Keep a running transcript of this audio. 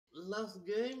last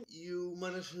game, you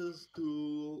manages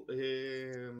to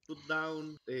put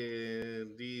down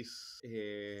this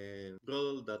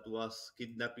brother that was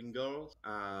kidnapping girls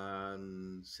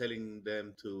and selling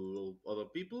them to other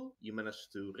people. You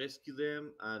managed to rescue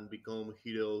them and become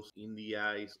heroes in the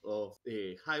eyes of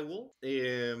Highwall.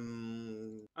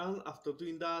 And after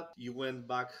doing that, you went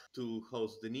back to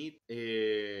host the need,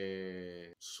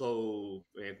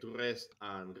 to rest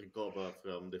and recover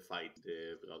from the fight,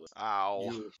 the brother.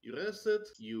 Ow. You rested,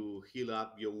 you heal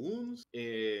up your wounds,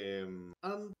 and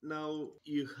now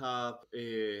you have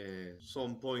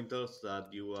some pointers that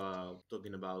you are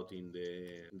talking about in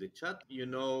the chat. You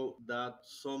know that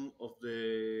some of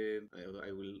the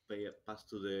I will pass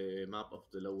to the map of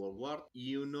the lower ward.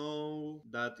 You know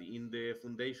that in the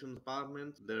foundation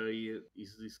department there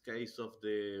is this case of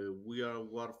the weird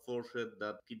war force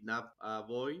that kidnapped a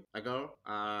boy, a girl,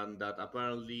 and that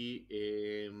apparently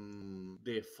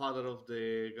the father of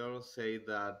the girl said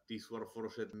that this war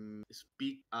force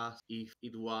speak as if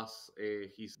it was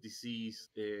his deceased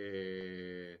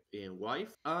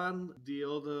wife. And the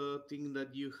other thing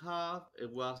that you have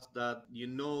was that you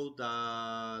know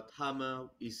that Hammer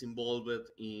is involved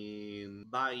in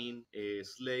buying a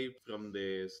slave from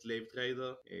the slave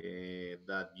trader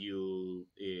that you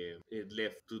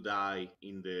left to die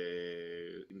in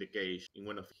the cage, in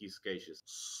one of his cages.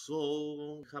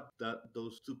 So have that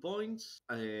those 2 points.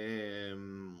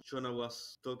 Shona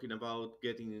was talking about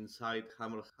getting inside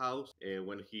Hammer's house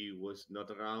when he was not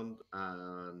around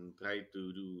and try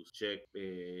to check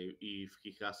if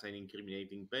he has any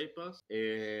incriminating papers.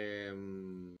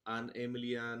 And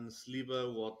Emily and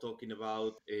Sliver were talking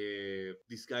about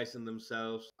disguising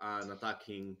themselves and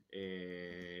attacking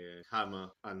Hammer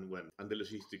and the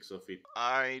logistics of it.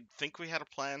 I think we had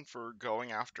a plan for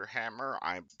going after Hammer.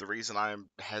 The reason I'm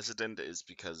hesitant is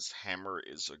because Hammer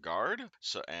is a guard,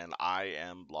 so and I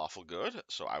am lawful good,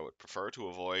 so I would prefer to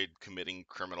avoid committing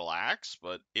criminal acts.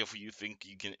 But if you think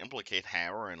you can implicate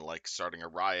Hammer in like starting a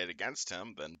riot against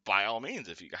him, then by all means,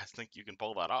 if you guys think you can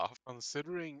pull that off.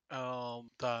 Considering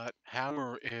that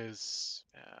Hammer is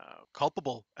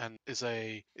culpable and is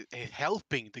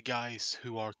helping the guys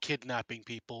who are kidnapping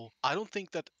people, I don't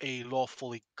think that a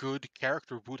lawfully good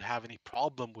character would have any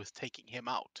problem with taking him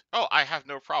out. Oh, I have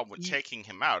no problem with He, taking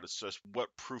him out. It's just what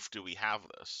proof do we have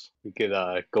this? We could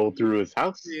go through his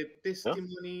house. The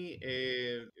testimony,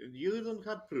 you don't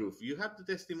have proof. You have the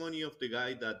testimony of the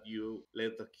guy that you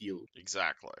let kill.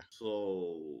 Exactly.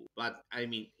 So, but I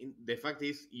mean, the fact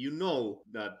is, you know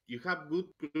that you have good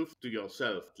proof to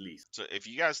yourself, at least. So if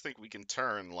you guys think we can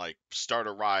start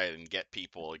a riot and get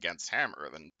people against Hammer,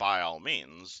 then by all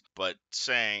means. But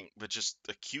just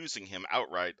accusing him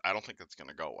outright, I don't think that's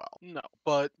gonna go well. no,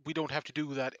 but we don't have to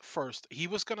do that first. He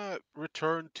was gonna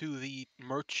return to the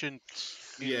merchant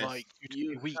in Yes, like 2 to 3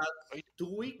 you weeks, had right?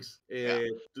 2 weeks Yeah.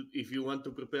 if you want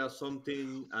to prepare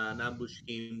something and ambush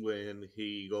him when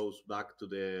he goes back to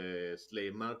the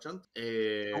slave merchant.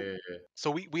 So,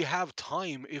 so we have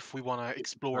time if we want to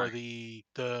explore Right.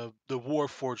 the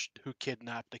Warforged who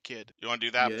kidnapped the kid. You want to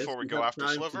do that Yes, before we you go have after time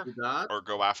to Sliver do that. or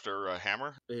go after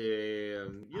Hammer?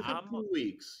 You have I'm 2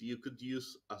 weeks. You could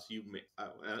use as you may.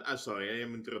 I'm sorry, I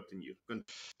am interrupting you.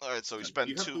 All right, so we You spend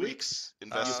have two 2 weeks. weeks Use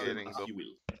them investigating as the. you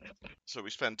will. So we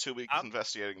spend 2 weeks I'm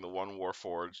investigating the one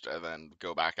Warforged, and then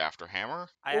go back after Hammer.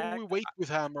 I Or we act, wait with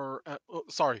Hammer. Oh,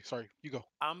 sorry, you go.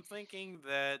 I'm thinking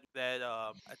that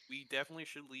we definitely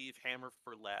should leave Hammer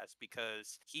for last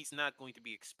because he's not going to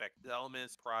be expected. The element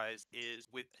of surprise is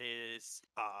with his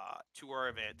to our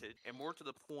advantage, and more to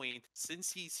the point,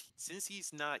 since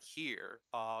he's not here,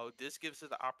 this gives us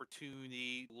the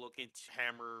opportunity to look into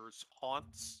Hammer's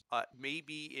haunts.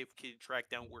 Maybe if we can track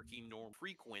down where he norm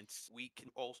frequents, we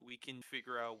can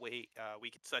figure out a way we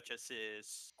can such as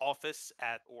his office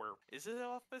at or is it an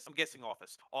office? I'm guessing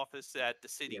office at the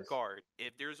city Yes. guard.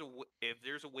 If there's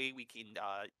a way we can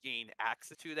gain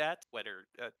access to that, whether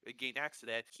gain access to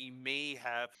that, he may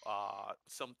have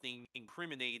something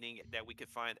incriminating that we could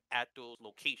find at those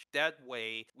locations. That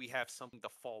way, we have something to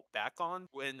fall back on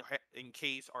when in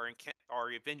case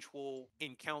our eventual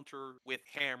encounter with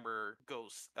Hammer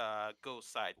goes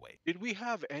sideways. Did we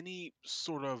have any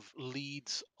sort of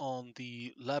leads on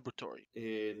the laboratory?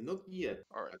 Not yet,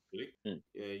 All right, actually. Hmm.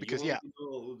 You because yeah, only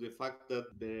know the fact that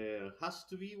there has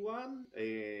to be one.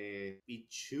 It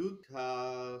should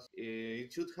have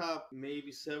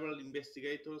maybe several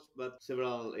investigators, but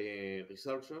several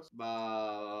researchers,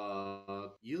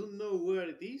 but you don't know where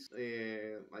it is,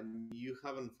 and you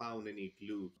haven't found any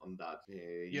clue on that.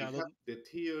 You yeah, have the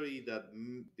theory that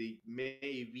they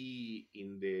may be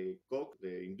in the COC,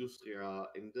 the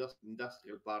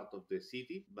industrial part of the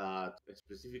city, but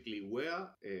specifically where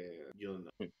you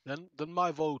know. Then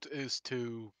my vote is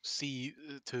to save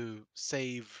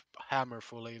Hammer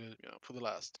for later, for the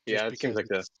last, Yeah, just it seems because like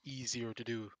the it's easier to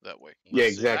do that way. yeah,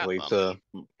 Let's do that exactly. then. So,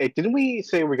 hey, didn't we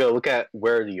say we're gonna look at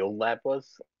where the old lab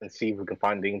was and see if we can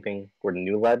find anything where the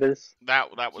new lab is? That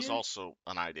was Yeah, also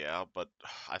an idea, but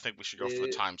I think we should go for the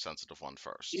uh, time sensitive one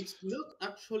first. it's not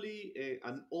actually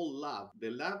an old lab. The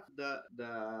lab that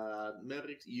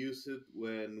Merrick used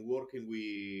when working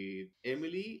with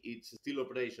Emily, it's still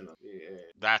operational.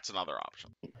 That's another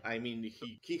option. I mean,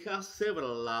 he has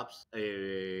several labs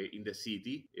in the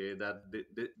city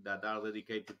that are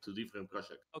dedicated to different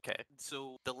projects. Okay,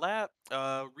 so the lab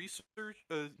research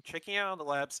checking out the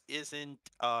labs isn't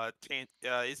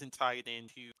tied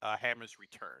into Hammer's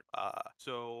return.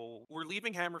 So we're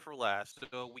leaving Hammer for last.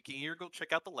 So we can either go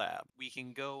check out the lab. We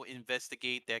can go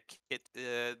investigate that kid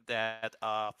that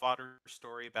father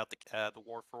story about the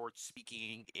Warforged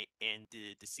speaking in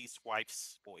the deceased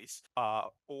wife's voice.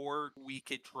 Or we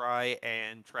could try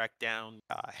and track down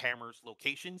Hammer's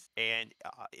locations and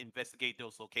investigate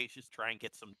those locations. Try and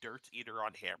get some dirt either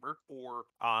on Hammer or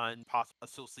on possible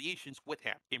associations with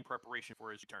Hammer in preparation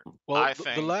for his return. Well, I the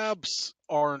think labs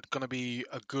aren't going to be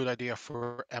a good idea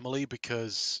for Emily,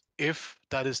 because if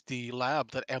that is the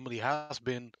lab that Emily has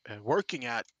been working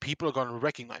at, people are going to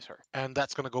recognize her, and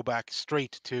that's going to go back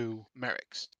straight to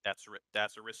Merrick's. That's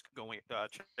a risk going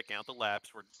checking out the labs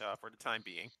for the time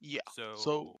being. Yeah. So,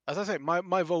 So as I say,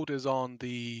 my vote is on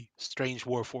the Strange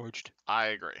Warforged. I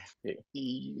agree. Yeah,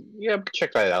 yeah,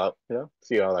 check that out.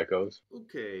 See how that goes.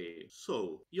 Okay,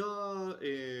 so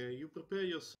you prepare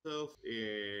yourself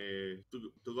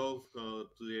to go to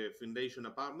the foundation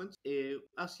apartments.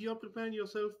 As you're preparing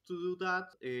yourself to do that,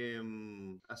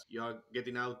 as you're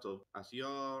getting out of as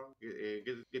you're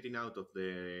getting out of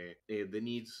the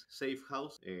needs safe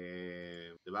house,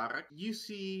 the barrack, you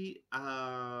see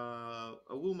a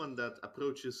woman that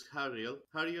approaches Harriel.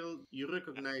 Harriel, you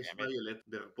recognize damn it. Violet,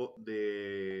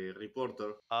 the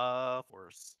reporter. Of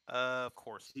course.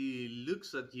 She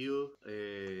looks at you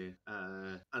and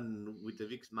with a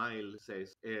big smile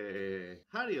says,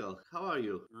 Hariel, how are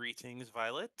you? Greetings,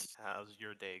 Violet. How's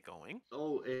your day going?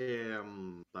 Oh,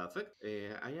 perfect.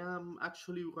 I am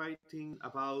actually writing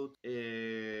about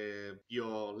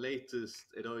your latest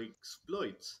heroic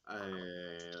exploits.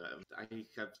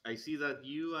 I see that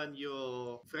you and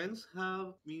your friends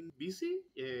have been busy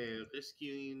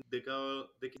rescuing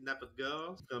the kidnapped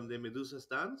girls from the Medusa's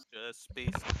dance. Just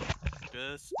basic,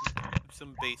 just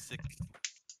some basic,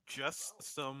 just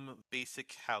some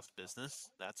basic house business.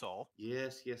 That's all.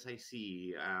 Yes, yes, I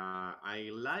see. I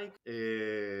like.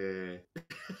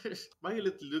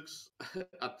 Violet looks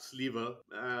at Sliver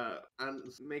and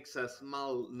makes a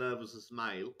small, nervous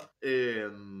smile.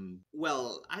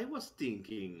 Well, I was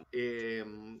thinking.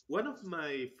 One of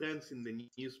my friends in the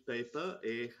newspaper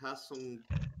has some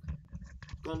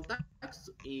contacts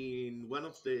in one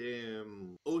of the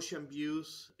ocean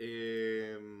views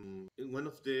in one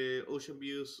of the ocean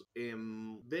views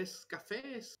best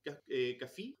cafes cafe,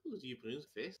 how do you pronounce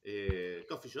cafes,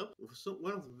 coffee shop, so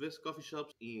one of the best coffee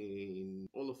shops in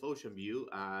all of Ocean View,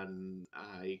 and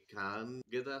I can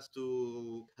get us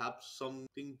to have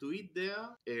something to eat there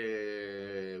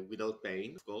without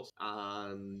paying, of course.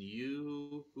 And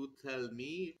you could tell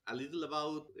me a little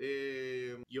about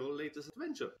your latest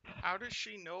adventure. How does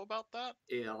she know about that?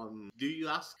 Do you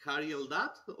ask Hariel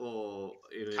that, or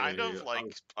Kind of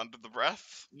like under the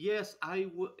breath. yes, I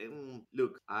would.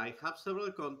 Look, I have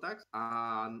several contacts,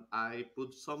 and I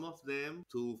put some of them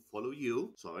to follow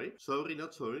you. Sorry,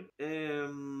 not sorry.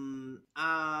 And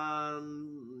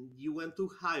you went to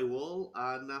Highwall,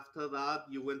 and after that,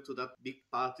 you went to that big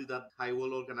party that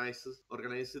Highwall organized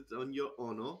it on your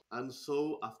honor. And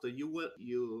so after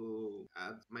you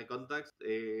had my contacts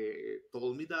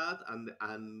told me that,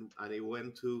 and I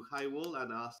went to Highwall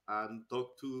and asked and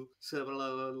talked to several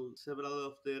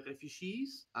of the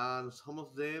refugees, and some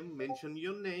of them mentioned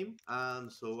your name,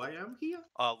 and so I am here.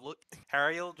 Look,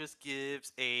 Hariel just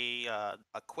gives a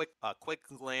quick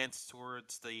glance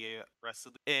towards the rest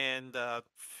of the, and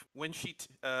when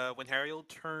Hariel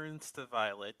turns to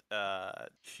Violet,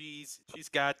 she's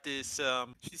got this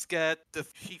she's got the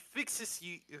she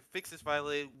fixes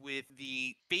Violet with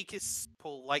the fakest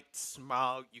polite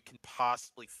smile you can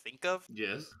possibly think of.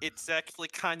 Yes. It's actually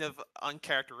kind of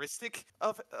uncharacteristic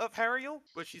of Hariel,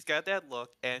 but she's got that look,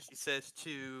 and she says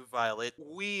to Violet,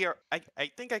 "We are. I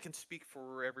think I can speak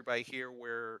for everybody here.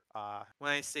 Where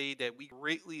when I say that we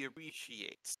greatly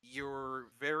appreciate your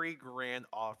very grand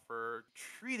offer are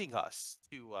treating us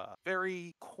to a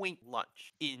very quaint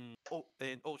lunch in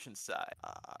Oceanside.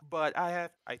 But I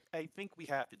think we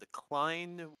have to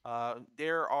decline.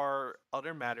 There are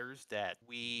other matters that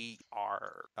we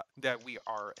are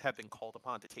have been called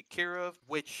upon to take care of,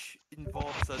 which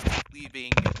involves us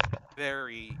leaving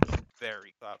very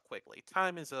quickly.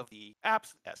 Time is of the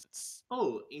absolute essence.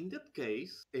 Oh, in that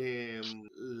case,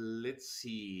 let's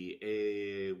see.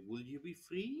 Will you be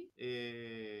free?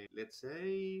 Let's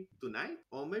say tonight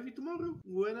or maybe tomorrow,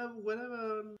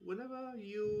 whenever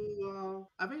you are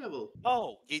available.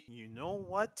 Oh, you know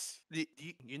what?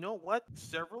 You know what?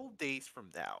 Several days from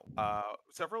now,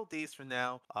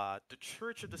 the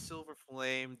Church of the Silver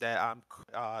Flame that I'm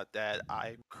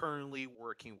currently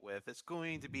working with is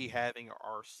going to be having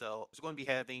ourselves. Is going to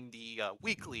be having the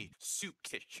weekly soup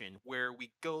kitchen where we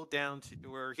go down to.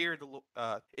 We're here to.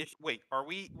 Wait, are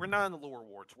we? We're not in the lower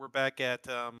wards. We're back at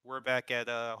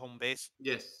home base.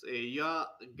 Yes, you are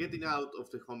getting out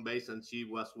of the home base, and she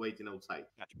was waiting outside.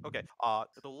 Gotcha. Okay.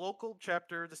 The local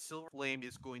chapter, the Silver Flame,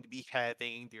 is going to be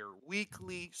having their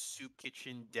weekly soup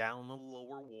kitchen down the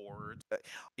lower ward.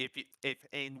 If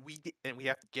we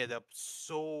have to get up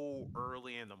so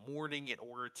early in the morning in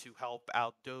order to help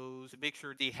out those, make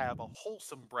sure they have a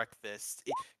wholesome breakfast,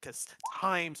 because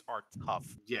times are tough.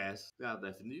 Yes, they are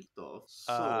definitely tough.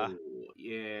 Uh, So,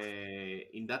 yeah,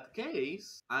 in that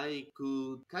case, I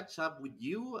could catch up with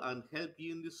you and help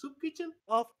you in the soup kitchen.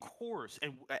 Of course,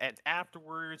 and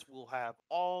afterwards we'll have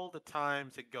all the time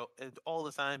to go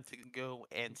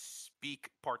and speak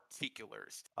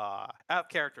particulars. Out of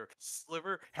character,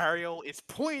 Sliver Hariel is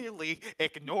pointedly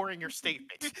ignoring your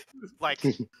statement, like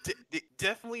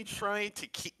definitely trying to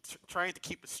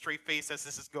keep a straight face as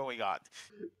this is going on.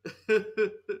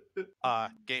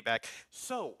 Getting back.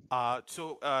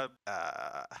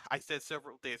 I said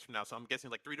several days from now, so I'm guessing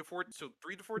like 3 to 4. So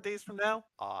 3 to 4 days from now,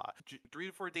 3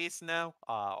 to 4 days from now,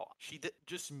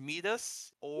 just meet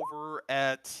us over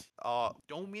at.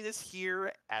 Don't meet us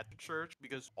here at the church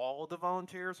because all the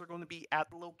volunteers are going to be at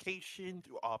the location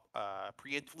to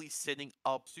preemptively setting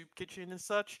up soup kitchen and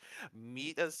such.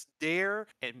 Meet us there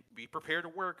and be prepared to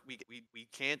work. We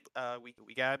can't we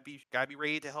gotta be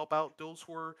ready to help out those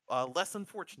who are less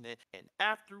unfortunate. And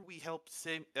after we help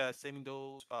saving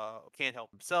those can't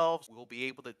help themselves, we'll be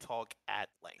able to talk at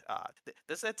length.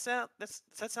 Does that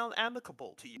sound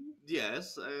amicable to you?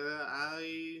 Yes,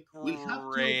 I will have to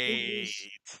publish. Great,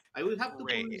 I will have to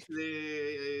publish great.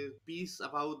 the piece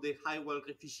about the Highwell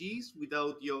refugees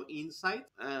without your insight.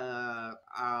 And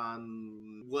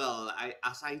well,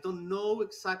 as I don't know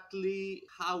exactly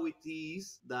how it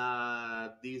is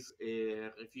that these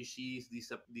refugees,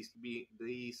 these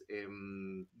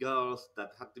girls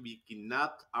that had to be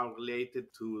kidnapped, are related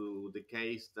to the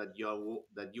case that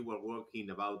you were working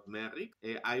about, Merrick.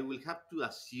 I will have to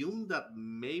assume that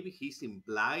maybe he's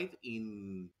implied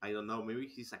in, I don't know, maybe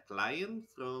he's a client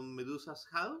from Medusa's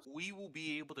house. We will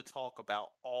be able to talk about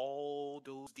all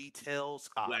those details.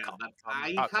 Well, but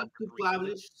I have Come to briefly.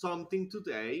 publish something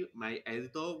today. My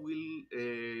editor will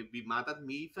be mad at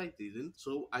me if I didn't.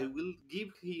 So I will give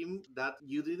him that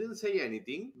you didn't say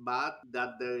anything, but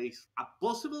that there is a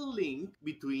possible link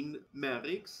between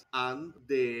Merrick's and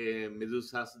the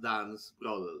Medusa's dance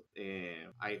brother.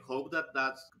 I hope that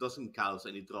that doesn't cause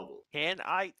any trouble. Can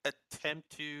I attempt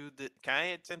to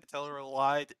tell her a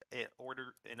lie in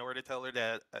order to tell her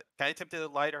that can I attempt to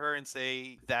lie to her and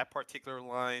say that particular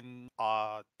line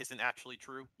isn't actually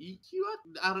true? You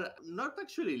are not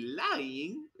actually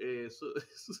lying,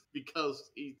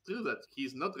 because it's true that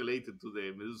he's not related to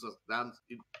the Medusa's dance.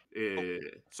 Oh, Uh,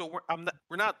 so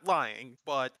we're not lying,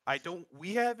 but I don't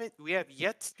we have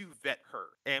yet to vet her,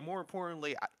 and more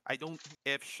importantly, I don't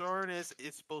if Sharn is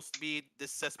supposed to be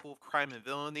this cesspool of crime and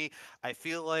villainy. I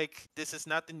feel like this is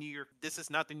not the New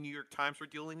York Times we're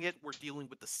dealing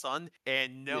with the Sun,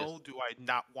 and yes. no, do I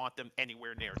not want them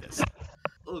anywhere near this.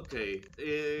 Okay.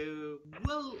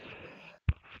 Well,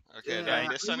 Okay, did Yeah, I I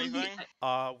miss will need. anything?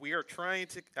 We are trying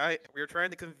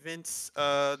to convince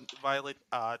Violet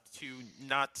to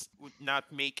not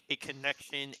make a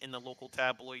connection in the local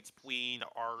tabloids between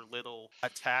our little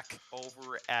attack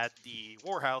over at the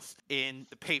Warhouse in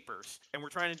the papers, and we're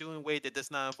trying to do it in a way that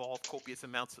does not involve copious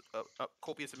amounts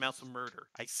of murder.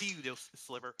 I see you,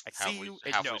 Sliver. I see Have we you,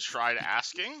 and have we no. tried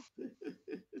asking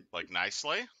like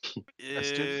nicely?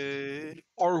 Question.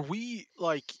 Uh, Are we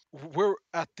like we're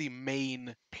at the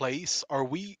main place? Are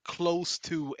we close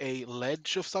to a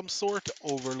ledge of some sort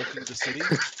overlooking the city?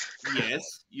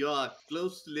 Yes, you are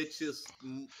close to ledges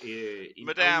in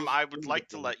Madame, almost I would all the like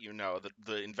to planet. let you know that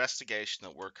the investigation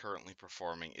that we're currently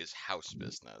performing is house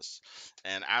business.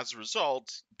 And as a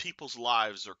result, people's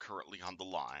lives are currently on the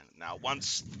line. Now,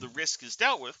 once the risk is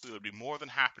dealt with, we would be more than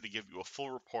happy to give you a full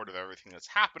report of everything that's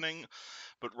happening.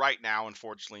 But right now,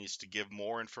 unfortunately, is to give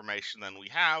more information than we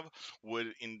have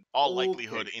would, in all Okay,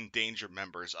 likelihood, endanger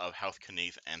members of Health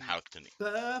Kneith and Health Kneith.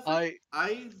 perfect. I I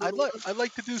I'd don't like want. I'd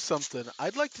like to do something.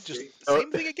 I'd like to just Okay. Oh,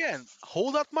 same thing again.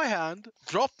 Hold out my hand,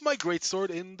 drop my greatsword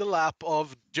in the lap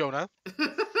of Jonah,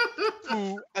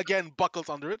 who again buckles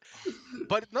under it,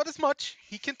 but not as much.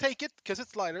 He can take it because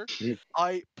it's lighter.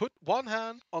 I put one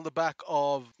hand on the back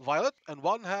of Violet and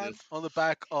one Yes. hand on the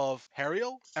back of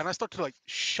Hariel, and I start to like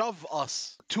shove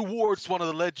us towards one of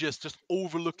the ledges just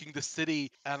overlooking the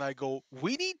city. And I go,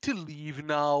 "We need to leave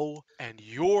now, and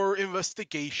your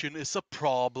investigation is a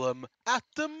problem at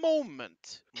the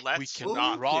moment. We Let's can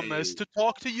not. promise Okay. to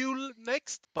talk to you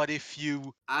next, but if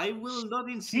you I will not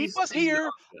keep insist us any here,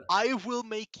 longer. I will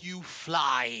make you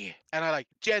fly." And I like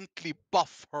gently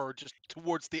buff her just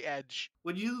towards the edge.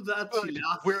 When you do that, she Good,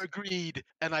 we're laughs. agreed.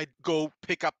 And I go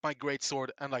pick up my greatsword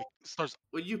and like starts.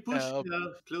 When you push Uh,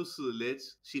 her close to the ledge,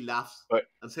 she laughs but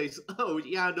and says, "Oh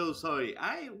yeah, no, sorry.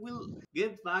 I will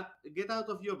get out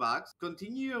of your box,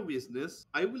 continue your business.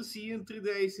 I will see you in 3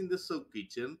 days in the soup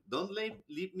kitchen. Don't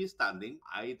leave me standing.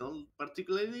 I don't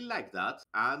particularly like that.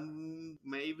 And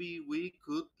maybe we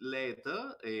could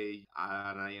later.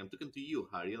 And I am talking to you,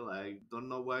 Harriel. I don't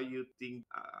know why you think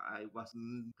I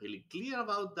wasn't really clear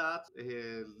about that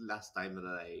last time that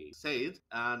I said,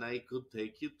 and I could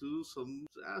take you to some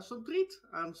treat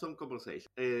and some conversation.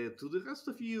 To the rest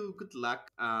of you, good luck,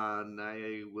 and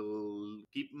I will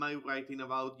keep my writing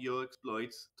about your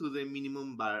exploits to the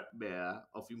minimum bear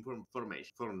of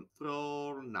information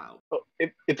for now.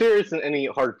 if there isn't any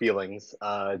hard feelings,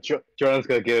 Jordan's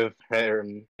gonna give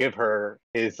her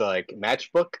his like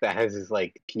matchbook that has his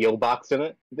like PO box in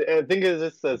it. Think of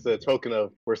this as a token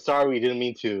of we're sorry we didn't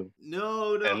mean to.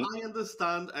 No, no, And I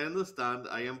understand. I understand.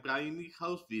 I am running the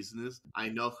house business. I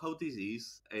know how this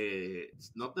is.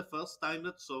 It's not the first time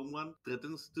that someone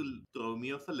threatens to throw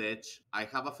me off a ledge. I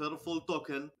have a fearful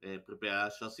token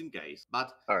prepared just in case.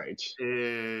 But all right,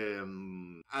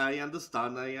 I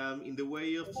understand I am in the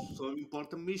way of some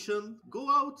important mission. Go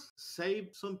out, save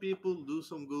some people, do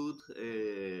some good,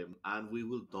 and we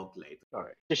will talk later. all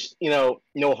right. Just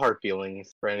no hard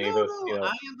feelings for any No, of us. no,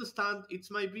 I understand.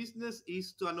 It's my business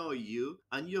is to annoy you,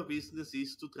 and your business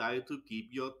is to try to keep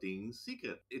your things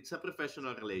secret. It's a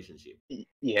professional relationship.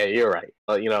 Yeah, you're right.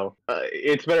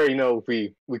 It's better if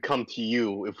we come to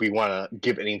you if we want to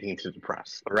give anything to the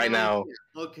press. But right now,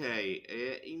 Okay.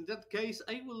 In that case,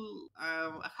 I will.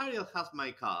 Harriel has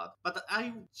my card, but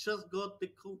I just got the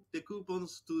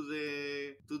coupons to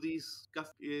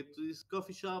this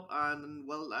coffee shop, and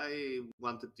well, I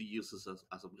wanted to use it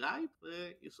as a bribe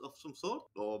of some sort,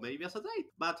 or maybe as a date.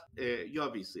 But you're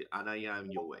busy, and I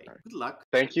am your way. all right. Good luck.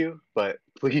 Thank you, but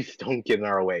please don't get in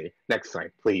our way next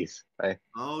time, please.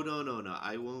 Oh no, no, no!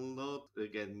 I will not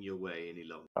get in your way any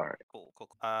longer. All right. cool, cool.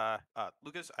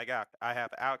 Lucas, I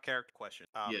have a out character question.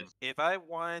 Yes. If I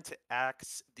wanted to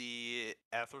ask the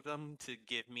Ethereum to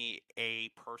give me a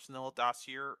personal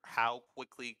dossier, how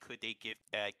quickly could they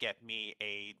get me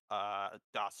a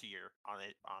dossier on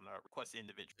a requested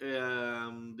individual?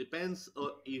 Depends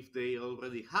if they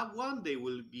already have one, they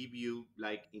will give you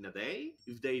like in a day.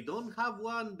 If they don't have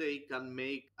one, they can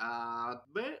make a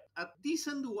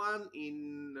decent one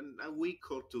in a week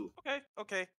or two. Okay,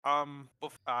 okay.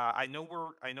 I know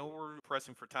we're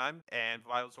pressing for time, and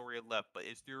Violet's already left. But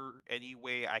is there any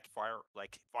way I can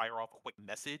fire off a quick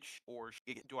message, or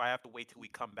do I have to wait till we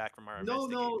come back from our No,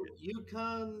 investigation? no, you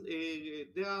can.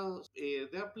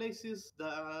 There are places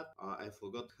that I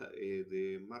forgot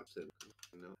the mark.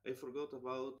 No, I forgot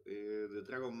about the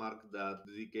dragon mark that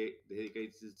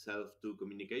dedicates itself to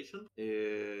communication.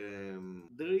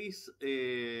 There is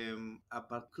a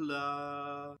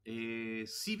particular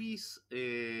civis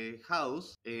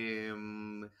house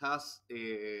has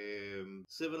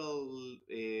several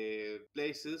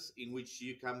places in which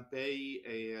you can pay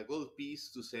a gold piece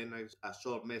to send a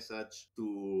short message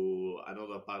to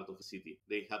another part of the city.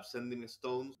 They have sending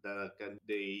stones that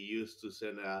they use to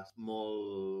send a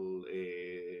small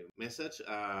message,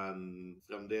 and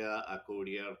from there a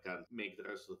courier can make the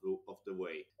rest of the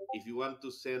way. If you want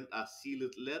to send a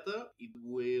sealed letter, it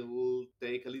will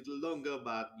take a little longer,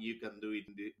 but you can do it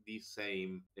in the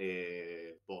same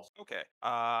boss. Okay.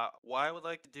 What I would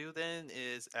like to do then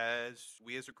is, as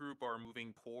we as a group are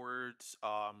moving towards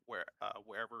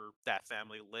wherever that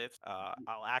family lives,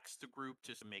 I'll ask the group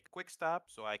just to make a quick stop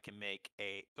so I can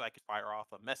fire off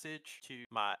a message to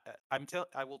my.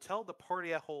 I will tell the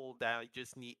party at whole that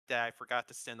I forgot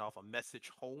to send off a message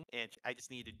home, and I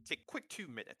just need to take a quick 2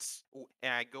 minutes.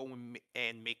 And I go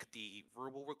and make the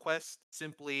verbal request.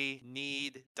 Simply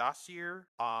need dossier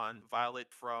on Violet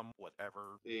from The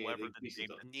whatever the name,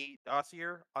 Inquisitor. need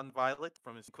dossier on Violet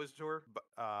from his Inquisitor, but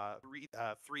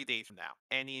 3 days from now.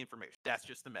 Any information. That's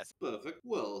just the message. Perfect.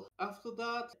 Well, after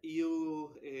that,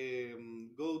 you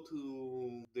go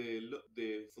to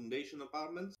the foundation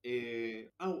apartments.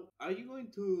 Are you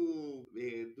going to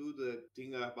do the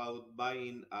thing about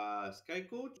buying a sky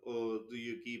coach, or do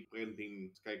you keep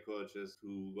renting sky coaches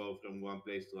to go from one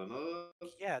place to another?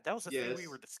 Yeah, that was the thing we Yes,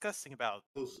 were discussing about.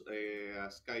 knows a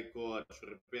sky coach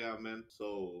repairman,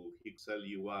 so he could sell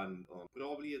you one on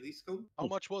probably a discount. How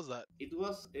much was that? It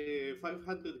was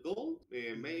 500 gold.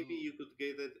 Maybe Mm. you could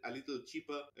get it a little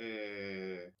cheaper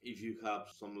if you have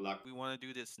some luck. We want to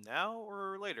do this now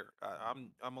or later.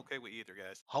 I'm okay with either,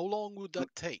 guys. How long would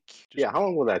that take? Just Yeah, how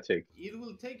long will that take? It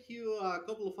will take you a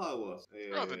couple of hours.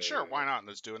 Oh, then sure, why not?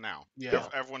 Let's do it now. yeah.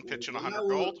 Everyone pitch in 1 100 hour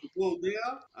gold. to go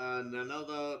there and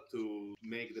another to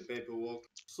make the paperwork.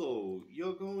 So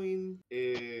you're going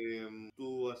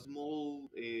to a small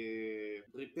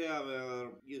repair.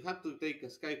 You have to take a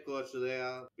sky coach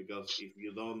there because if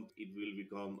you don't, it will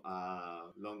become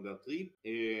a longer trip.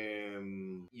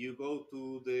 You go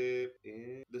to the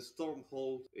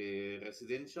Stormhold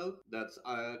residential. That's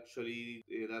actually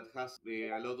that has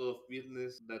a lot of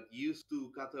business that used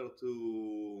to cater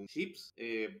to ships,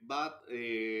 but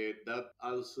that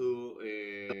also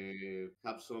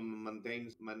have some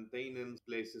maintenance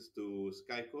places to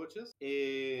sky coaches.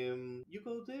 You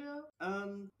go there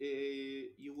and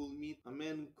you will meet a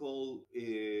man called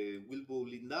Wilbo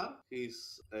Lindar.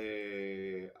 He's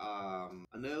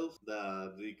an elf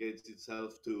that dedicates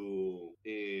itself to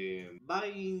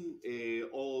buying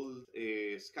old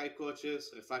sky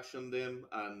coaches, refaction them,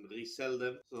 and resell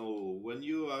them. So when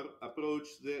you are approach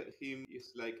him,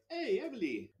 it's like, "Hey,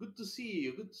 Emily, good to see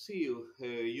you. Good to see you.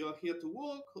 You are here to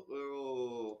work?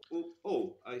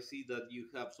 Oh, I see that you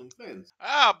have some friends."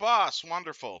 Ah, boss,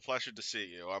 wonderful. Pleasure to see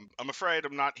you. I'm afraid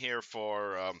I'm not here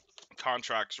for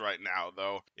contracts right now,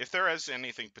 though. If there is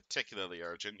anything particularly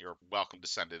urgent, you're welcome to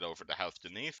send it over to Health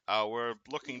Deneath. We're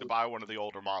looking to buy one of the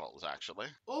older models, actually.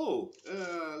 Oh,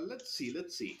 let's see,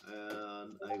 let's see.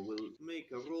 And I will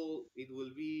make a roll. It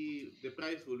will be the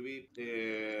price will be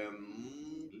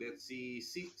let's see,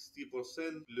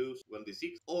 60% plus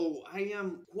 26. Oh, I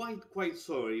am quite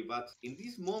sorry, but in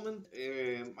this moment,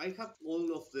 I have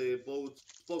all of the votes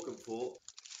spoken for.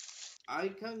 I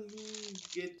can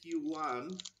get you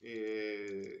one.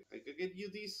 I can get you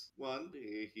this one.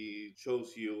 He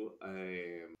shows you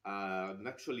an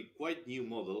actually quite new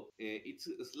model. It's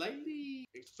slightly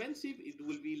expensive. It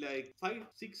will be like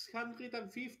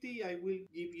 650. I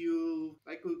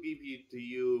could give it to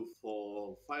you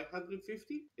for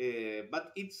 550.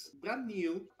 But it's brand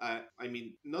new. I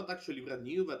mean, not actually brand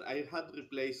new, but I had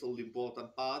replaced all the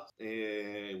important parts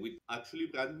with actually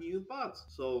brand new parts.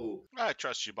 So I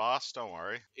trust you, boss. Don't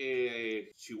worry.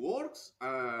 she works,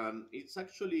 and it's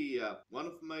actually one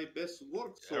of my best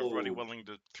works. Everybody So willing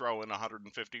to throw in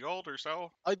 150 gold or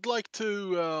so? I'd like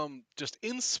to just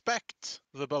inspect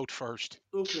the boat first.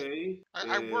 okay,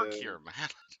 I work here, man. I'm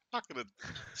not gonna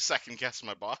second guess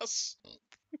my boss.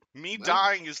 Me well,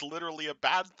 dying is literally a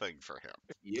bad thing for him.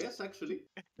 yes, actually.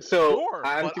 So Sure,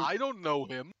 I'm but I don't know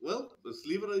him. Well, the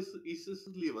sliver is a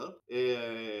sliver.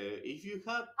 If you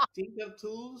had tinker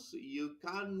tools, you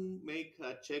can make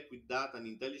a check with that and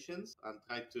intelligence and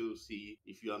try to see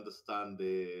if you understand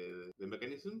the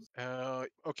mechanisms.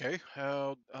 Okay.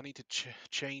 I need to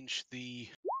change the.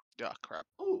 Ah, crap.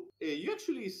 Oh, you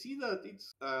actually see that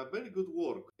it's very good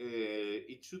work.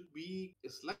 It should be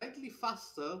slightly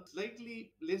faster,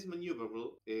 slightly less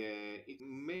maneuverable. It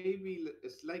may be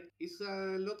it's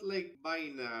a lot like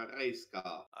buying a race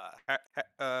car.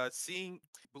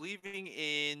 Believing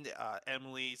in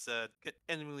Emily's a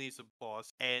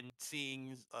boss, and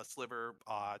seeing Sliver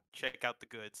check out the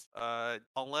goods.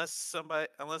 Unless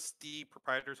the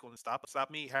proprietor is going to stop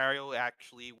me, Harry will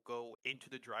actually go into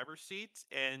the driver's seat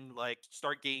and like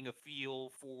start getting a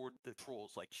feel for the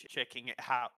trolls, like checking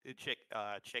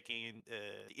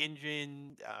the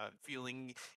engine,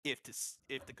 feeling if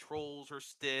the controls are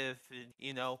stiff, and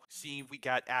seeing if we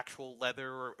got actual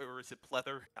leather or is it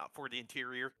pleather for the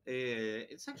interior.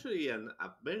 it's actually a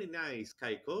very nice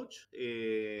Sky Coach.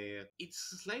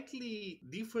 It's slightly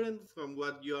different from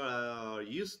what you are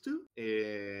used to.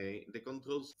 The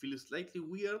controls feel slightly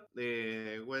weird.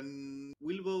 When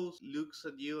Wilbur looks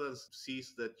at you and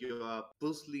sees that you are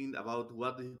puzzling about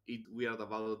what it weird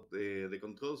about the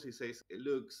controls, he says,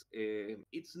 "Looks,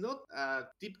 it's not a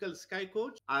typical Sky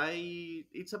Coach.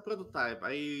 It's a prototype.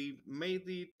 I made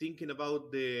it thinking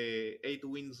about the Eight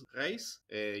Winds race.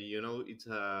 It's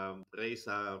a race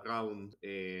around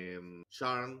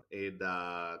Sharn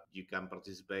that you can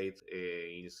participate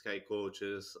in Sky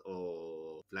Coaches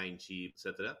or flying ship,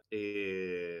 etc.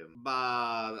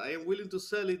 But I am willing to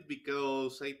sell it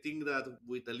because I think that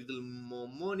with a little more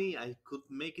money, I could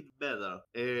make it better.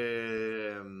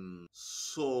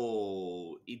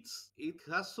 So it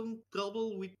has some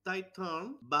trouble with tight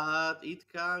turn, but it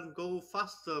can go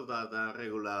faster than a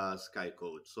regular Sky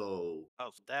Coach. So Oh,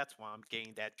 so that's why I'm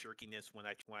getting that jerkiness when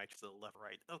I to the left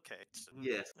right. Okay.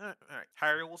 yes. All right.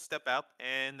 Harry will step out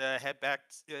and head back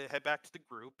to the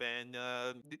group, and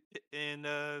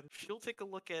she'll take a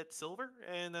look at Silver,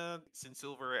 and since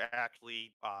Silver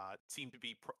actually seemed to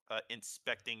be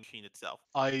inspecting the machine itself.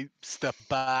 I step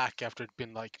back after it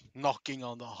been like knocking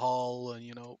on the hull,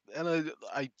 and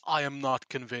I am not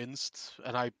convinced,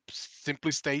 and I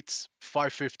simply states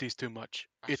 550 is too much.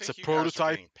 I It's a think you guys are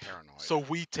prototype, getting paranoid. so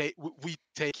we take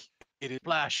it is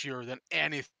flashier than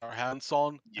anything our hands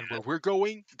on, and where Yes. we're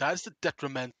going, that's the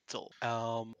detrimental.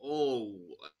 Oh,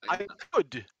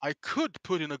 I could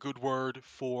put in a good word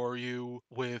for you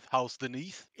with House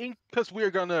Beneath, because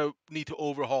we're gonna need to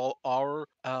overhaul our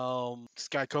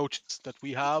sky coaches that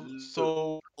we have. look.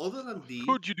 So Other than this,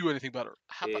 could you do anything better?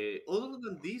 How about Other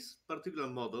than this particular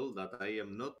model that I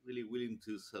am not really willing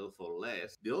to sell for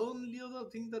less, the only other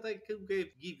thing that I could give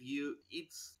you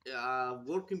it's a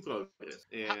work in progress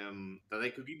how, that I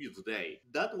could give you today.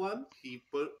 That one he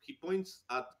points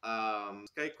at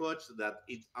Sky Coach that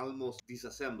it's almost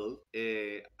disassembled.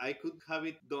 I could have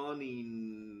it done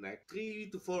in like 3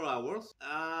 to 4 hours,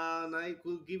 and I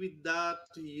could give it that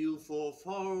to you for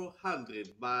 400,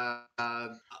 but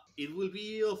it will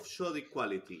be of shoddy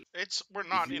quality. we're If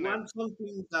not you in a want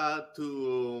something that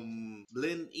to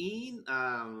blend in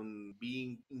and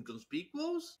being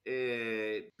inconspicuous,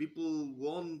 people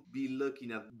won't be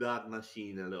looking at that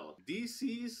machine a lot. This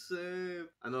is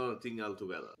another thing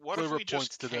altogether. Sliver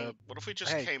points to the what if we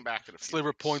just hey. came back in a few Sliver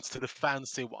weeks? points to the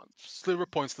fancy one. Sliver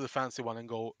points to the fancy one and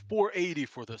go 480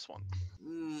 for this one.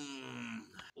 Mm,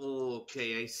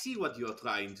 okay, I see what you're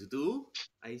trying to do.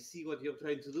 I see what you're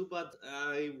trying to do, but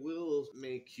I will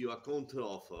make you a counter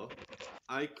offer.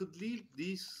 I could leave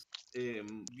this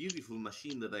beautiful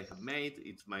machine that I have made.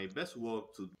 It's my best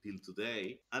work till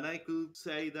today, and I could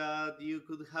say that you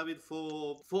could have it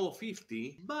for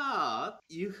 450. But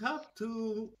you have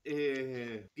to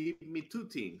give me two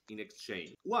things in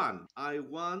exchange. One, I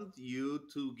want you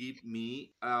to give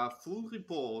me a full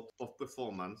report of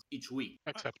performance each week,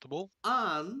 Acceptable.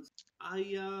 and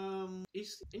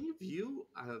is any of you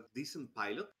a decent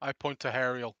pilot? I point to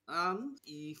Hariel. And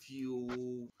if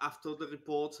you, after the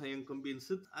reports, I am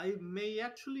convinced, I may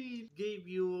actually give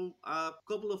you a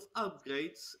couple of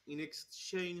upgrades in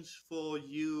exchange for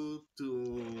you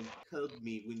to help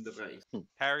me win the race.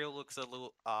 Harry looks a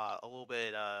little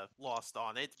bit lost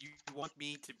on it. You want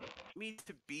me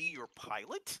to be your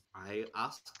pilot? I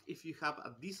ask if you have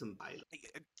a decent pilot.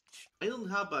 Uh, I don't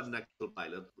have an actual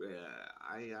pilot.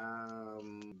 I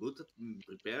am good at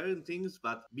preparing things,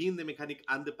 but being the mechanic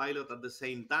and the pilot at the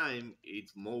same time,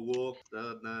 it's more work.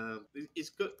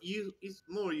 It's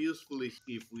more useful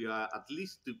if we are at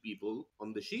least two people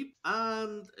on the ship.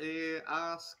 And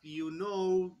as you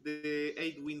know, the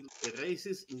 8 wind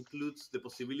races includes the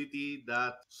possibility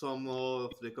that some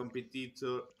of the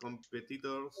competitors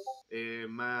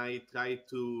might try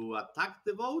to attack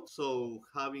the boat. So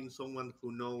having someone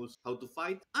who knows how to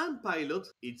fight and pilot,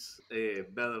 it's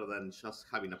better than just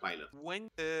having a pilot. when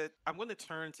I'm going to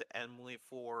turn to Emily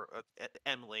for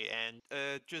Emily and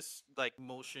just like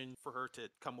motion for her to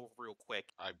come over real quick.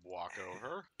 I walk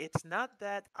over. It's not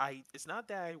that I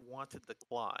want to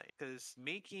decline because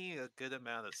making a good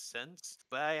amount of sense,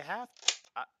 but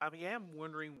I am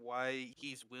wondering why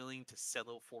he's willing to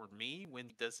settle for me when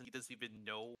he doesn't even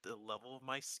know the level of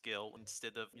my skill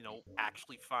instead of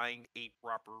actually find a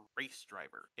proper race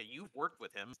driver. And you've worked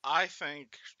with him. I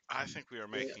think we are Uh,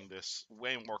 making this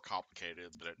way more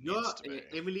complicated than it No, needs to be.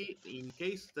 Emily, in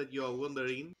case that you are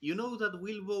wondering, you know that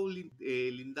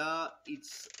Linda,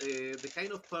 it's the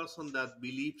kind of person that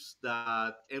believes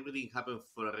that everything happens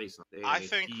for a reason. I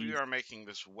think we He's are making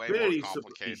this way more very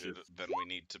complicated superstitious. than we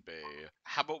need to be.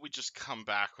 How about we just come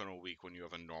back in a week when you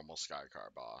have a normal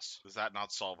Skycar boss? Does that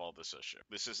not solve all this issue?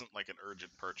 This isn't like an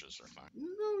urgent purchase or thing.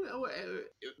 No,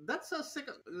 that's a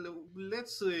second.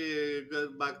 Let's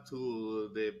get back to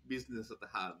the business at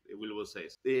hand. Wilbur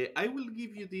says, "I will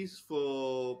give you this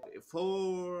for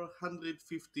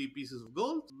 450 pieces of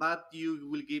gold, but you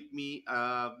will give me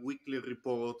a weekly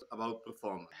report about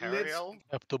performance." Hariel?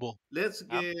 Acceptable. Let's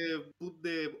put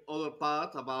the other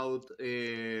part about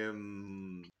a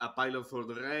pilot for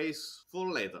the race for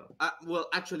later. Well,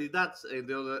 actually, that's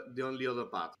the only other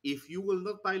part. If you will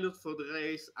not pilot for the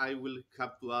race, I will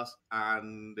have to ask,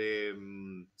 and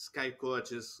Sky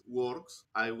Coaches works.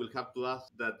 I will have to ask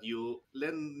that you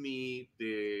lend me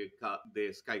the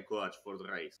Sky Coach for the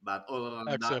race. But other than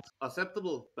that, Accept.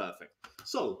 acceptable, perfect.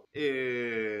 So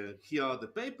here are the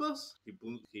papers.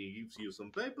 He gives you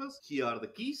some papers. Here are the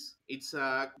keys.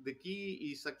 The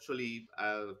key is actually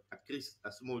a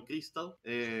small crystal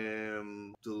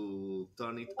to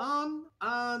turn it on,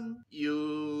 and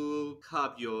you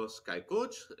have your Sky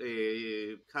Coach.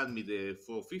 Hand me the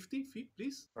 450 fee,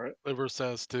 please. Liver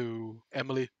says to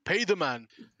Emily, "Pay the man."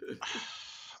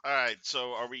 All right,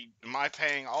 so am I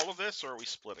paying all of this or are we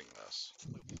splitting this?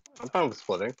 I'm fine with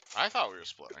splitting. I thought we were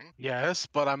splitting. Yes,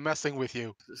 but I'm messing with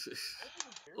you.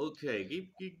 Okay, give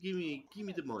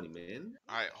me the money, man.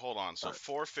 All right, hold on. So Alright.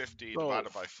 450 So-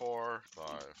 divided by 4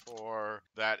 by 4,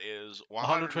 that is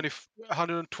 120,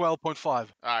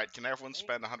 112.5. All right, can everyone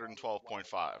spend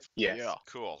 112.5? Yes. Yeah.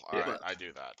 Cool. All Yeah. right, I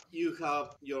do that. You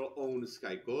have your own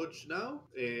Sky Coach now.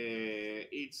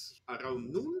 It's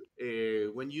around noon.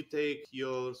 When you take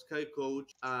your Sky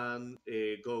Coach and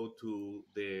go to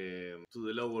the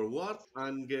lower ward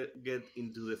and get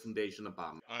into the foundation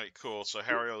apartment. All right, cool. So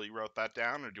Hariel, you wrote that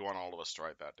down, or do you want all of us to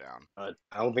write that down? I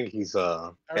don't think he's had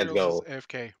to Ariel's go. is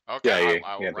AFK. Okay, Yeah,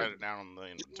 I will yeah, write it down in the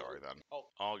inventory then.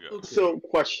 All good. Okay. So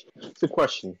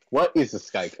question: what is a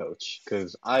Sky Coach?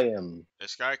 Because I am. A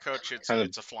Sky Coach, it's Kind of-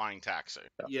 it's a flying taxi.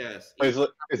 Yes. Is it,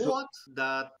 It's what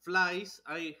that flies.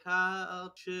 I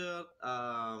have shared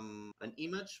an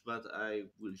image, but I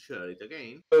will share it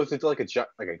again. so is it like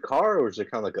like a car, or is it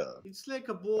kind of like a? It's like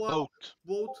a Boat.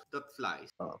 boat that flies.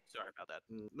 Sorry about that.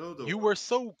 No, don't You worry. were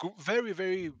so very,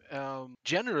 very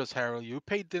generous, Harold. You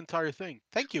paid the entire thing.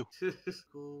 Thank you.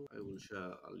 Cool. I will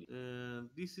share a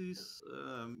link. This is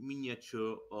a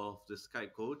miniature of the Sky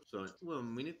Coach. So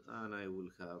 1 minute, and I will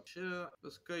have share.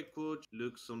 The Sky Coach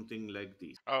looks something like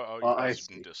this. Oh, you Oh, I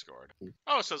posted in see. Discord.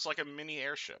 Oh, so it's like a mini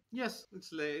airship. Yes,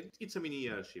 it's a mini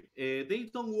airship. They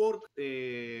don't work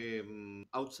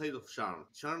outside of Sharn.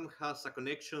 Sharn has a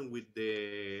connection with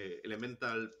the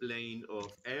elemental plane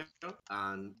of air,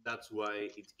 and that's why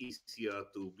it's easier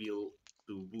to build.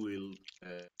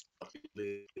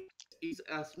 It's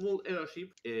a small airship.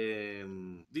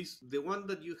 The one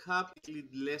that you have is a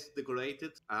little less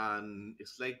decorated and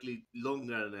slightly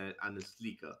longer and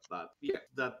sleeker. But yeah,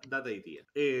 that idea.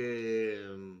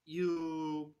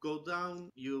 You go down,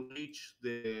 you reach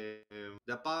the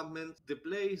apartment. The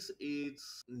place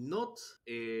is not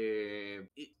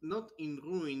in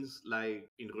ruins like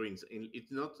in ruins.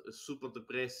 It's not super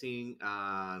depressing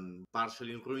and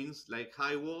partially in ruins like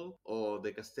High Wall or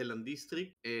the Castellan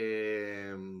district.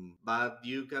 But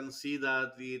you can see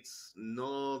that it's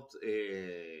not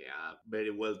a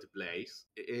very wealthy place.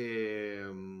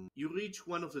 You reach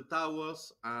one of the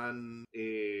towers, and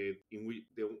in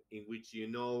which you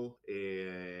know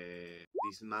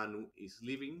this man is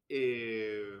living.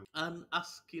 And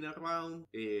asking around,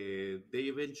 they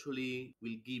eventually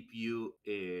will give you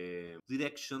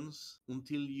directions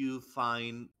until you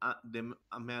find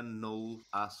a man known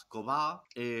as Kovar.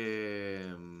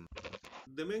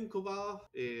 The main Kovar,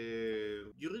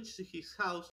 you reach his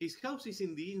house. His house is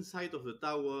in the inside of the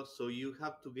tower, so you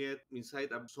have to get inside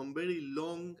some very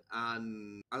long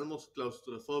and almost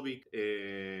claustrophobic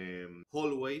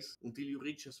hallways until you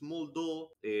reach a small door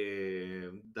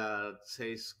that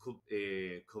says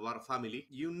Kovar family.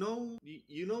 You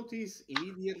notice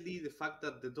immediately the fact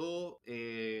that the door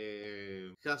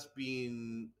has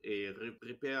been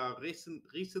repaired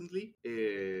recently.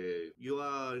 You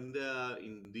are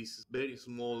in this very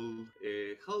small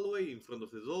hallway in front of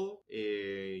the door,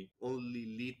 only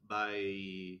lit by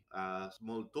a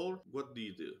small door. What do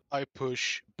you do? I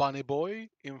push Bunny Boy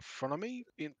in front of me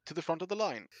into the front of the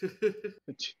line.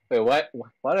 Wait, why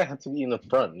do I have to be in the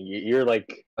front? You're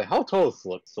like how tall is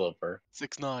Slipper?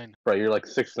 6'9". Right, you're like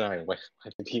 6'9".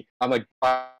 I'm like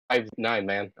 5'8". 5'9",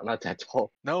 man. I'm not that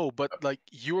tall. No, but like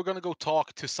you were gonna go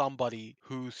talk to somebody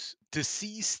whose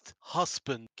deceased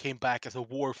husband came back as a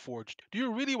warforged. Do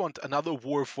you really want another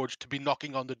warforged to be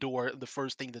knocking on the door and the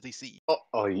first thing that they see?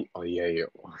 Oh yeah, yeah.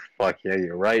 Fuck yeah,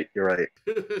 you're right. You're right.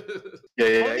 Yeah, yeah,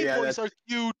 yeah, Hardy yeah. boys That's are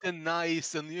cute and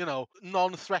nice and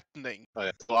non-threatening.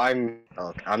 okay. So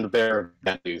I'm the bearer of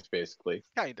bad news, basically.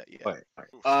 Kinda, yeah. Okay, all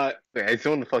Oof. right. Okay, I just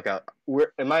want to fuck out.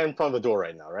 Where am I in front of the door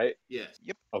right now? Right? Yes.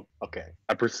 Yep. Oh, okay.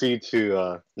 I proceed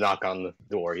to knock on the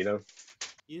door. You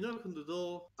knock on the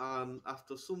door, and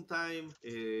after some time,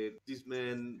 this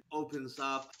man opens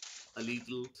up a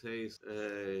little, says,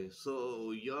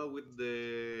 "So you're with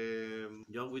the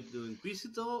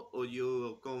Inquisitor, or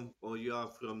you are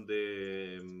from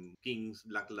the King's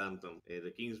Black Lantern?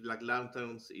 The King's Black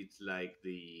Lanterns, it's like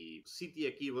the city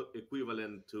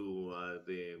equivalent to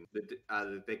a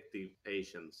detective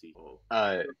agency, or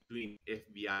Uh, between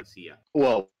FBI and CIA."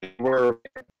 well, we're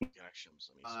Connections.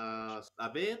 Let me see connection. A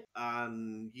bed,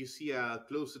 and you see a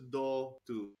closed door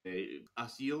to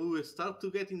as you start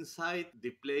to get inside,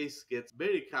 the place gets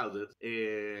very crowded,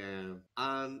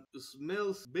 and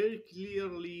smells very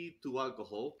clearly to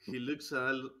alcohol. He looks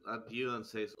at you and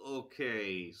says,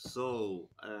 "Okay, so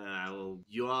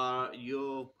you are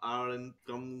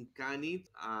from Canit,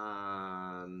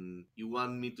 and you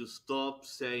want me to stop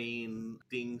saying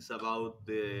things about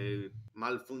the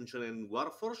malfunctioning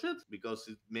Warforged because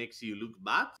it makes you look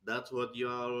bad? That's what you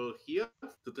are here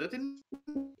to threaten me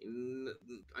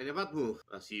in a bad move,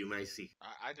 as you may see."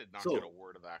 I did not get a So,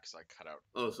 word of that because I cut out.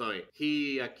 oh, sorry.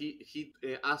 He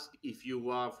asked if you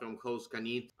were from House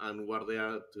Canit and were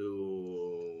there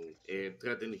to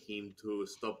threaten him to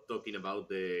stop talking about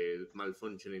the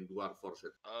malfunctioning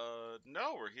Warforged.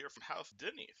 No, we're here from House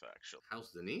Denith, actually.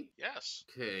 How's the need? Yes.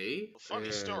 Okay. A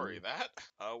funny story that.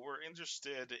 We're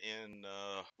interested in,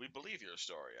 we believe your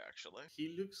story, actually.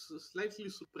 He looks slightly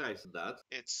surprised at that.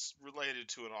 It's related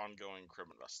to an ongoing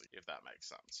criminal investigation, if that makes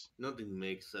sense. Nothing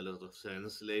makes a lot of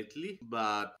sense lately,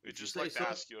 but We'd if you just say like to so,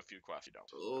 ask you a few questions.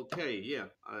 okay, yeah,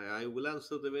 I will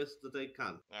answer the best that I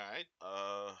can. All right.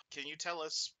 Can you tell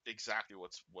us exactly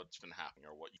what's been happening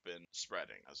or what you've been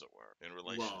spreading, as it were, in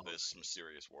relation to Wow. this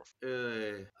mysterious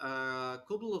warfare? A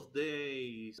couple of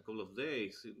days.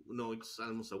 No, it's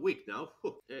almost a week now.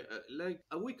 Like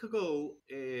a week ago,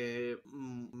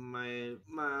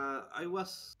 I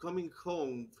was coming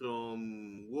home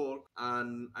from work,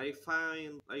 and I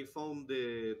found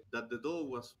that the door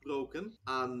was broken,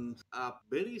 and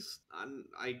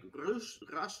I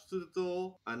rushed to the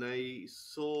door, and I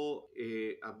saw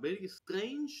a very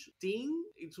strange thing.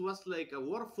 It was like a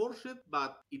warforged,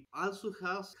 but it also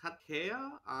had hair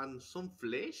and some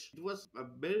flesh. It was a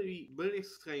very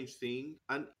strange thing,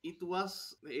 and it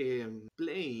was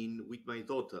playing with my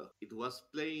daughter. It was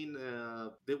playing.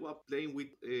 They were playing with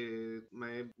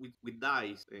with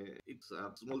dice. It's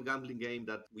a small gambling game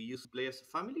that we used to play as a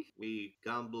family. We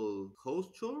gamble house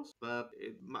chores, but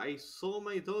I saw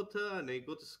my daughter and I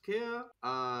got scared,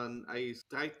 and I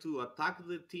tried to attack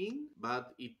the thing,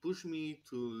 but it pushed me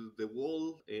to the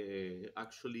wall.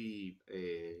 Actually,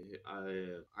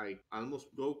 I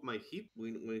almost broke my hip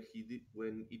when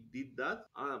it did that.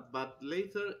 But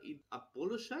later it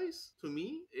apologized to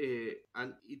me,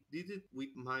 and it did it with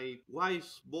my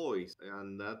wife's voice,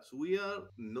 and that's weird.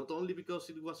 Not only because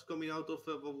it was coming out of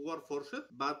a warforged,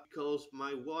 but because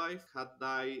my wife had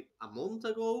died a month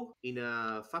ago in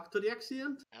a factory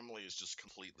accident. Emily is just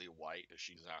completely white as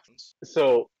she's actions.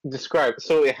 So describe.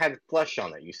 So it had flesh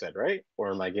on it. You said right,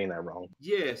 or am I getting that wrong?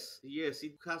 Yes,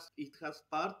 it has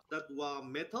part that were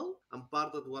metal and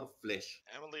part that were flesh.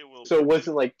 Emily will. So was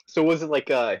it like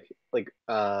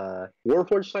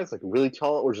Warforged size, like really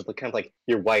tall, or just like kind of like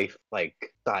your wife like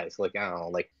size, like I don't know,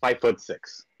 like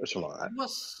 5'6" or something like It that?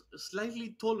 was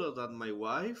slightly taller than my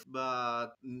wife, but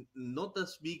not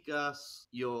as big as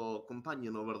your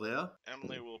companion over there.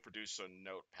 Emily will produce a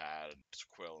notepad,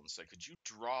 quill, and say, "Could you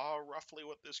draw roughly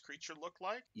what this creature looked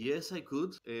like?" Yes, I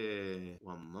could.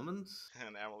 One moment.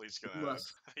 And Emily's It gonna,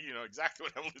 was. you know exactly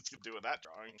what Emily's gonna do with that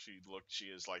drawing. She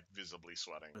is like visibly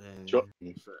sweating. Sure.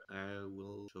 So I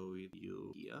will show it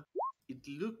you here. It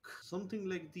look something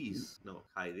like this. No,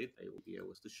 hide it. I will be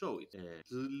able to show it. It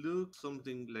look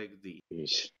something like this.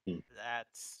 Yeesh.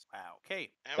 That's wow. Okay.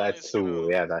 Emily's That's gonna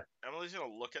yeah. That Emily's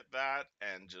gonna look at that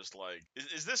and just like,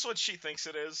 is this what she thinks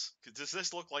it is? Does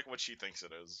this look like what she thinks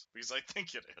it is? Because I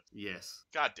think it is. Yes.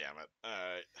 God damn it.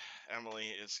 Emily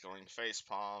is going to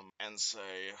facepalm and say,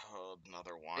 oh,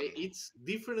 another one. It's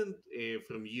different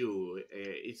from you.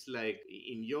 It's like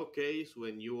in your case,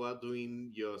 when you are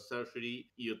doing your surgery,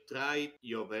 you try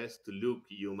your best to look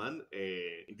human.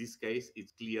 In this case,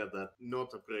 it's clear that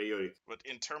not a priority. But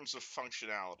in terms of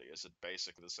functionality, is it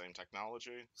basically the same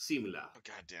technology? Similar. Oh,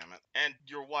 God damn it. And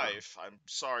your wife, I'm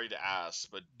sorry to ask,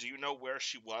 but do you know where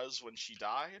she was when she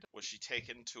died? Was she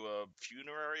taken to a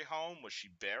funerary home? Was she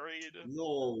buried?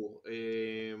 No,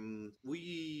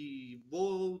 we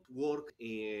both work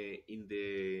in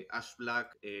the ash black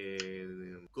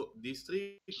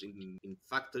district in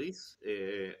factories,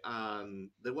 and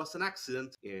there was an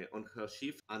accident on her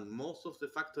shift, and most of the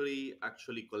factory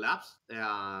actually collapsed,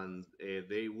 and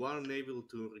they weren't able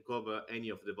to recover any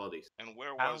of the bodies. And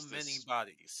where How was many this?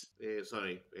 bodies?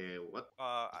 Sorry, what?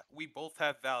 We both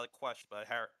have valid questions, but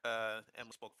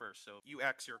Emma spoke first, so you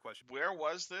ask your question. Where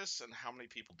was this and how many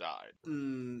people died?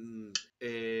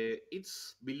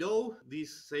 It's below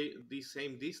this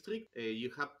same district. You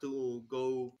have to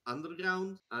go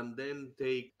underground and then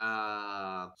take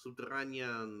a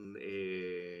subterranean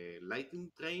lighting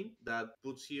train that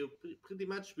puts you pretty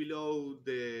much below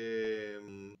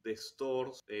the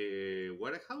store's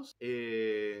warehouse.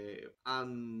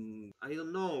 And I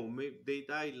don't know, maybe they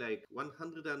died like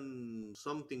 100 and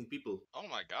something people. Oh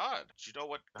my god. Do you know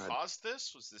what God. caused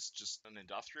this? Was this just an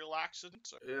industrial accident?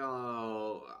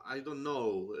 I don't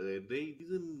know. They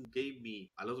didn't give me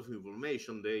a lot of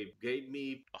information. They gave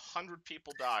me 100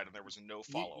 people died and there was no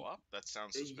follow y- up? That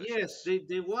sounds yes, suspicious.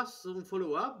 there was some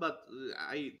follow up, but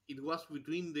I it was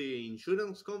between the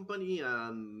insurance company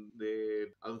and the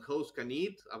and house can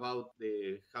eat about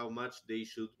the how much they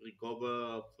should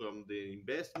recover from the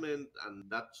investment and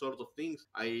that sort of things.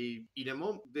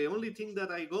 The only thing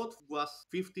that I got was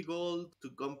 50 gold to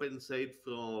compensate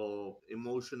for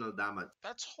emotional damage.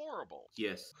 That's horrible.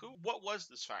 Yes. What was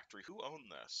this factory? Who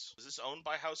owned this? Is this owned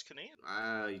by House Canadian?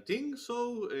 I think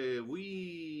so.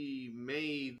 We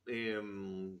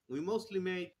mostly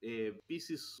made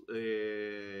pieces,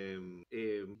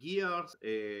 gears.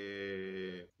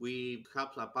 We have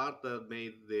a part that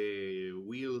made the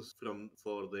wheels from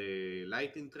for the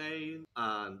lighting train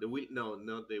and the wheel. No,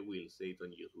 not the wheels. They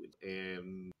don't use wheels.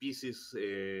 Pieces,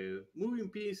 moving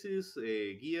pieces,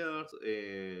 gears,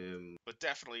 But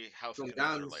definitely House some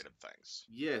Canadian guns. related things.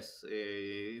 Yes,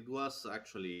 it was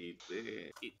actually.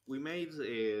 We made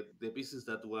the pieces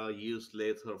that were used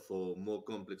later for more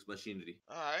complex machinery.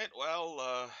 All right.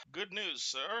 Well, good news,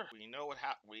 sir. We know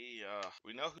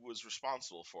we know who was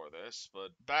responsible for this, but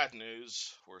bad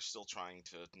news. We're still trying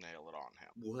to nail it on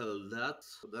him. Well,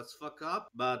 that's fuck up,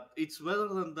 but it's better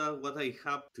than what I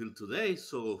have till today.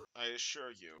 So, I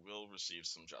assure you, we'll receive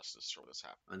some justice for this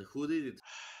happened. and who did it?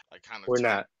 I kind of We're turn.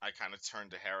 not. I kind of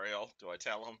turned to Hariel. Do I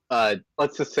tell him?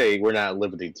 Let's just say we're not at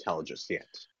liberty to tell just yet.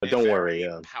 But A don't very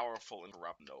worry. powerful and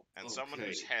corrupt nope, and someone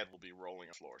whose Okay. head will be rolling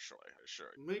on the floor shortly. I assure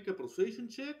you. Make a persuasion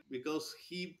check because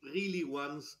he really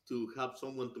wants to have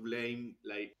someone to blame,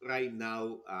 like right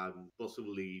now, and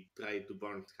possibly try to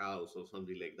burn his house or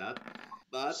something like that.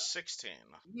 But 16.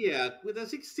 yeah, with a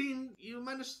 16, you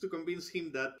manage to convince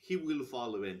him that he will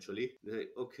fall eventually.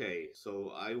 Okay,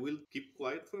 so I will keep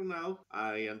quiet for now.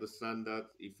 I understand that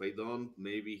if I don't,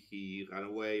 maybe he ran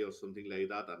away or something like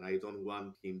that, and I don't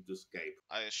want him to escape.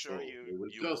 I assure So you, I will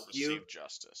you will trust you. receive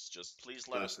justice. Just please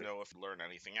let us Perfect. know if you learn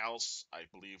anything else. I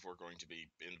believe we're going to be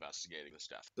investigating this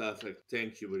death. Perfect.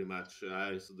 Thank you very much.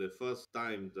 It's the first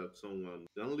time that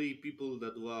the only people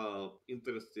that were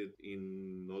interested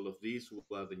in all of this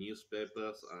were the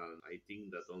newspapers, and I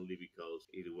think that only because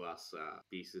it was a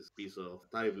piece of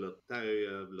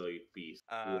tabloid piece.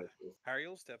 Uh, Yes.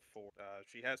 Ariel step forward.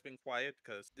 She has been quiet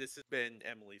because this has been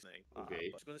Emily's thing. Okay.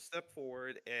 But she's going to step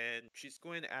forward and she's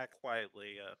going to act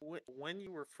quietly. When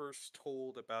you were first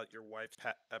told about your wife's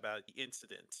about the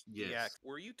incident, Yes.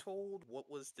 were you told what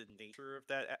was the nature of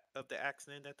of the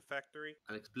accident at the factory?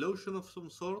 An explosion of some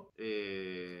sort.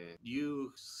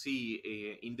 You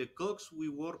see, in the cogs we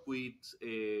work with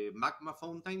magma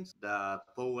fountains that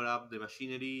power up the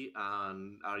machinery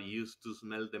and are used to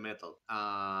smelt the metal.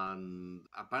 And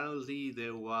apparently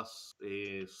there was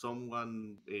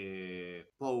someone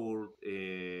poured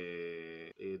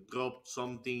dropped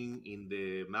something in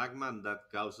the magma and that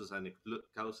caused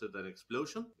an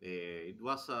explosion. It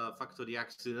was a factory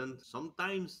accident.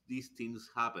 Sometimes these things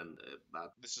happen,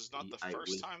 but This is not the I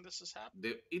first will. time this has happened.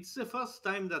 It's the first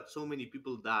time that so many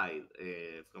people died.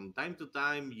 From time to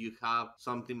time, you have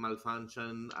something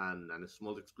malfunction and a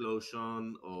small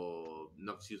explosion or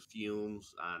noxious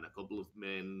fumes, and a couple of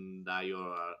men die or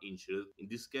are injured. In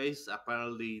this case,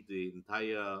 apparently the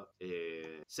entire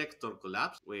sector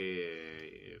collapsed,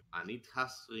 and it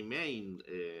has remained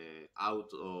out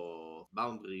of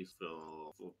boundaries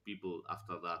for people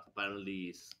after that. Apparently,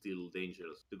 it's still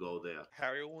dangerous to go there.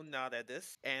 Harry will nod at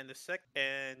this, and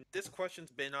this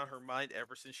question's been on her mind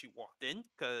ever since she walked in,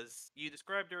 because you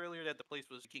described earlier that the place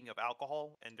was leaking of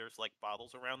alcohol, and there's like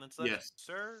bottles around and such. Yes.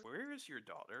 Sir, where is your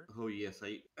daughter? Oh yes,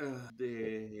 I.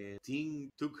 The thing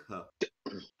took her.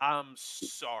 I'm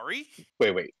sorry.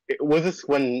 Wait. Was this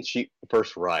when she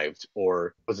first arrived,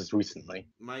 or was this recently?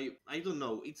 I don't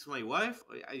know. It's my wife.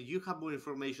 You have more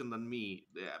information than me.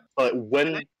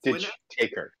 When did When she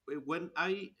take her?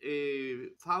 I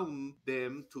found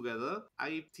them together,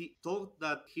 I thought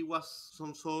that he was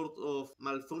some sort of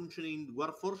malfunctioning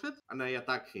workforce, and I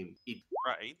attacked him.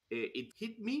 Right. It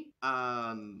hit me,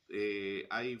 and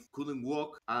I couldn't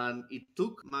walk, and it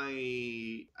took my.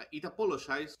 It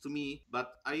apologized to me,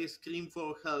 but I screamed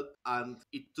for help, and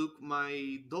it took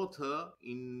my daughter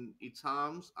in its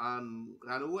arms and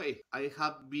ran away. I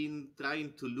have been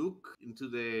trying to look into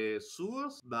the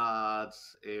sewers, but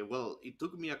well, it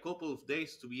took me a couple of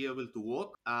days to be able to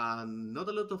walk, and not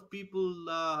a lot of people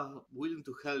are willing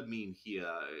to help me in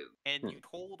here. And Hmm. you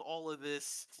told all of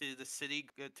this to the city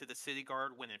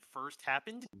guard when it first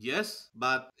happened? Yes,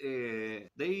 but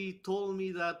they told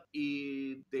me that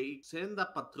they sent a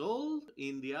patrol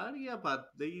in the area, but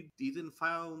they didn't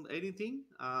find anything.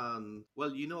 And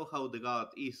well, you know how the guard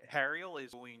is. Harriel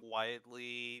is going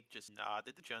quietly, just nod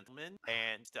at the gentleman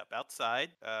and step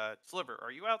outside. Sliver,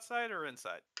 are you outside or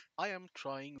inside? I am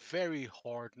trying very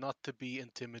hard not to be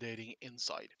intimidating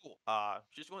inside. Cool.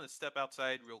 Just going to step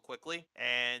outside real quickly,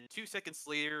 and 2 seconds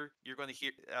later,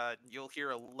 you'll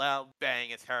hear a loud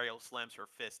bang as Harriel slams her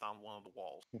fist on one of the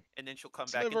walls, and then she'll come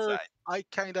back Sliver, inside. I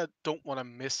kind of don't want to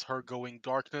miss her going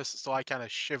darkness, so I kind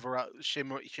of shiver out,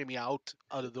 shimmy out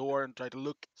the door and try to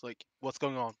look. It's like, what's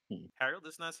going on? Harriel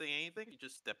does not say anything. He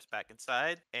just steps back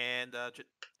inside, and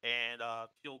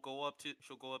she'll go up to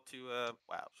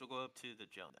the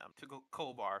gentleman to go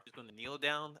Kobar. She's going to kneel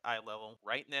down, eye level.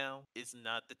 Right now is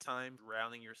not the time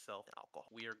drowning yourself in alcohol.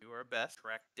 We are doing our best to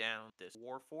track down this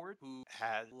Warford who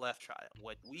has left child.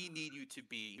 What we need you to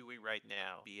be doing right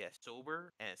now, be as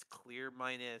sober and as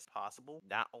clear-minded as possible,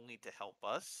 not only to help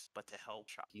us, but to help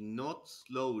child. He nods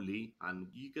slowly, and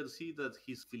you can see that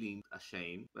he's feeling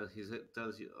ashamed. But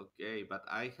tells you, "Okay, but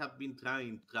I have been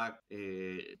trying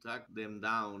to track them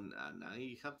down, and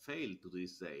I have failed to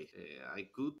this day. I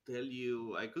could tell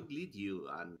you, I could lead you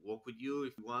and walk with you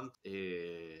if you want.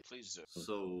 Please do.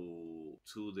 So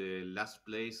to the last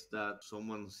place that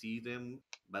someone see them,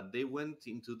 but they went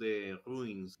into the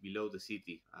ruins below the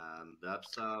city, and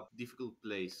that's a difficult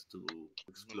place to We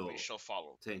explore. shall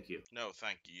follow. Thank you." No,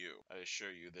 thank you. I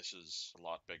assure you, this is a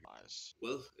lot bigger than eyes.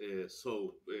 Well,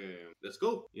 let's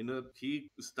go. You know, he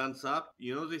stands up.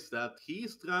 You notice that he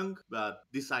is drunk but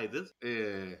decided.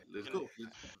 Let's Can go.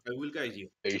 I will guide you.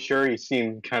 Are you Can- sure he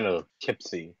seemed kind of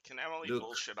tipsy? Can Emily Look,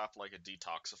 bullshit up like a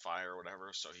detoxifier or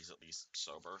whatever, so he's at least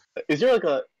sober? Is there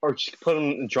like or just put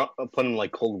him in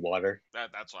like cold water?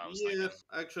 That's what I was thinking. yes,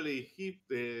 actually, he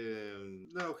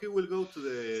no, he will go to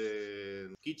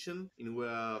the kitchen in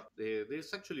where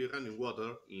there's actually running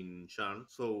water in Sharn.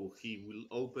 So he will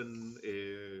open,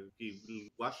 he will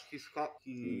wash his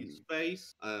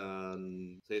face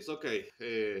and says, "Okay,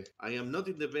 I am not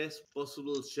in the best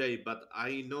possible shape, but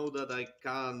I know that I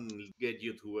can get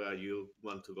you to where you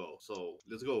want to go. So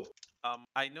let's go."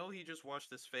 I know he just washed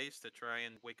his face to try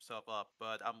and wake himself up,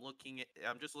 but I'm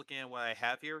just looking at what I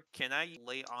have here. Can I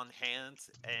lay on hands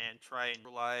and try and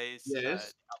neutralize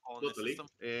Yes, alcohol in the totally. system?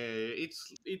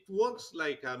 It works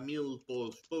like a meal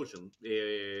potion,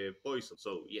 poison.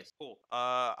 So yes. Cool.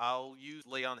 I'll use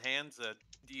lay on hands.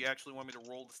 Do you actually want me to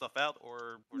roll the stuff out,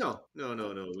 or we're just No, no,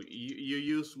 no, cool? no. You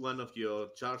use one of your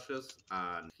charges,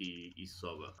 and he is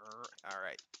sober. All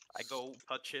right. I go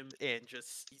touch him and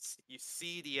just you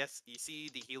see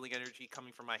the healing energy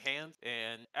coming from my hand,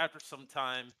 and after some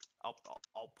time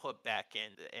I'll put back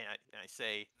in and I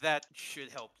say that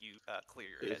should help you clear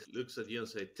your He head. looks at you and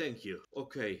say, "Thank you."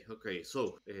 Okay, okay.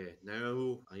 So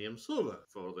now I am sober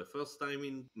for the first time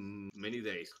in many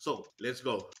days. So let's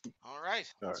go. All right,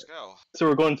 All let's right. go. So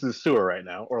we're going to the sewer right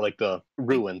now, or like the It's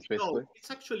ruins, basically. no,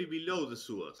 it's actually below the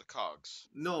sewers. The cogs.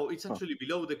 No, it's Huh. actually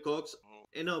below the cogs.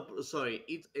 No, sorry.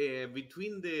 It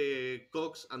between the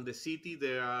Cox and the city,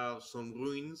 there are some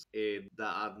ruins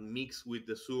that are mixed with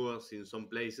the sewers in some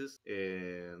places.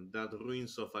 That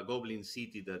ruins of a goblin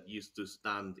city that used to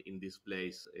stand in this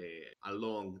place a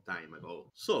long time ago.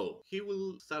 So he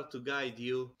will start to guide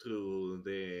you through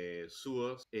the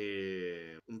sewers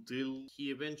until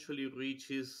he eventually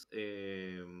reaches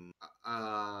a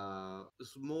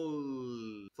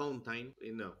small fountain.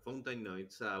 No, fountain. No,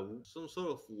 it's some sort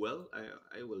of well.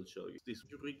 I will show you. This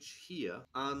you reach here,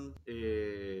 and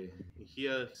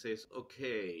here it says,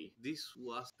 "Okay, this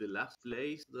was the last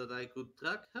place that I could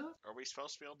track her." Are we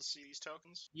supposed to be able to see these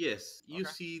tokens? Yes, you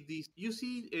Okay. see this. You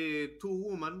see two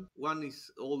women. One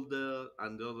is older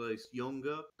and the other is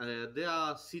younger. They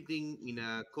are sitting in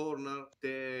a corner.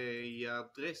 They are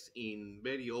dressed in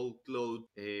very old clothes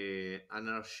and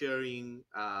are sharing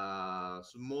a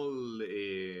small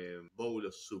bowl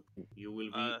of soup. You will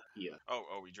Uh, be here.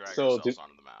 Oh, we drag So do ourselves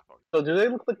onto the map. Okay. so do they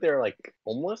look like they're like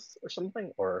homeless or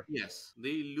something? Or Yes,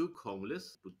 they look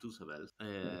homeless. Putusabels.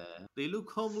 They look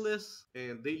homeless,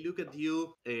 and they look at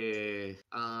you.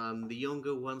 And the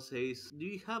younger one says, "Do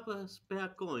you have a spare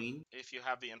coin?" If you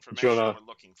have the information Jonah? we're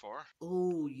looking for,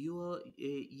 Oh, you are.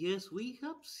 Yes, we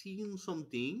have seen some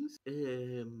things.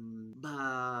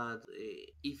 But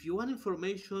if you want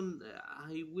information,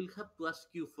 I will have to ask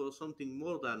you for something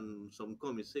more than some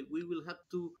coins. We will have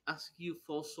to ask you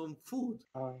for some food.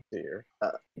 Dear.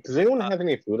 Does anyone uh, have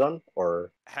any food on?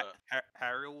 Or uh,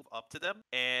 Harry will up to them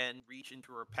and reach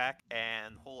into her pack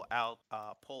and pull out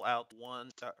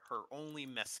her only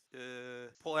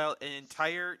pull out an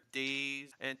entire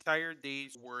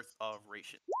day's worth of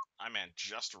ration. I meant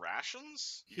just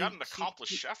rations? You got He an he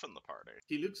accomplished chef in the party.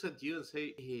 He looks at you and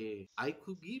say, "I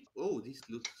could give. Oh, this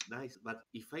looks nice, but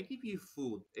if I give you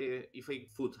food,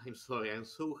 I'm sorry, I'm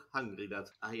so hungry that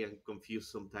I am confused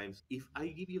sometimes. If I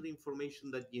give you the information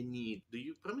that you need, do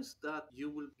you promise that you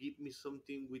will give me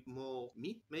something with more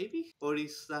meat, maybe? Or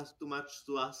is that too much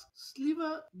to ask?"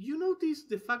 Sliver, you notice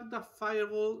the fact that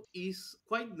Fireball is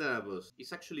quite nervous.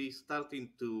 He's actually starting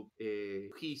to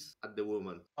hiss at the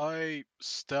woman. I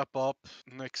step up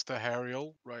next to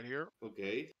Hariel right here.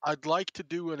 Okay, I'd like to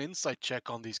do an insight check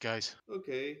on these guys.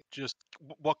 okay. Just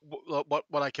what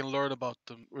I can learn about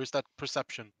them, or is that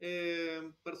perception?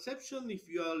 Perception, if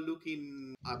you are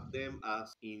looking at them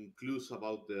as in clues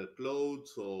about the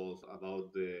clothes or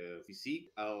about the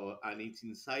physique, and it's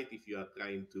insight if you are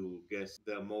trying to guess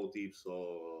their motives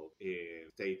or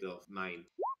state of mind.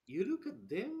 You look at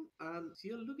them, and as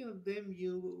you're looking at them,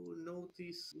 you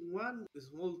notice one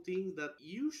small thing that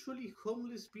usually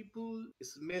homeless people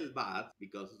smell bad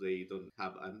because they don't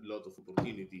have a lot of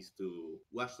opportunities to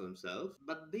wash themselves,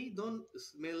 but they don't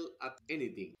smell at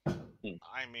anything. hmm.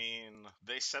 I mean,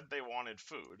 they said they wanted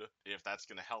food, if that's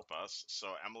gonna help us.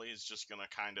 So Emily's just gonna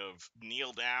kind of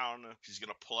kneel down. She's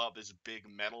gonna pull out this big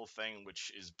metal thing,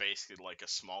 which is basically like a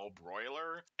small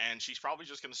broiler, and she's probably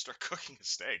just gonna start cooking a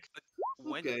steak.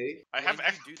 When Okay. I'm when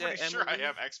you do pretty that, sure I Emily,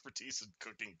 have expertise in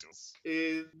cooking tools.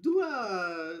 Do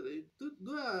a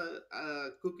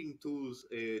cooking tools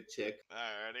check.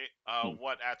 Alrighty. Hmm.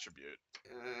 What attribute?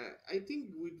 I think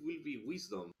it will be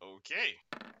wisdom. Okay.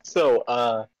 So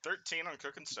 13 on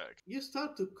cooking steak. You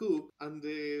start to cook, and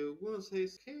the woman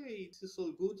says, "Hey, this is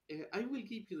all good. I will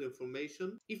give you the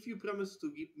information if you promise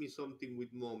to give me something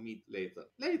with more meat later.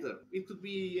 Later, it could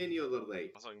be any other day."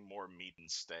 That's like more meat and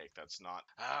steak. That's not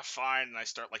fine. And I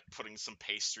start like putting some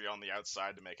pastry on the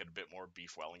outside to make it a bit more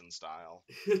beef Wellington style.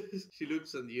 She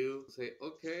looks at you, say,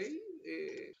 "Okay."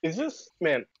 is this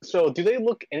man? So do they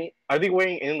look any? Are they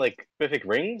wearing any like specific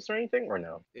rings or anything, or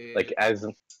no? Like Uh, as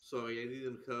Sorry, I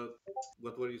didn't hear.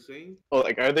 What were you saying? oh,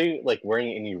 like are they like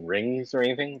wearing any rings or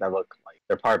anything that look like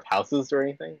they're part of houses or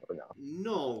anything, or no?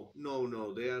 No, no,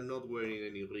 no. They are not wearing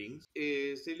any rings.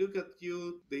 They look at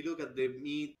you, they look at the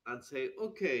meat and say,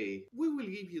 "Okay, we will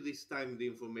give you this time the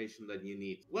information that you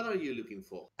need. What are you looking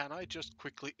for?" Can I just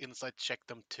quickly insight check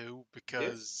them too? Yes,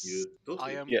 Because you I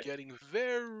totally am can. Yeah, getting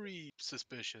very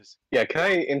suspicious. yeah. Can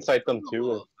I incite them too?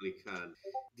 Totally can.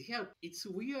 Yeah, it's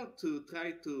weird to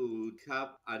try to have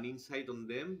an insight on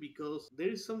them because there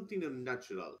is something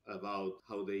unnatural about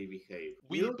how they behave. You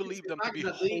We notice believe the them to fact be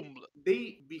that homeless.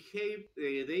 they behave,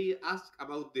 they ask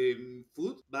about the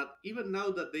food, but even now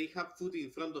that they have food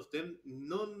in front of them,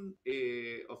 none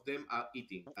of them are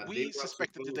eating, and they We were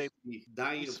suspected that supposed they to be we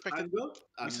dying of suspected hunger, we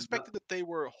and that, suspected that they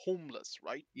were homeless,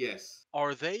 right? yes,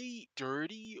 Are they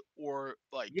dirty or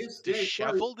like yes,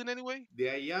 disheveled in any way?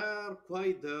 they are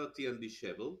quite dirty and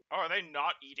disheveled. Oh, are they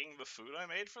not eating the food I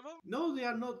made for them? No, they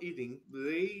are not eating.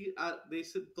 They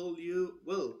told you,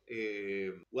 well,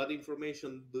 what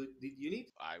information did you need?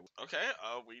 Okay. Okay,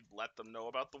 we let them know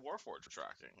about the Warforged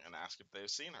tracking and ask if they've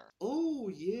seen her. Oh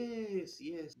yes,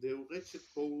 yes, the wretched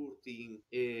poor thing.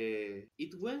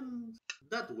 It went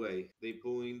that way. They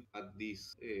point at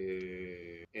this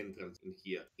entrance in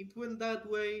here. It went that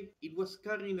way. It was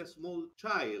carrying a small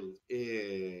child.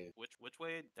 Which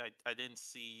way? I didn't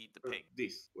see the ping.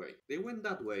 This way. They went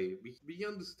that way,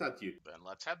 beyond the statue. Then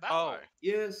let's head that Oh, way.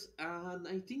 Yes, and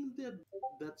I think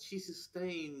that she's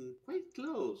staying quite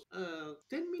close.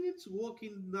 10 minutes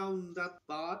walking down that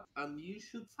path, and you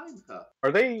should find her.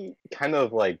 Are they kind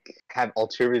of like have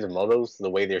ulterior motives the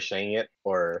way they're saying it,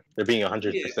 or they're being Yeah.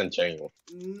 100% genuine?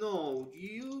 No,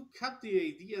 you have the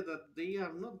idea that they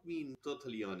are not being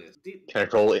totally honest. Can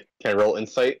I roll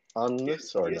insight on Yes,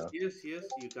 this or yes, no? yes, yes,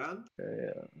 you can.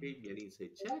 Yeah. Give me an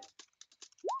insight check.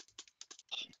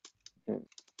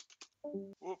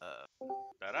 Whoop. uh,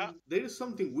 Better. There is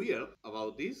something weird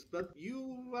about this, but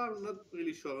you are not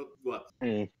really sure what.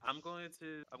 Hmm. I'm going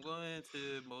to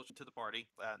motion to the party,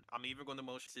 and I'm even going to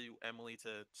motion to Emily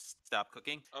to stop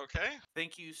cooking. Okay.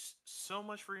 Thank you so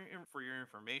much for your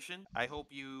information. I hope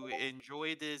you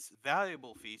enjoy this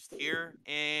valuable feast here,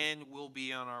 and we'll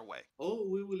be on our way. Oh,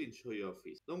 we will enjoy your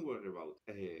feast. Don't worry about.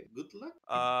 Good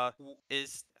luck.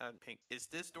 Pink, is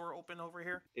this door open over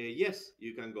here? Yes,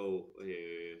 you can go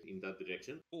in that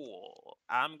direction. Cool.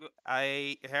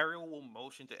 Harry will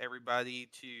motion to everybody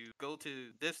to go to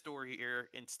this door here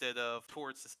instead of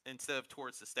towards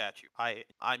the statue.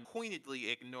 I'm pointedly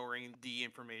ignoring the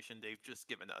information they've just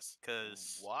given us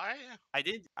because Why? I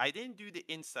didn't do the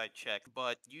inside check,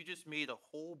 but you just made a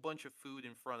whole bunch of food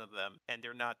in front of them and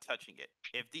they're not touching it.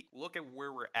 If the look at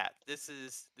where we're at, this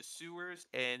is the sewers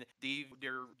and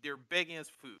they're begging us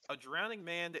food. A drowning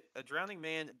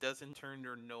man doesn't turn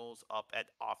their nose up at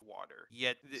off water.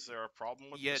 Is there a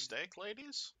problem with the yet steak,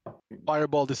 ladies?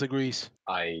 Fireball disagrees.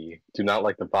 I do not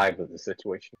like the vibe of the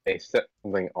situation. They set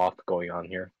something off going on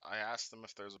here. I asked them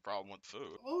if there's a problem with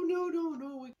food. Oh no, no,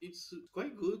 no! It's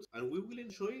quite good, and we will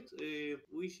enjoy it.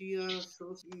 We see us.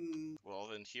 Well,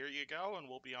 then here you go, and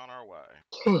we'll be on our way.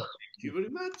 Thank you very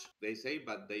much. They say,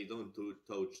 but they don't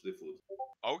touch the food.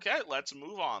 Okay, let's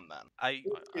move on then. I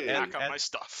Okay. Pack up my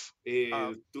stuff.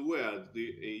 To where?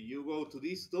 You go to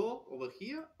this door over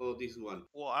here or this one?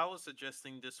 well, I was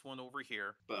suggesting this one over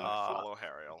here. Perfect. Follow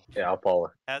Hariel. Yeah, I'll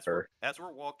follow As her.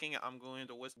 we're walking, I'm going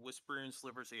to whisper in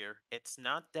Sliver's ear. It's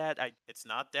not that I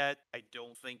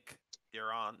don't think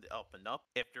they're on the up and up.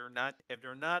 If they're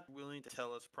not willing to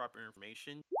tell us proper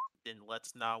information, then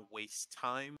let's not waste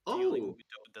time dealing Oh. with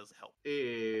what doesn't help.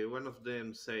 One of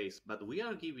them says, but we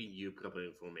are giving you proper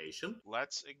information.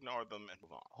 Let's ignore them and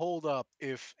move on. Hold up.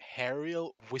 If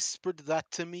Hariel whispered that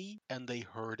to me and they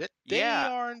heard it, they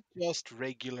Yeah. aren't just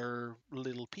regular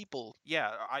little people.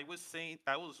 Yeah, I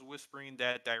was whispering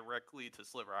that directly to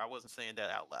Sliver. I wasn't saying that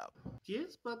out loud.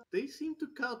 Yes, but they seem to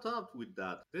caught up with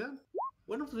that. Then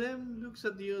one of them looks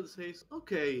at the other and says,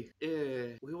 okay,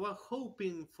 we were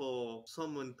hoping for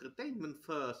some entertainment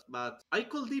first, but I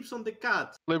call dibs on the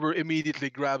cat. Sliver immediately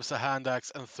grabs a hand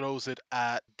axe and throws it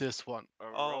at this one.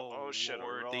 Oh Shit, are we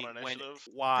Lord, rolling they went. initiative?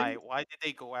 Why? Why did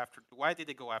they go after? Why did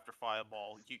they go after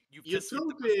Fireball? You You pissed throw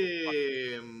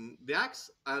the axe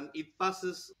and it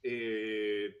passes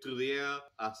through the air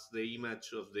as the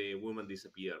image of the woman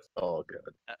disappears. Oh,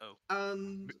 good. Uh-oh.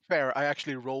 And Fair, I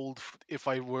actually rolled if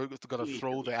I were gonna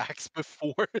throw the axe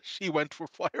before she went for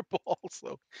fireball,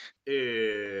 so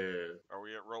Are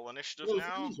we at roll initiative roll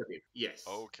now? initiative. Yes.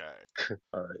 Okay.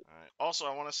 All right. Alright. Also,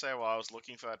 I want to say while I was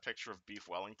looking for that picture of Beef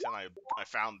Wellington, I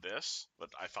found this, but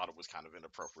I thought it was kind of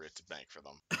inappropriate to bank for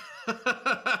them.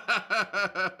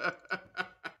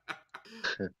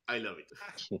 I love it.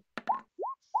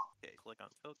 Okay, click on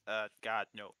tilt. God,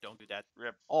 no, don't do that.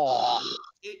 Rip. oh,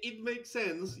 It makes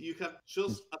sense. You have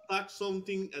just attacked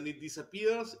something and it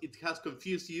disappears. It has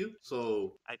confused you.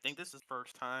 So I think this is the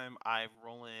first time I've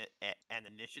rolled an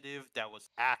initiative that was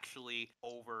actually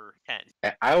over 10.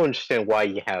 I don't understand why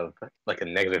you have like a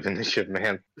negative initiative,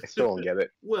 man. I still don't get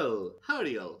it. well,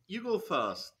 Hariel, you go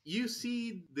first. You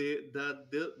see the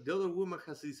other woman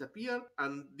has disappeared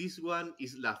and this one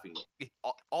is laughing.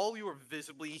 All you are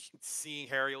visibly seeing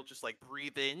Hariel just like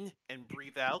breathe in and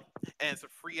breathe out, and as a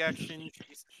free action,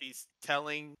 she's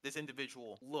telling this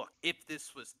individual, "Look, if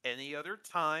this was any other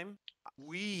time,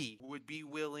 we would be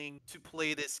willing to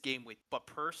play this game with. But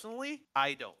personally,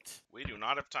 I don't. We do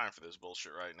not have time for this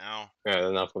bullshit right now. Yeah,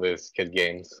 enough of these kid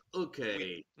games. We.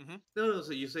 Okay. Mm-hmm. No,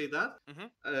 so you say that?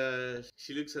 Mm-hmm.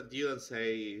 She looks at you and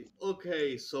say,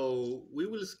 "Okay, so we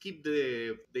will skip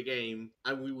the game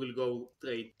and we will go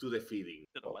straight to the feeding."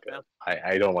 To the what Okay. now?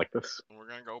 I don't like this. We're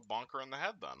gonna go bonker in the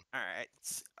head then. All right.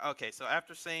 Okay. So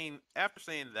after saying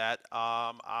that,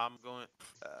 I'm going.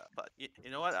 But you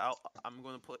know what? I'm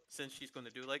going to put, since she's going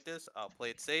to do like this, I'll play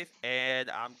it safe, and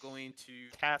I'm going to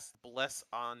cast bless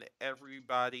on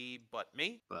everybody but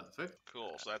me. Perfect.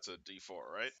 Cool. So that's a D4,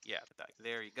 right? Yeah,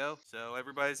 there you go. So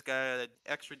everybody's got an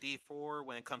extra D4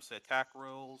 when it comes to attack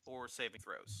rolls or saving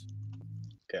throws.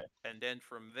 Okay. And then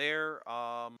from there,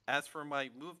 as for my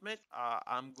movement,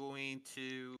 I'm going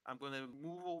to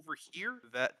move over here.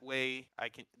 That way I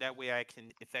can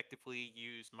effectively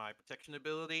use my protection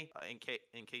ability in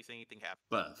case anything happens.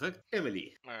 Perfect.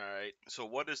 Emily. Alright. So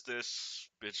what does this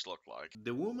bitch look like?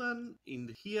 The woman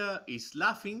in here is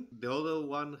laughing. The other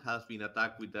one has been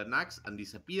attacked with an axe and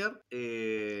disappeared.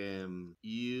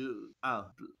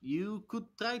 You could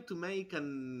try to make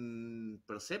an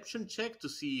perception check to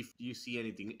see if you see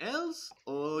anything else,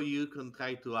 or you can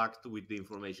try to act with the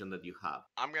information that you have.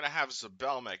 I'm gonna have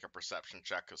Zabel make a perception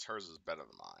check because hers is better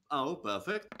than mine. Oh,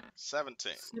 perfect.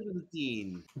 17.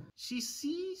 17.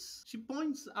 She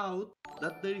points out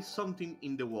that there is something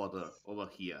in the water over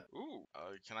here. Ooh.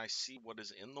 Can I see what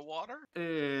is in the water?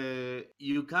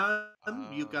 You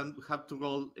can have to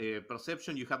roll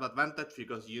perception. You have advantage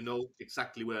because you know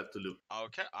exactly where to look.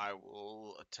 Okay, I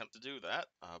will attempt to do that.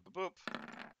 Boop.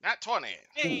 Nat 20.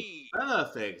 Hey!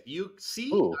 Perfect. You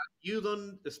see, Ooh. you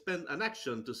don't spend an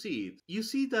action to see it. You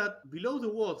see that below the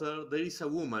water there is a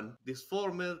woman,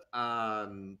 disformed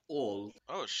and old.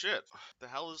 Oh shit. The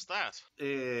hell is that?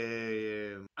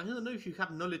 I don't know if you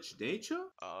have knowledge nature.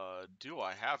 Do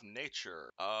I have nature?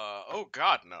 Oh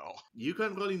god, no. You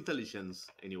can roll intelligence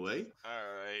anyway.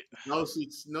 Alright. Because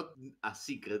it's not a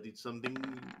secret, it's something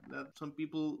that some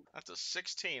people That's a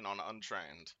 16 on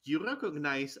untrained. you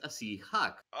recognize as a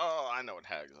hack. Oh, I know what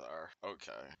hags are.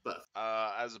 Okay. But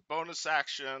As a bonus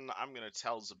action, I'm gonna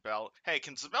tell Zabel, hey,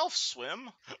 can Zabel swim?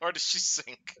 Or does she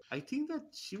sink? I think that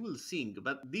she will sink,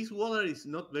 but this water is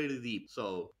not very deep,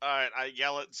 so Alright, I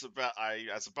yell at Zabel.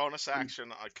 As a bonus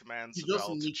action, I command she Zabel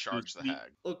doesn't to need charge to the sleep.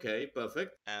 hag. Okay,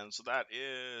 perfect. And so that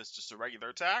is just a regular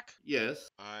attack. Yes,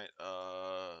 Alright,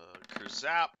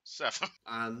 Kerzap, 7.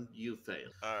 and you fail.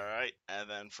 Alright, and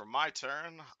then for my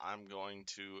turn, I'm going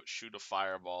to shoot a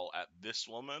fireball at this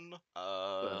woman.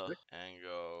 Perfect. And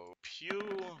go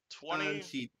pew, 20. And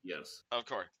she yes. Of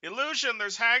course. Illusion,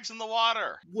 there's hags in the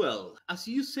water. Well, as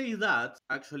you say that,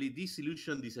 actually this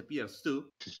illusion disappears too,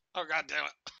 Oh god damn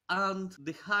it. and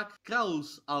the hack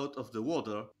crawls out of the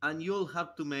water, and you'll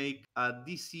have to make a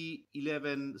DC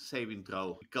 11 saving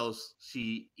throw because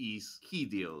she is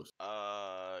hideous.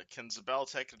 Can Zabel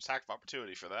take an attack of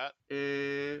opportunity for that?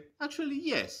 Actually,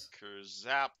 yes.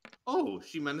 Kerzap. Oh,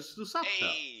 she managed to zap her.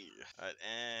 Hey!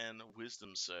 And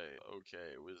wisdom save.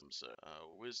 Okay, wisdom save.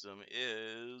 Wisdom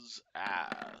is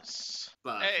ass.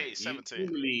 But Hey, 17.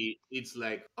 usually it's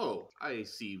like, oh, I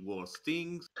see worse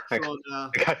things. I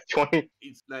Shona, got 20.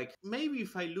 it's like maybe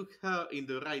if I look her in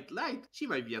the right light, she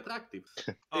might be attractive.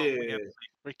 Oh, we have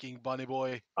Freaking bunny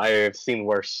boy. I have seen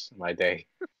worse in my day.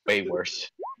 Way worse.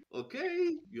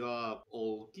 Okay, you are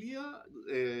all clear.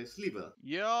 Sliver.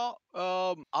 Yeah.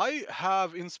 I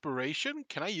have inspiration.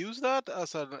 Can I use that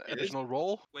as an additional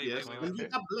roll? Wait, Yes, wait, and wait, you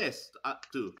wait. have blessed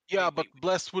too. Yeah, Wait, but wait.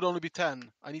 blessed would only be 10.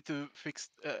 I need to fix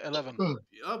 11.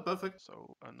 Oh, perfect.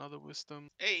 So another wisdom.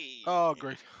 Hey! Oh,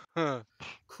 great.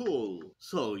 Cool.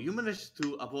 So you managed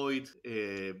to avoid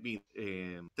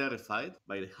being terrified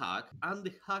by the hack, and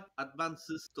the hack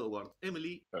advances toward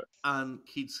Emily and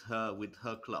hits her with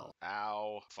her claw.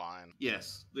 Ow. Fine.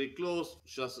 Yes, the claws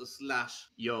just slash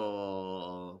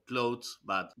your clothes,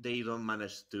 but they don't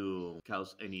manage to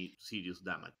cause any serious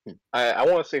damage. I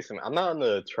want to say something. I'm not on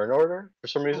the turn order for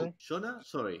some Oh, reason. Shona,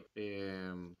 sorry.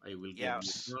 I will Yeah. give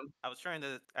you one. I was trying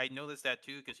to. I noticed that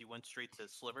too because he went straight to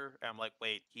Sliver. And I'm like,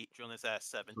 wait, Jonas at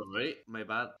 7. Sorry, my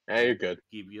bad. Yeah, you're good.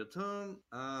 Give you a turn,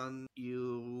 and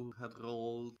you had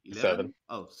rolled 11? 7.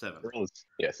 Oh, 7.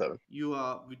 Yeah, 7. You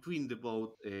are between the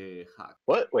both hack.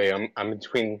 What? Wait, I'm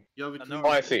between. You're between. no. Oh,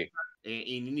 I see.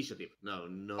 In initiative. No, Oh,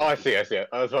 not I in. see. I see.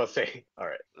 I was about to say. All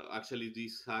right. Actually,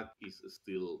 this hack is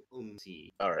still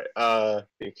unseen. All right.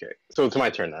 Okay. So it's my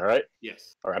turn now, right?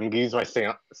 Yes. All right. I'm gonna use my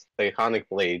Psionic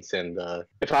blades, and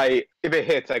if it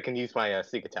hits, I can use my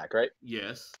sneak attack, right?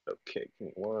 Yes. Okay. Give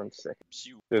me 1 second.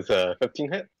 Phew. There's a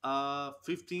 15 hit.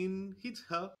 15 hits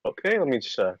her. Okay. Let me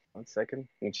just 1 second.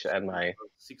 Let me just add my.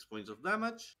 6 points of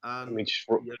damage, Let me and just.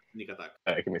 yeah, sneak attack.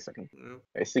 Give me a second. Uh,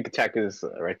 My sneak attack is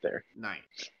right there. 9.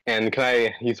 And can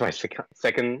I use my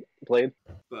second blade?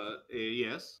 But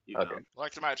yes, you Okay. can. I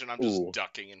like to imagine I'm just Ooh.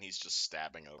 ducking and he's just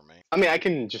stabbing over me. I mean, I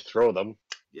can just throw them.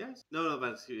 Yes. No, no,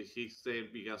 but she's saying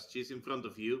because she's in front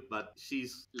of you, but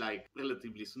she's like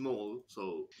relatively small,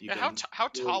 so you Yeah, can. how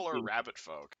roll tall are in- rabbit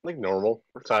folk? Like normal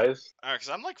size. Because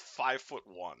I'm like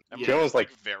 5'1", and Yeah. Moon's Fiona's like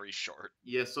like very short.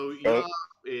 Yeah, so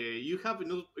Uh, you have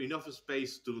enough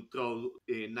space to throw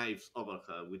knives over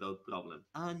her without problem.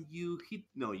 And you hit.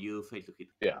 No, you fail to hit.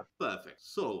 Yeah. Perfect.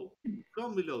 So,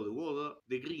 from below the water,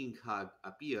 the green hag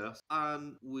appears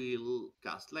and will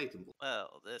cast lightning bolt.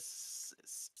 Well, this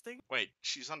is thing, Wait,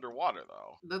 she's underwater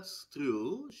though. That's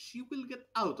true. She will get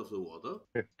out of the water.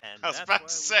 and I was that's about why to we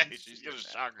say she's consider gonna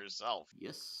that. shock herself.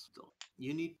 Yes. So,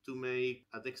 you need to make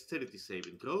a dexterity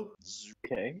saving throw.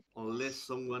 Okay. Unless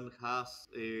someone has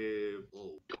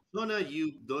oh. Nona,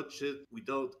 you dodge it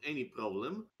without any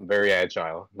problem. Very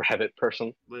agile rabbit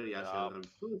person. Very agile Yup.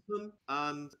 person.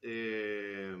 And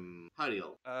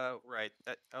Hariel. Right.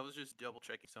 I was just double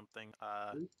checking something.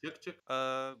 Check, check.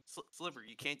 Sliver,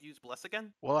 you can't use bless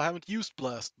again. Well, I haven't used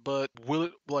blessed, but will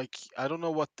it like I don't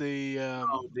know what the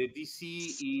Oh, the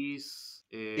DC is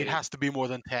it has to be more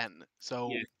than 10. So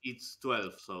yes, it's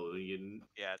 12. So you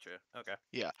Yeah, true. Okay.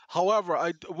 yeah. However,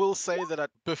 will say that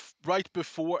right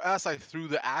before, as I threw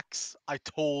the axe, I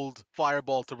told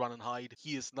Fireball to run and hide.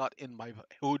 He is not in my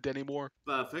hood anymore.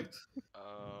 perfect.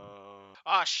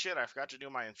 Shit, I forgot to do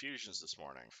my infusions this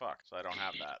morning. Fuck, so I don't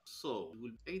have that. So it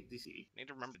will 8 DC. Need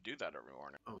to remember to do that every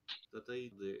morning. Oh, that I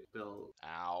the spell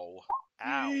Ow.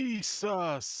 Ow.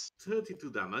 Jesus.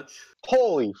 32 damage.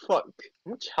 Holy fuck!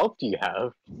 How much health do you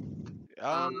have?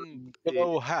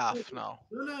 Below half now.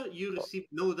 Luna, you receive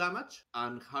no damage,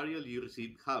 and Hariel, you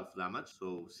receive half damage,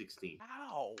 so 16.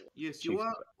 Ow. Yes, you Jesus.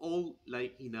 are all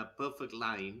like in a perfect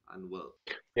line, and well.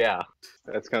 Yeah,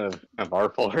 that's kind of our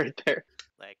fault right there.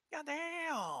 Like,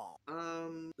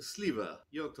 goddamn. Sliver,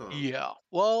 your turn. Yeah.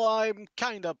 Well, I'm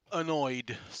kind of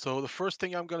annoyed. So the first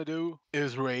thing I'm gonna do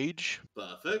is rage.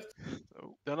 Perfect.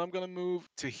 So then I'm gonna move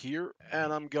to here,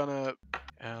 and I'm gonna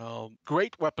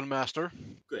great weapon master.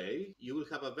 Okay, you will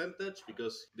have advantage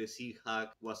because the sea hag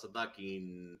was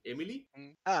attacking Emily.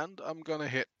 And I'm gonna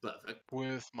hit Perfect.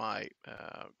 with my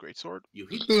great sword. You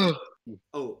hit.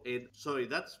 Oh, and sorry,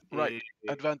 that's Right,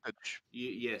 advantage.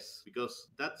 yes, because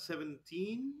that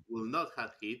 17 will not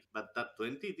have hit, but that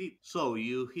 20 did. So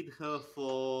you hit her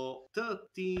for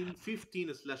 13,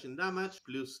 15 slashing damage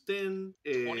plus 10,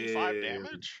 25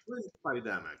 damage? 25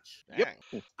 damage. Yep.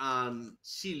 Dang. And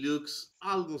she looks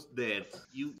almost dead.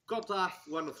 You cut off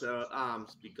one of her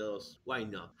arms because why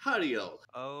not? Hariel.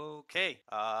 Okay.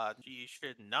 She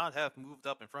should not have moved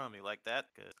up in front of me like that,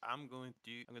 because I'm going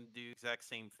to do exact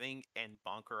same thing and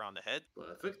bonk her on the head.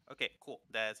 Perfect. Okay, cool.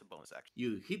 That's a bonus action.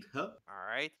 You hit her. All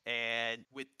right, and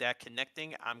with that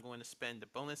connecting, I'm going to spend the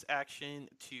bonus action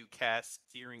to cast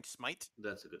Searing Smite.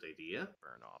 That's a good idea.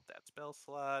 Burn off that spell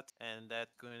slot, and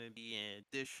that's going to be an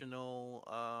additional.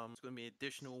 It's going to be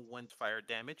additional 1 fire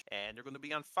damage, and they're going to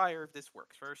be on fire if this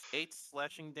works. First, 8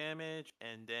 slashing damage,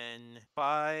 and then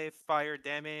 5 fire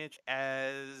damage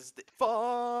as the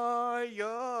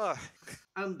fire.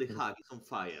 And the hag is on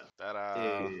fire.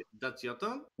 Ta-da. That's your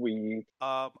turn. We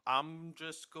I'm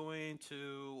just going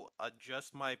to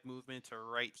adjust my movement to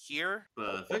right here.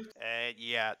 Perfect. And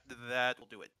yeah, that will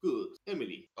do it. Good.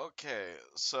 Emily. Okay,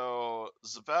 so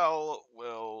Zabel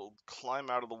will climb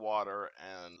out of the water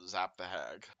and zap the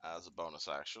hag as a bonus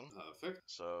action. Perfect.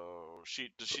 So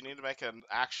does she need to make an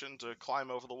action to climb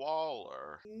over the wall,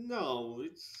 or No,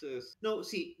 it says no.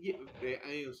 See,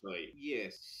 I am sorry.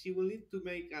 Yes, she will need to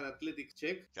make an athletics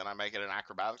check. can I make it an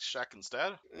acrobatics check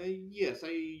instead? Yes, I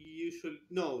usually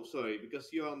no. Sorry, because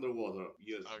you're underwater.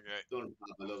 You Okay. don't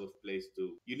have a lot of place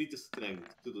to. You need the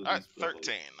strength to do Alright, this properly.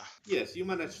 13. Yes, you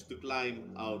managed to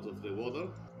climb out of the water.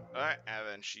 Alright, and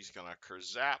then she's gonna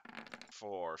Kerzap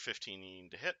for 15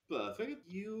 to hit. Perfect.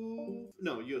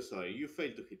 You're sorry. You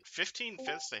failed to hit. 15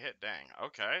 fits to hit, dang.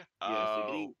 Okay. Yes, the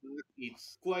green hag,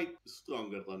 it's quite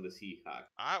stronger than the sea hag.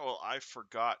 I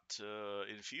forgot to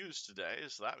infuse today,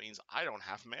 so that means I don't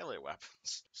have melee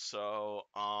weapons. So,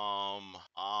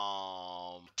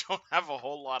 don't have a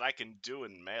whole lot I can do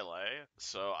in melee.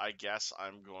 So I guess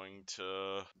I'm going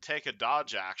to take a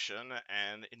dodge action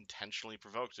and intentionally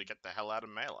provoke to get the hell out of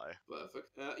melee. Perfect.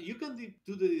 You can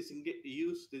do the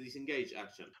use the disengage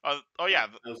action. Oh yeah,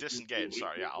 Now, disengage.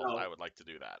 Sorry, yeah, I would like to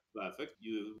do that. Perfect.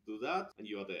 You do that, and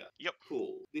you are there. Yep.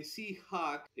 Cool. The sea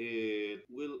hag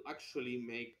will actually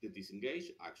make the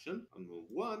disengage action and move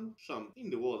 1, jump in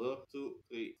the water, 2,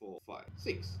 3, 4, 5,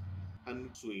 6, and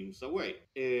swims away.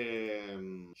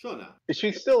 Shona. Is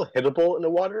she still hittable in the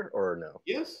water or no?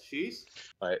 Yes, she's.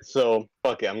 Alright, so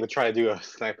fuck it. I'm gonna try to do a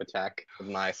snipe attack with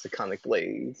my Seconic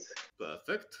Blades.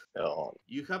 Perfect. Oh,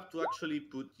 You have to actually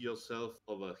put yourself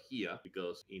over here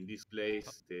because in this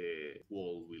place the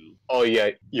wall will oh yeah,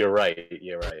 you're right.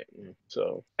 You're right.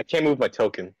 So I can't move my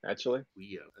token actually.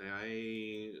 weird.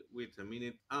 I wait a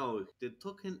minute. Oh, the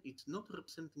token it's not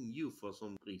representing you for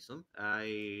some reason.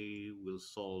 I will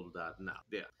solve that now.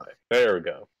 There. Alright, there we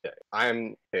go. Okay.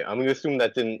 I'm gonna assume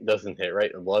that doesn't hit,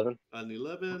 right? 11. An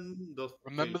 11 does.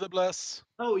 Remember the bless.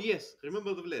 Oh yes,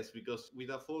 remember the bless because with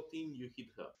a 14 you hit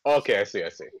her. Okay, I see.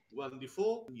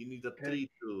 1d4. You need a 3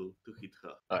 to hit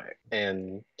her. Alright.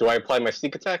 And do I apply my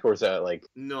sneak attack or is that like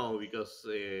No, because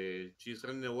she's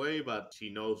running away, but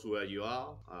she knows where you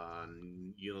are,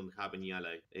 and you don't have any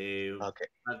ally. okay.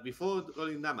 But before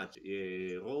rolling damage,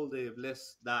 roll the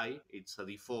blessed die. It's a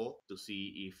d4 to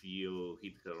see if you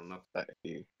hit her or not.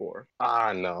 4.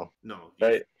 Ah no. No, you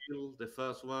Right. fail the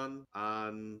first one,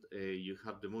 and you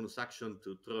have the bonus action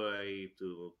to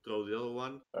throw the other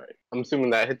one. Alright. I'm assuming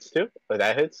that hits too? Or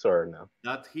that hits or no?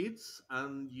 That hits,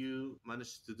 and you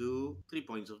manage to do 3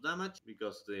 points of damage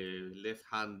because the left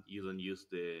hand you don't use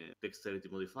the dexterity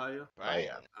modifier. Bang.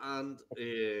 yeah. And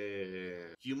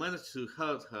you manage to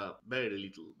hurt her very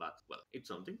little, but well, it's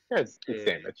something. Yeah, it's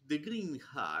damage. The green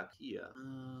hag here,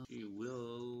 she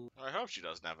will. I hope she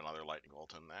doesn't have another lightning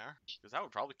bolt in there, because that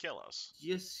would probably kill us.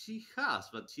 Yes, she has,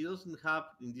 but she doesn't have.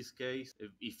 In this case,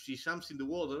 if she jumps in the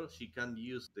water, she can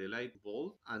use the light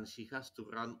bolt, and she has to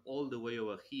run all the way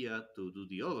over here to do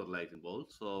the other lightning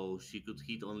bolt. So she could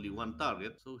hit only one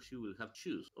target. So she will have to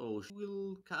choose. Oh, she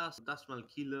will cast Dasmal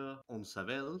Killer on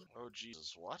Sabel. Oh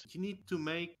Jesus, what? You need to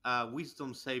make a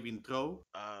Wisdom saving throw.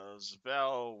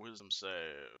 Spell wisdom save.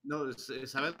 No,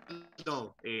 Isabel,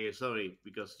 no. Sorry,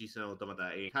 because she's an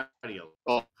automata. Hariel.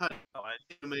 Oh. Hariel, Oh, I,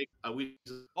 you make a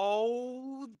wisdom.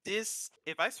 oh, this.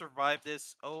 If I survive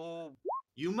this, oh,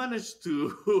 You manage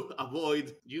to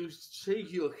avoid. You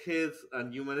shake your head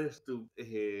and you manage to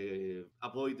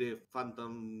avoid the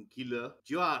phantom killer.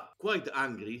 You are quite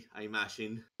angry, I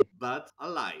imagine, but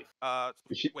alive.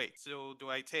 She- wait. So do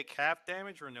I take half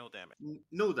damage or no damage?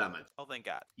 No damage. Oh, thank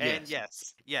God. And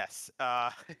Yes. yes.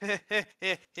 I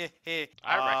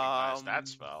recognize that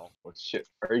spell. Oh shit.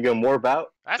 Are you gonna more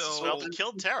about? That's the So- spell that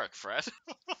killed Tarek, Fred.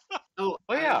 Oh,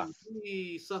 yeah. and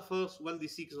he suffers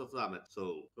 1d6 of damage.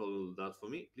 So roll that for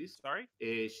me, please. Sorry.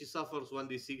 She suffers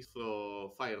 1d6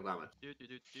 for fire damage.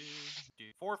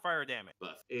 4 fire damage.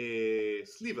 But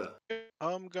Sliver.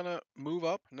 I'm gonna move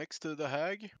up next to the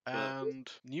hag and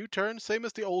new turn, same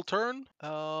as the old turn.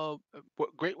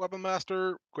 Great weapon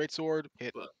master, great sword,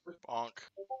 hit. Bonk.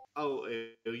 Oh,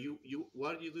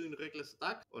 what are you doing? Reckless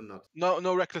attack or not?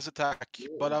 No reckless attack,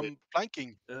 but okay. I'm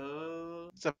flanking. Uh,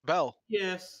 It's a bell.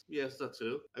 yes, that's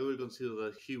true. I will consider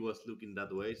that he was looking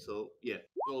that way. So yeah,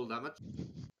 roll damage.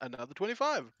 Another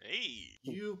 25. Hey.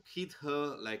 You hit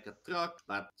her like a truck,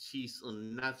 but she's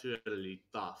unnaturally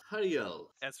tough. Hariel.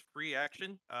 As a free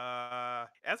action,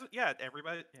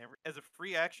 everybody, as a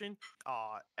free action,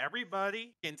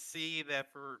 everybody can see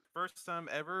that for first time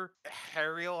ever,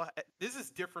 Hariel. This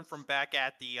is different from back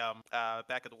at the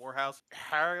back at the Warhouse.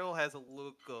 Hariel has a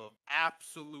look of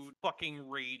absolute fucking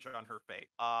rage on her face.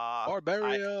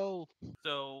 Barbariel.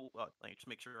 So let me just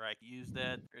make sure I can use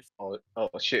that. Oh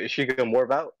shit. Is she gonna more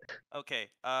about? Okay.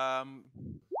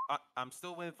 I'm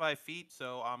still within 5 feet,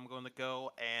 so I'm going to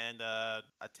go and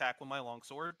attack with my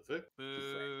longsword. Perfect.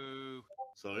 Boo.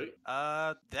 Sorry.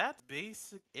 That's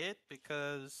basic it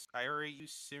because I already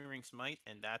used Searing Smite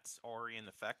and that's already in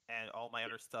effect, and all my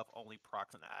other stuff only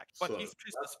procs an act. But So- she's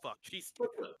pissed as fuck.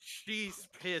 She's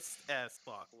pissed as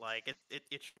fuck. Like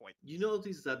it's point. You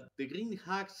notice that the green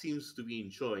hag seems to be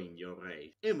enjoying your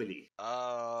rage. Emily.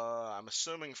 I'm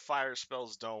assuming fire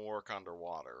spells don't work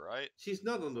underwater, right? She's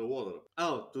not underwater.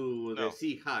 Oh, to No. the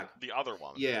sea hag. The other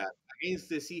one. Yeah, Against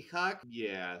the Sea Hack,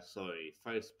 yeah, sorry.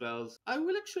 Fire spells. I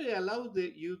will actually allow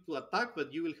you to attack,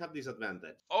 but you will have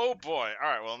disadvantage. Oh boy.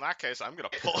 Alright, well, in that case, I'm gonna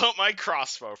pull out my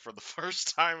crossbow for the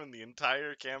first time in the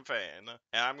entire campaign,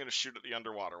 and I'm gonna shoot at the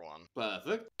underwater one.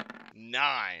 Perfect.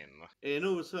 9.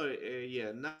 No, sorry.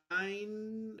 Yeah,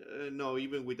 9. No,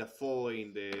 even with a 4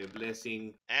 in the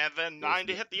blessing. And then 9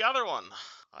 to hit the other one.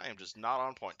 I am just not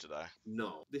on point today.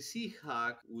 No. The Sea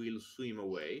Hack will swim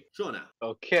away. Jonah.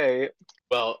 Okay.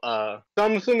 Well, so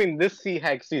I'm assuming this sea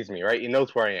hag sees me, right? He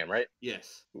knows where I am, right?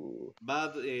 Yes. Ooh.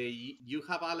 But you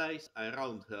have allies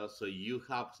around her, so you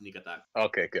have sneak attack.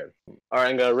 Okay, good. All right,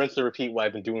 I'm gonna rinse and repeat what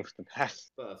I've been doing for the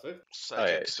past. Perfect. Psychic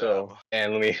Okay, stab. so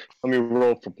and let me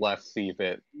roll for bless, see if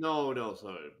it. No,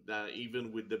 sorry.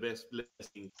 Even with the best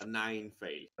blessing, a 9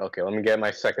 fail. Okay, let me get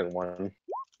my second one.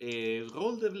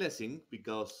 Roll the blessing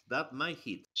because that might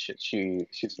hit. Shit, she's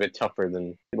a bit tougher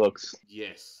than she looks.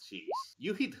 Yes, she is.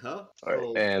 You hit her, All right,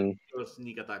 so and your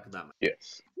sneak attack damage.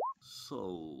 yes.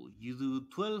 So you do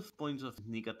 12 points of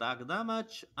sneak attack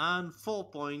damage and 4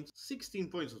 points, 16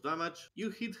 points of damage. You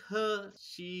hit her.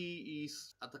 She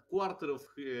is at a quarter of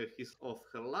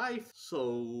her life.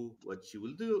 So what she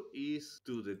will do is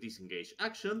do the disengage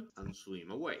action and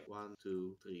swim away. 1,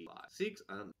 2, 3, 5, 6,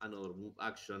 and another move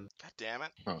action. God damn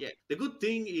it. Yeah, the good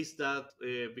thing is that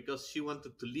because she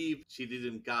wanted to leave, she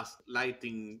didn't cast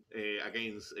lighting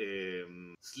against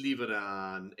Sliver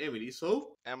and Emily.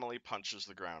 So Emily punches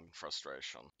the ground in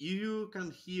frustration. you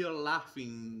can hear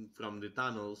laughing from the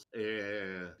tunnels,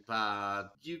 but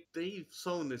they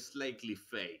sound slightly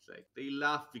fake. Like they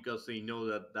laugh because they know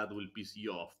that will piss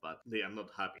you off, but they are not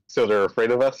happy. So they're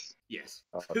afraid of us. Yes.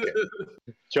 Oh, okay.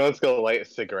 Joan's gonna light a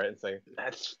cigarette and say,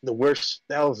 "That's the worst.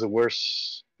 That was the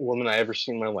worst woman I ever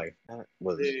seen in my life. That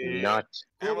was not."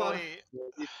 Kovar,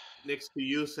 Emily. next to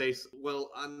you says, well,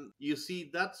 and you see,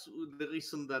 that's the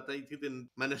reason that I didn't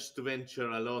manage to venture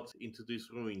a lot into these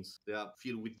ruins. They are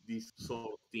filled with these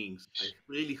sort of things. I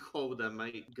really hope that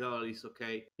my girl is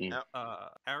okay.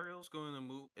 Ariel's going to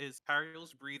move.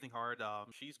 Ariel's breathing hard.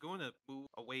 She's going to move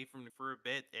away from for a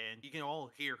bit, and you can all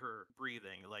hear her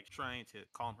breathing, like trying to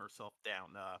calm herself down.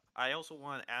 I also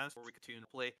want to ask before we continue to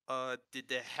play. Did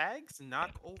the hags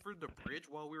knock over the bridge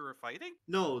while we were fighting?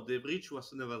 No, the bridge was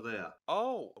never there.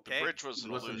 Oh, The okay. bridge was It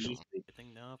an was a illusion. mistake. I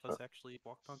think none of us actually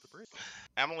walked on the bridge.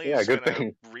 Emily's Yeah, good gonna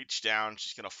thing. reach down,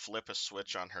 she's gonna flip a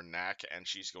switch on her neck, and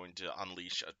she's going to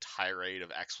unleash a tirade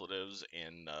of expletives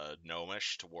in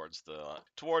Gnomish towards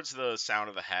the sound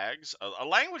of the hags. A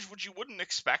language which you wouldn't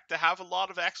expect to have a lot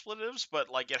of expletives, but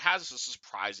like it has a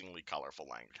surprisingly colorful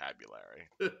vocabulary.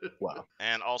 Wow.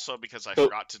 And also because I So-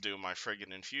 forgot to do my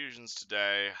friggin' infusions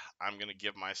today, I'm gonna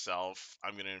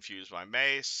infuse my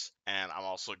mace, and I'm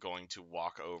also going to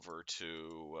walk over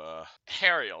to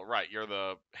Hariel. Right,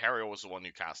 Hariel was the one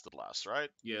who cast the bless, right?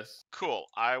 Yes. Cool.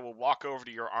 I will walk over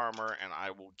to your armor and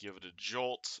I will give it a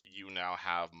jolt. You now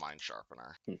have Mind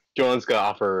Sharpener. Joan's gonna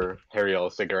offer Hariel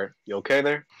a cigarette. You okay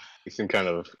there? You seem kind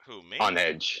of Who, me? on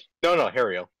edge. No,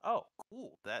 Hariel. Oh,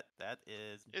 cool. That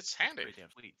is. It's that's handy. pretty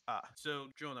damn sweet. So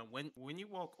Jonah, when you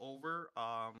walk over,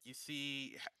 you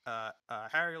see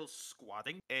Hariel's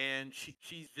squatting, and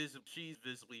she's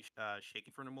visibly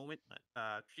shaking for the moment.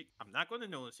 I'm not going to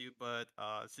notice you, but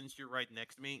since you're right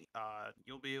next to me,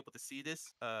 you'll be able to see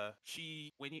this.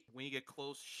 When you get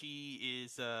close, she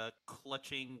is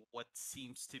clutching what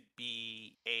seems to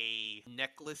be a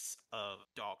necklace of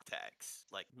dog tags,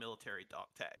 like military dog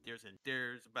tag.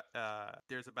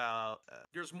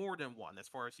 There's more than one as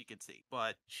far as you can see,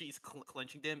 but she's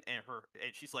clenching them, and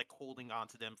she's like holding on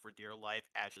to them for dear life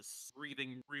as she's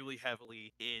breathing really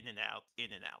heavily in and out, in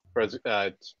and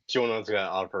out. Joan's gonna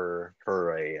offer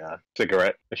her a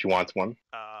cigarette if she wants one.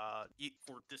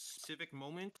 For this specific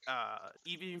moment,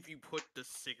 even if you put the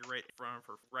cigarette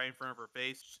right in front of her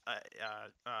face,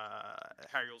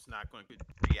 Hariel's not going to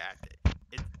react.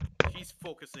 She's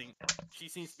focusing. She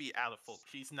seems to be out of focus.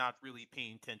 She's not really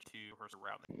paying attention to her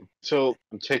surroundings. So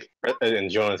I'm taking, and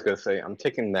Joan's gonna say, "I'm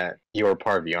taking that you're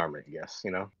part of the army." I guess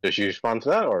you know. Does she respond to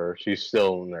that, or she's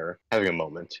still in there having a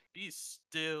moment? She's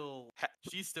still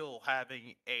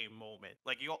having a moment.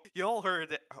 Like you all heard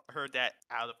that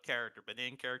out of character, but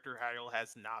in character, Hariel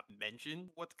has not mentioned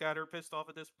what's got her pissed off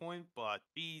at this point. But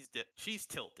she's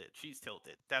tilted. She's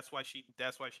tilted. That's why she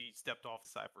stepped off the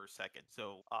side for a second.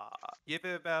 So give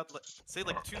it about say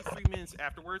like 2-3 minutes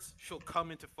afterwards, she'll come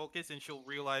into focus and she'll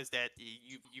realize that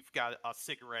you've got a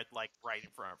cigarette like right in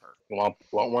front of her. Want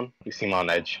one? You seem on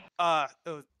edge.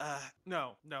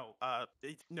 No.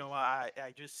 I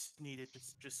just needed to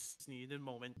just need a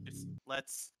moment. Just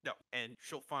let's no. And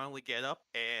she'll finally get up,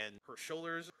 and her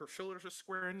shoulders are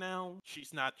square now.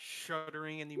 She's not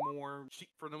shuddering anymore. She,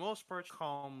 for the most part,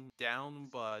 calm down,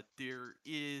 but there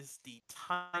is the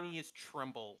tiniest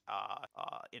tremble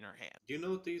in her hand. You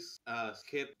notice a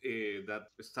head that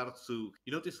starts to.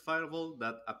 You notice Fireball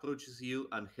that approaches you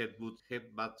and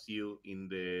headbutts you in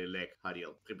the leg,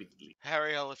 Ariel, repeatedly.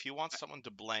 Hariel, if you want someone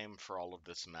to blame for all of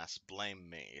this mess, blame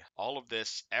me. All of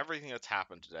this, everything that's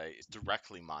happened today is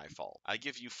directly my fault. I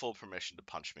give you full permission to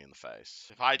punch me in the face.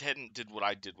 If I hadn't did what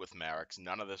I did with Merrick's,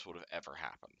 none of this would have ever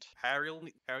happened. Harry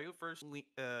first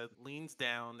leans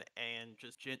down and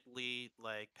just gently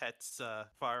like pets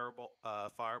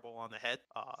Fireball on the head.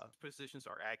 Positions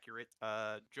are accurate.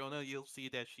 Jonah, you'll see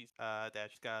that she's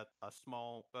got a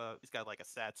she's got like a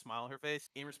sad smile on her face.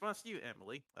 In response to you,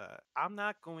 Emily, I'm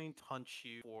not going to punch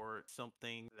you for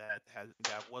something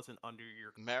that wasn't under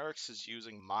your. Merrick's is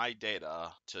using my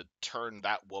data to turn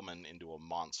that woman into a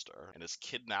monster and is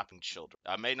kidnapping children.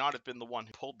 I may not have been the one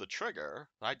who pulled the trigger,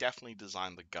 but I definitely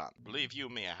designed the gun. Believe you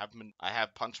me, I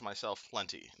have punched myself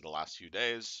plenty in the last few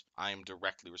days. I am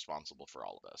directly responsible for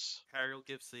all of this. Ariel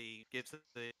gives a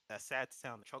sad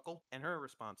sound chuckle, and her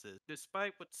response is,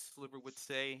 despite what Sliver would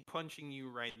say, punching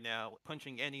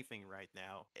anything right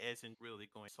now, isn't really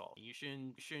going to solve. You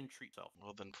shouldn't treat yourself.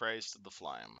 Well then, praise to the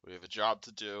flame. We have a job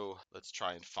to do. Let's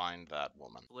try and find that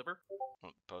woman. Sliver,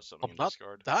 Post something I'm in not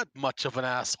Discord. that much of an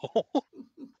asshole.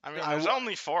 I mean, I there's w-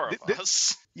 only four of the-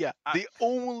 us. Yeah, I-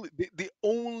 the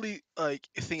only like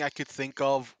thing I could think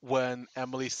of when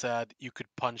Emily said you could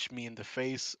punch me in the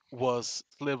face was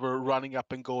Sliver running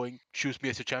up and going, "Choose me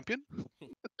as your champion."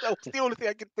 That was the only thing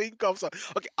I could think of. So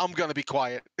okay, I'm gonna be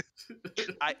quiet.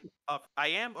 I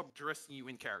am addressing you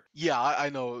in character. Yeah, I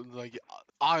know. Like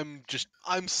I'm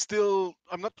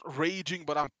not raging,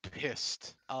 but I'm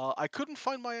pissed. I couldn't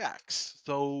find my axe,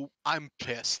 so I'm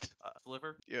pissed.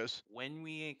 Sliver, Yes. when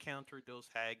we encounter those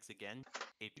hags again,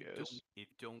 Yes. if you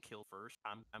don't kill first,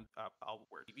 I'll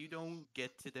work. If you don't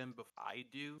get to them before I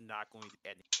do, not going to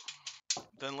end.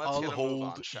 Then let's I'll get a move hold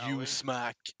on, shall you we?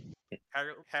 smack.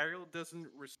 Harriel doesn't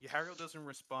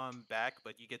respond back,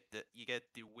 but you get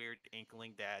the weird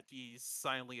inkling that he's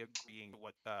silently agreeing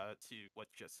to what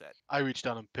you just said. I reach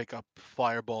down and pick up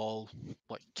Fireball,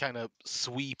 like kind of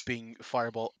sweeping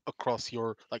Fireball across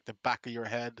your like the back of your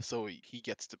head, so he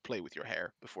gets to play with your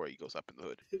hair before he goes up in the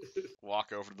hood.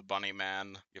 Walk over to the bunny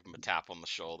man, give him a tap on the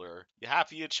shoulder. You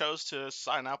happy you chose to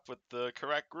sign up with the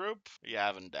correct group? Or you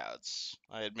having doubts?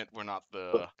 I admit we're not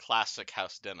the classic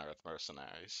house dinner with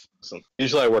mercenaries. Awesome.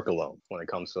 Usually I work alone when it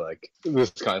comes to like this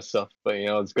kind of stuff, but you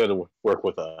know it's good to work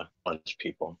with a bunch of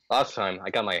people. Last time I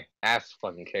got my ass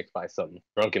fucking kicked by some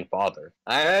drunken father.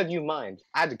 I had you mind.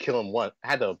 I had to kill him once. I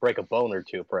had to break a bone or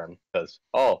two for him because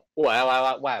wow,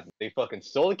 they fucking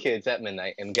stole the kids at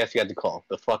midnight, and guess you had to call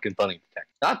the fucking bunny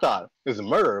detective. I thought it was a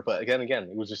murder, but again,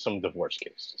 it was just some divorce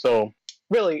case. So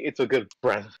really, it's a good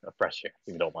breath of fresh air,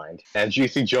 if you don't mind. And you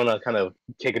see Jonah kind of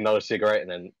take another cigarette and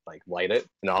then like light it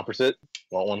and offers it.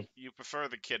 Want one? You prefer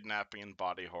the kidnapping and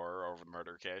body horror over the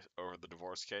murder case, over the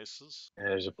divorce cases? And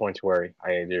there's a point where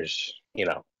there's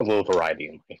a little variety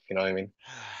in life. You know what I mean?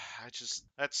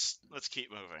 Let's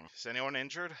keep moving. Is anyone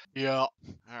injured? Yeah. All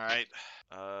right.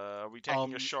 Are we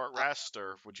taking a short I- rest,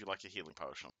 or would you like a healing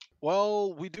potion?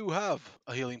 Well, we do have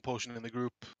a healing potion in the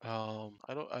group. I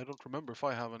don't remember if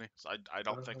I have any. I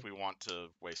don't think we want to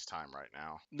waste time right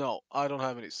now. No, I don't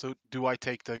have any. So do I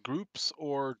take the groups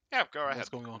or Yeah, go ahead. what's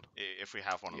going on? If we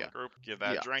have one in Yeah. the group, give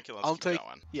that a Yeah. drink and let's I'll keep take.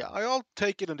 going. Yeah, I'll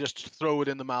take it and just throw it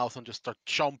in the mouth and just start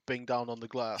chomping down on the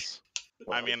glass.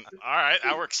 I mean, all right,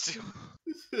 that works too.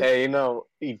 Hey, you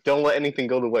don't let anything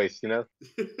go to waste. I'll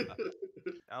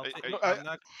I- take, No, I'm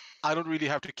not. I don't really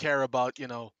have to care about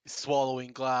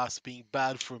swallowing glass being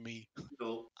bad for me.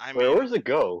 No. I Where mean, does it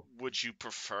go? would you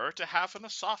prefer to have an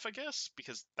esophagus?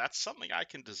 Because that's something I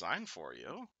can design for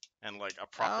you. And like a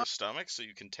proper stomach so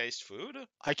you can taste food?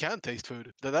 I can taste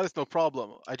food. That is no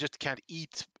problem. I just can't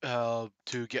eat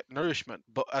to get nourishment.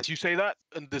 But as you say that,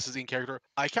 and this is in character,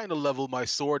 I kind of level my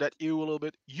sword at you a little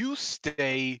bit. You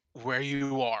stay where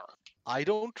you are. I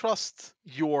don't trust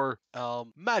your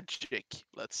magic,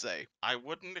 let's say. I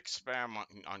wouldn't experiment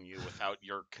on you without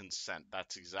your consent.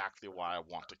 That's exactly why I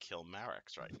want to kill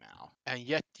Merrick's right now. And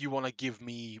yet you want to give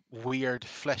me weird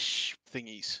flesh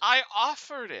thingies. I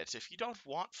offered it. If you don't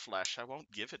want flesh, I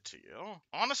won't give it to you.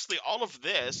 Honestly, all of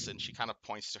this, and she kind of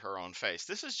points to her own face,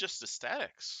 this is just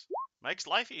aesthetics. Makes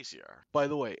life easier. By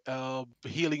the way,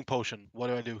 healing potion. What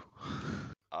do I do?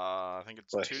 I think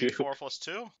it's Bless you. 2d4 plus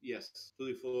 2. Yes,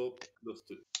 24 plus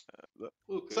 2. Uh,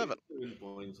 Okay, 7. 7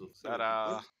 points of That 7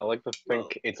 points. I like to Well,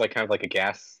 think it's like kind of like a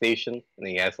gas station, and then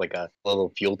he has like a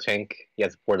little fuel tank he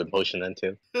has to pour the potion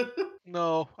into.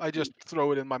 No, I just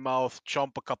throw it in my mouth,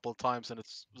 jump a couple of times, and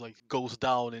it's like goes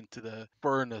down into the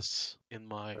furnace in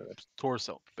my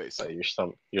torso, basically.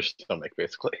 Your stomach,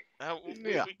 basically.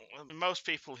 Yeah. Most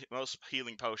people, most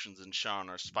healing potions in Sharn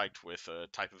are spiked with a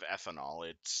type of ethanol.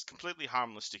 It's completely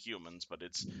harmless to humans, but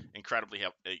it's incredibly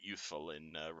useful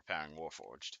in repairing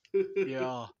Warforged.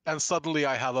 Yeah. And suddenly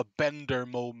I have a bender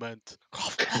moment.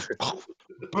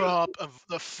 Burp, and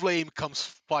the flame comes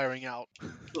firing out.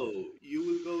 so, you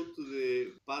will go to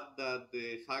the path that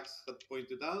the hacks had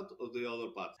pointed out, or the other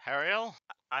path? Hariel,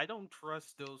 I don't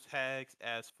trust those hags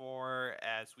as far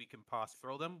as we can possibly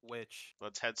throw them. Which,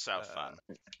 let's head south uh,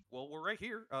 then. well, we're right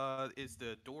here. Is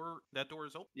the door that door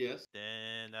is open? Yes.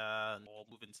 Then we'll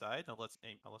move inside unless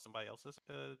somebody else has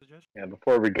a suggestion. Yeah,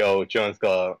 before we go, John's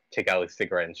gonna take out his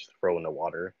cigarette and just throw it in the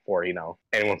water for,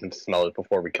 anyone can smell it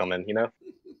before we come in,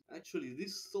 Actually,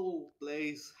 this whole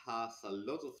place has a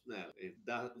lot of smell. If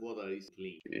that water is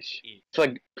clean. It's Yeah.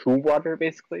 like poo water,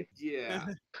 basically. Yeah.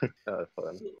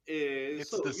 Fun. It's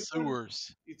So the you can.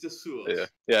 sewers. It's a Yeah, sewers.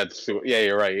 yeah, it's yeah,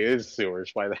 you're right. It is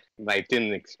sewers. By that, I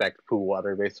didn't expect poo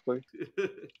water, basically.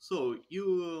 So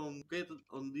you get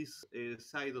on this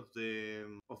side of the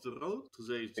road to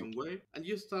say it some way, and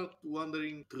you start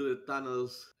wandering through the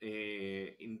tunnels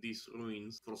in these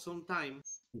ruins for some time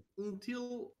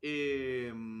until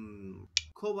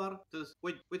Kovar tells,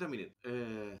 wait a minute.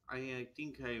 I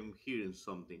think I am hearing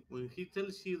something. When he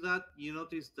tells you that, you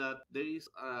notice that there is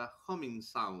a humming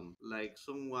sound, like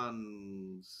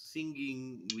someone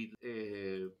singing with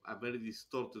a very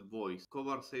distorted voice.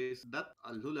 Kovar says, that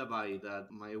a lullaby that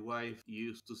my wife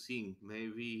used to sing.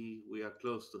 Maybe we are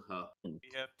close to her. You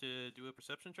have to do a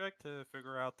perception check to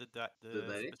figure out The the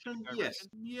specific direction? Yes. direction.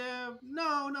 Yeah.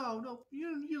 No, no, no.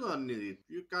 You don't need it.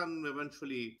 You can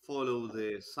eventually follow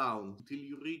the sound until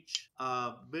you reach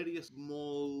a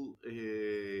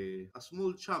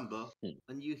small chamber, Hmm.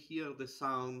 and you hear the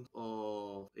sound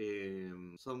of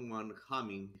someone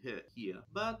humming here.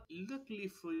 But luckily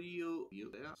for you,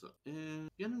 you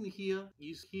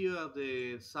hear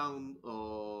the sound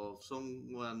of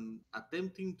someone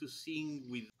attempting to sing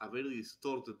with a very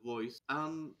distorted voice.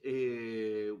 And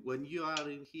when you are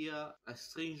in here, a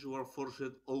strange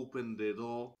warforged open the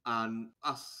door, and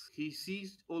as he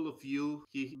sees all of you,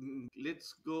 he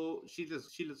lets go. She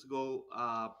lets go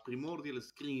a primordial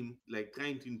scream, like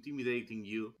trying to intimidating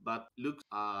you, but looks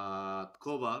at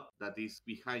Kovar that is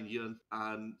behind you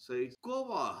and says,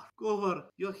 "Kovar, Kovar,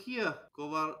 you're here."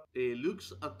 Kovar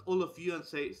looks at all of you and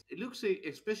says, looks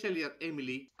especially at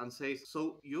Emily and says,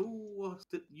 "So you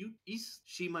is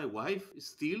she my wife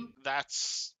still?"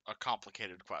 That's a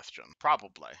complicated question.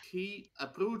 Probably. He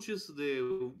approaches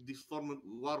the disformed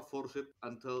warforged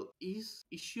and tells, is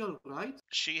she alright?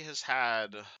 She has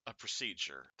had a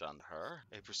procedure done to her,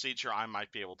 a procedure I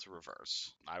might be able to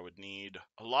reverse. I would need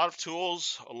a lot of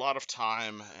tools, a lot of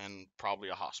time, and probably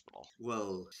a hospital.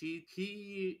 Well,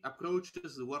 he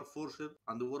approaches the warforged,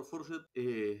 and the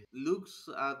warforged looks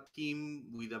at him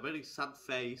with a very sad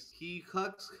face. He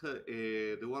hugs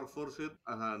the warforged,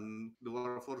 and the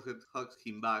warforged hugs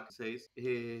him back. Says,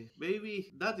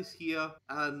 "Baby, Dad is here,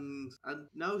 and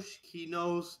now he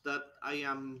knows that I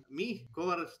am me."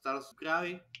 Kovar starts to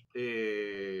cry.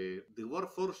 The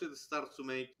warforged starts to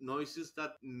make noises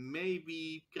that may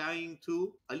be crying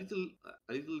too. A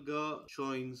little girl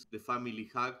joins the family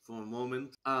hug for a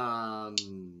moment, and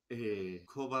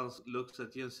Kovar looks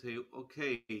at you and say,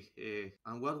 "Okay,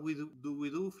 and what do we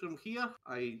do from here?"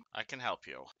 I can help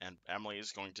you. And Emily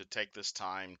is going to take this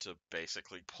time to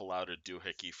basically pull out a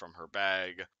doohickey from her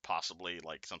bag, possibly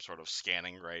like some sort of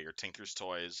scanning ray or Tinker's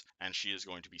toys, and she is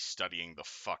going to be studying the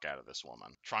fuck out of this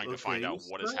woman, trying to Okay, find out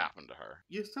what has happened to her.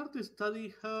 you start to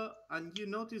study her, and you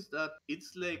notice that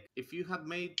it's like if you had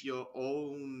made your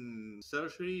own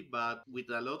surgery, but with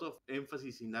a lot of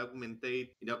emphasis in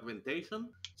augmentation.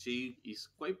 She is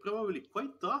quite probably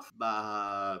quite tough,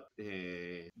 but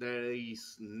there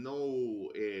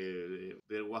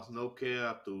was no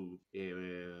care to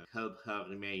help her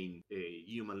remain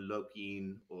human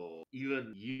looking or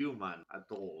even human at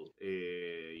all.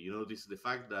 You notice the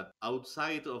fact that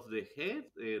outside of the head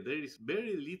there is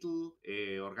very little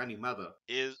organic matter.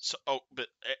 but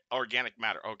organic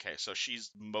matter. Okay, so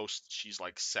she's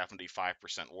like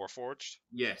 75% warforged.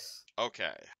 Yes.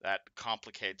 Okay, that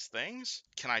complicates things.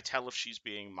 Can I tell if she's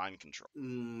being mind controlled?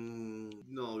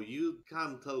 No, you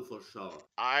can't tell for sure.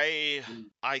 I Mm,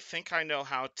 I think I know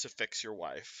how to fix your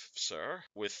wife, sir.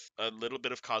 With a little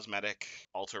bit of cosmetic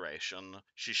alteration,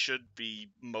 she should be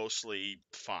mostly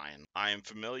fine. I am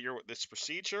familiar with this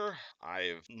procedure.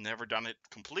 I've never done it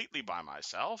completely by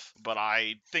myself, but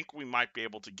I think we might be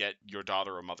able to get your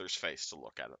daughter a mother's face to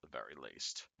look at the very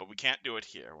least. But we can't do it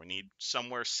here. We need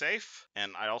somewhere safe,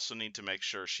 and I also need to make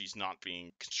sure she's not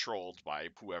being controlled by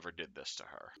whoever did this to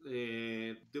her.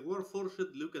 The workforce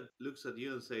looks at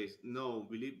you and says, "No,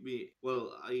 believe me.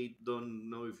 Well, I don't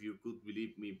know if you could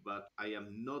believe me, but I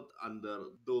am not under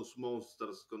those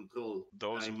monsters' control.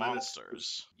 Those I managed to,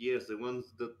 monsters. yes, the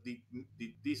ones that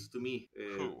did this to me.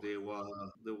 Who? There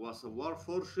was a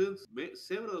warforce,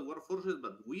 several warforces,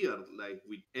 but weird, like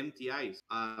with empty eyes,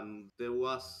 and there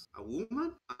was a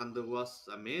woman and there was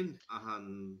a man,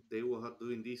 and they were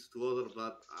doing this to other.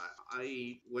 But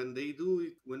I when they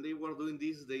were doing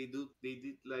this, they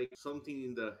did like something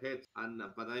in their head, and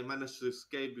but I managed to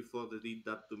escape before they did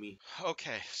that to me.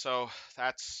 Okay, so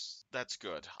that's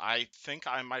good. I think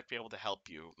I might be able to help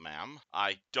you, ma'am.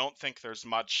 I don't think there's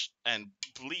much, and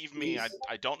believe me, I, Please,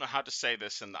 I don't know how to say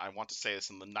this, and I want to say this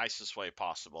in the nicest way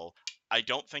possible. I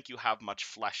don't think you have much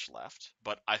flesh left,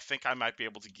 but I think I might be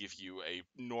able to give you a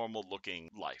normal looking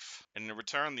life. And in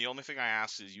return, the only thing I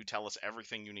ask is you tell us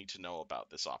everything you need to know about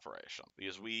this operation,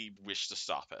 because we wish to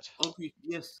stop it. okay,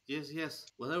 yes, yes, yes.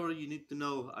 Whatever you need to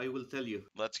know, I will tell you.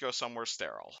 Let's go somewhere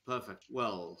sterile. Perfect.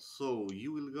 Well, so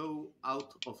you will go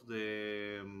out of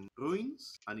the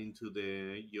ruins and into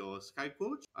the your sky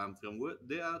coach, and from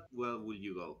where will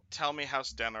you go? Tell me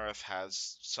House Denareth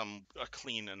has a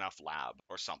clean enough lab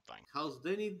or something. House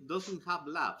Denny doesn't have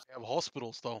labs. They have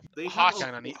hospitals though. They have They Hos-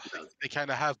 kind of need. hospitals. They kind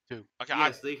of have to. okay, I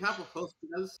Yes, they have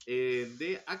hospitals.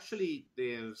 They actually,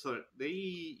 they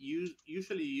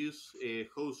usually use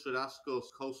House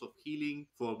Roscoe's House of Healing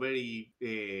for very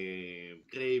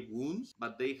grave wounds,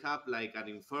 but they have like an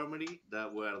infirmary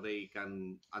that where they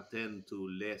can attend to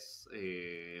less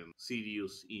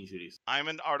serious injuries. I'm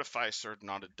an artificer,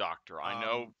 not a doctor. I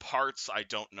know Um, parts, I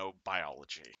don't know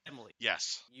biology. Emily,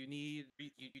 Yes, you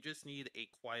just need a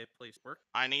quiet place to work.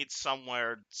 I need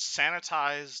somewhere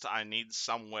sanitized, I need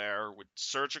somewhere with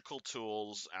surgical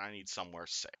tools, and I need somewhere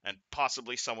safe. And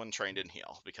possibly someone trained in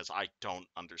heal, because I don't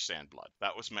understand blood.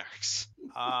 That was Merrick's.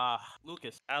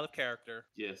 Lucas, out of character.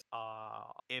 Yes.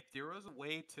 If there was a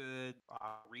way to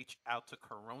reach out to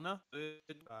Corona,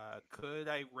 could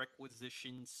I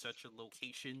requisition such a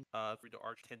location through the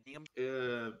Argentinium?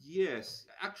 Yes,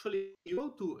 actually, you go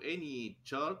to any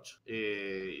church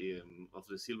of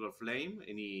the Silver Flame,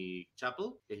 any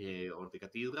chapel or the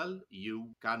cathedral,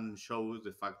 you can show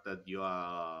the fact that you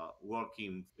are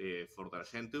working for the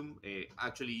Argentum.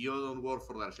 Actually, you don't work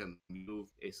for the Argentum. You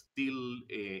still,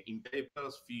 in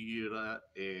papers, figure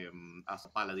as a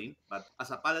paladin, but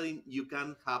as a paladin, you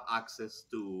can have access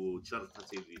to church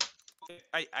facilities. Okay,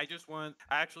 I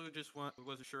actually just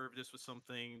wasn't sure if this was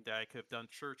something that I could have done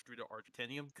church through the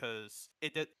Argentinium because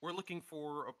we're looking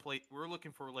for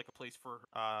like a place for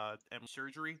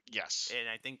surgery, Yes. and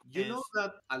I think You know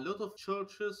that a lot of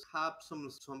churches have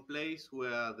some place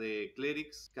where the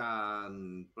clerics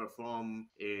can perform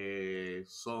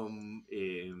some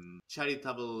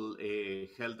charitable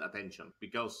health attention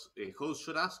because Host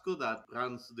Churrasco that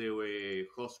runs the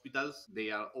hospitals, they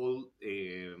are all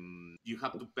you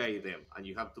have to pay them and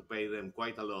you have to pay them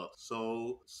quite a lot.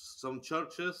 So some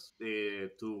churches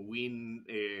to win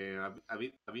a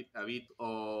bit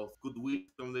of goodwill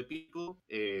from the people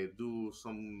do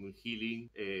some healing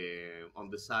on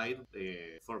the side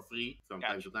for free from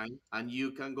time gotcha. to time, and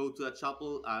you can go to a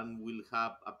chapel and will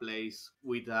have a place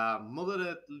with a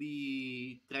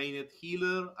moderately trained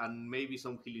healer and maybe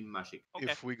some healing magic.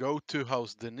 Okay, If we go to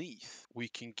House Beneath, we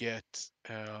can get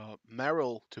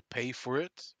Meryl to pay for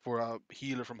it for a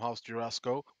healer from House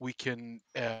Jurasco. We can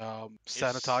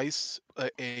Is sanitize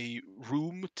a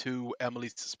room to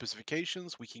Emily's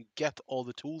specifications. We can get all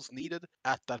the tools needed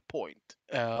at that point.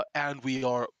 And we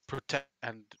are protected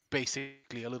and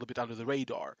basically a little bit under the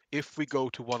radar. If we go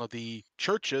to one of the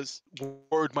churches,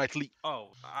 word might leak. oh,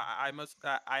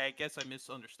 I guess I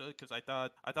misunderstood because I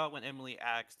thought when Emily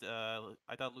asked,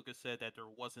 I thought Lucas said that there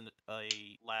wasn't a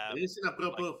lab. There isn't a Like,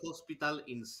 proper hospital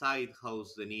inside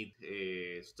House the Need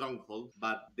Stronghold,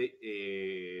 but the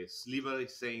Sliver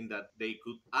is saying that they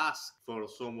could ask for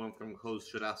someone from House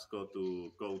Churrasco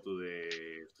to go to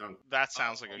the Stronghold. that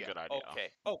sounds like a yeah, good idea. okay.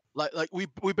 Oh, Like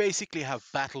we basically have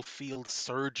battlefield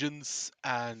surgeons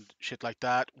and shit like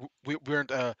that.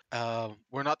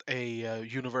 We're not a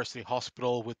university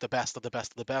hospital with the best of the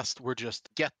best of the best. We're just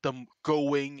get them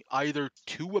going either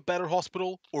to a better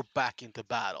hospital or back into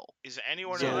battle. Is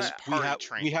anyone in So this Yes. party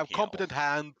we trained in have heal? competent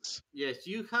hands. Yes,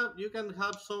 you can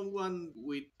have someone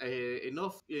with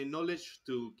enough knowledge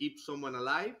to keep someone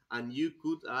alive, and you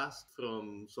could ask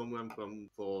from someone from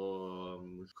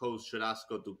Coach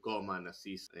Sharasco to come and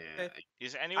assist. Eh,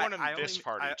 Is anyone in I this only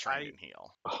party trained I in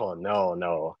heal? Oh no,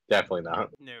 no, definitely not.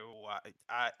 no,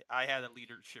 I had a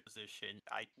leadership position.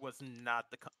 I was not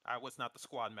the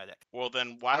squad medic. Well,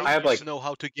 then why I I don't have you? just like know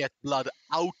how to get blood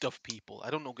out of people. I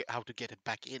don't know how to get it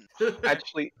back in.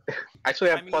 actually,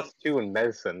 actually I have mean, +2 in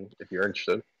medicine if you're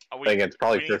interested. I We think it's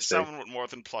probably we need 50. someone with more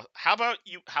than plus. How about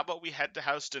you? How about we head to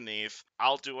House Deneve?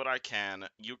 I'll do what I can.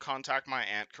 You contact my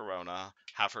aunt Corona.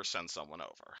 Have her send someone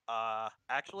over.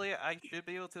 actually, I should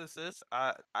be able to assist.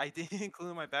 I didn't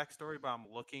include my backstory, but I'm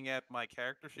looking at my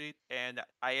character sheet, and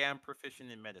I am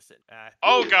proficient in medicine.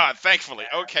 Oh Cool. God, thankfully.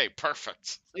 Okay,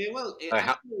 perfect. Well, I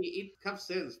ha- actually, it has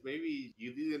sense. Maybe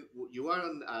you didn't. You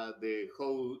aren't the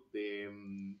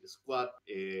squad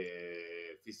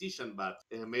physician, but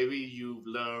maybe you've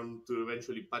learned to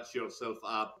eventually patch yourself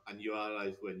up, and you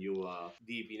realize when you are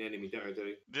deep in enemy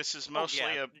territory. This is Oh yeah,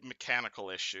 mostly a mechanical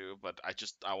issue, but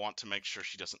I want to make sure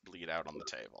she doesn't bleed out on the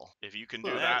table. If you can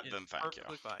do Well, that that, then is thank you.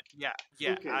 perfectly fine. Yeah,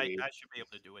 yeah, okay. I should be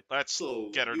able to do it. Let's So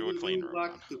get her you to a will clean go room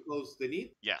back then. to host the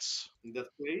need Yes. in that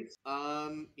place,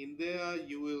 and in there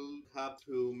you will have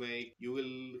to make. You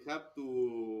will have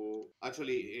to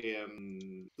actually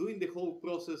doing the whole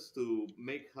process to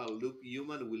make her look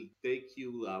human will take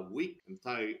you a week,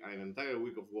 an entire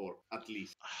week of work at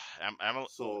least. Emily,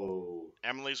 So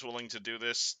Emily's willing to do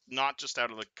this not just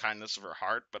out of the kindness of her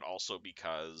heart, but also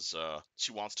because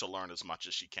she wants to learn as much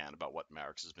as she can about what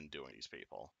Merrick's has been doing to these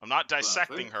people. I'm not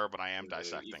dissecting perfect. her, but I am If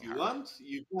dissecting you her. want,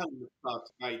 you can start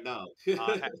right now.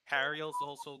 Harriel's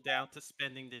also down to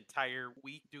spending the entire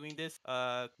week doing this.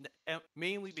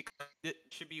 Mainly because it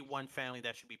should be one family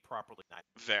that should be properly united.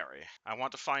 Very. I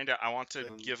want to find out. I want to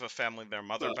Um, give a family their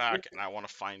mother back, Perfect. and I want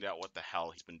to find out what the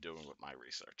hell he's been doing with my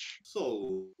research.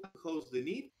 So you can host the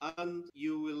need, and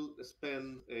you will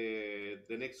spend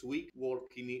the next week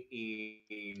working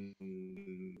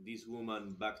in this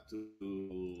woman back to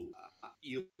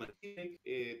human healing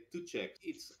two checks.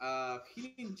 It's a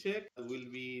healing check that will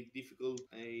be difficult.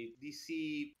 A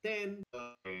DC 10.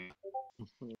 Okay.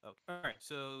 All right.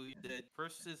 So the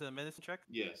first is a medicine check.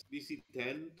 Yes, DC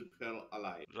 10 to her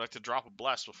alive. Would you like to drop a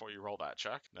bless before you roll that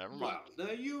check? Never mind. Well,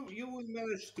 now you will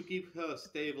manage to keep her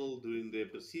stable during the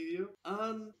procedure.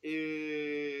 And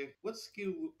what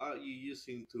skill are you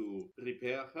using to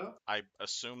repair her? I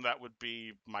assume that would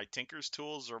be my Tinker's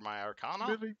tools or my Arcana.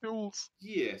 Smithing tools.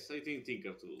 Yes, I think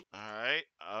Tinker Tool. All right.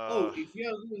 Oh,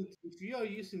 if you are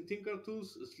using Tinker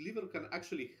Tools, Sliver can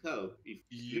actually help if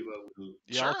Yep. Sliver will.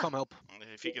 Yeah, I'll Sure. come help.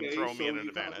 If he can Okay, throw me so an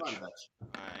you have advantage. advantage.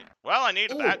 All right. Well, I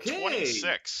need that Okay.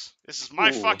 26. This is my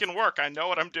Ooh. fucking work. I know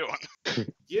what I'm doing.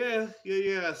 Yeah.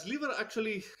 Sliver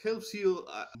actually helps you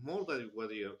more than what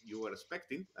you were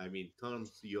expecting. I mean,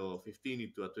 turns your 15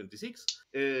 into a 26.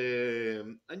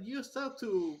 And you start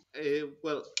to,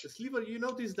 well, Sliver, you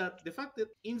notice that the fact that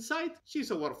inside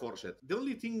she's a Warforged. The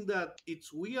only thing that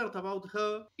it's weird about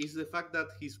her is the fact that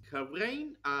her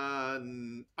brain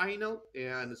and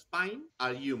spine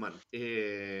are human.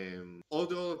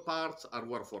 Other parts are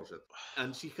Warforged.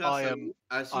 And she has I a, am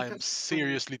she I am has some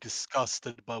seriously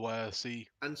disgusted by what I see.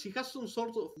 and she has some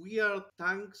sort of weird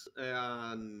tanks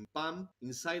and pump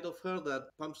inside of her that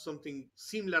pumps something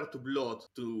similar to blood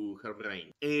to her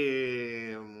brain.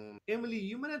 Emily,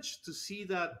 you managed to see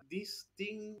that this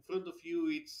thing in front of you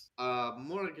it's a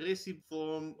more aggressive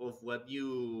form of what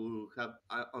you have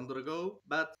undergo,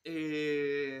 but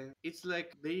it's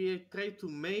like they try to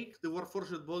make the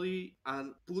Warforged body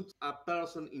and put a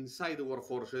person inside the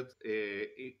Warforged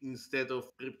instead of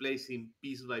replacing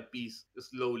piece by piece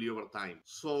slowly over time.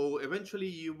 So eventually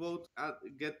you both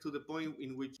get to the point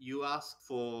in which you ask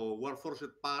for Warforged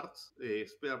parts,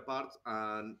 spare parts,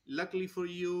 and luckily for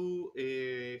you,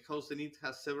 House Zenith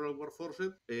has several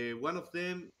Warforged. One of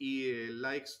them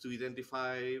likes to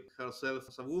identify herself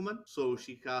as a woman, so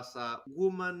she has a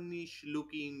womanish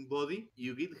looking body.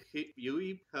 You give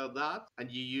her that,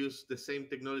 and you use the same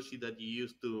technology that you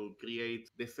used to create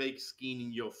the fake skin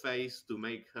in your face to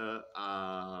make her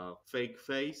a fake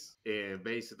face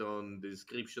based on the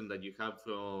description that you have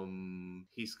from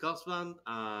his husband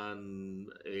and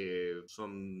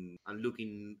some and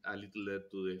looking a little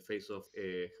to the face of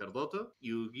her daughter.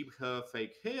 You give her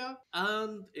fake hair,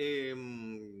 and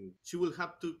she will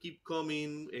have to keep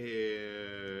coming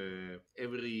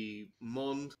every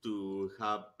month to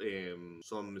have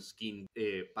some skin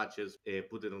patches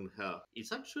put it on her.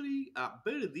 It's actually a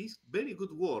very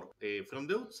good work from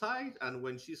the outside, and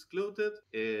when she's clothed,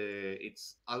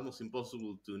 it's almost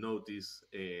impossible to notice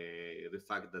the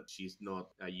fact that she's not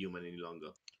a human any longer.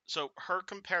 So her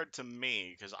compared to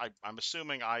me, because I'm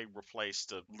assuming I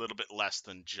replaced a little bit less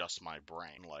than just my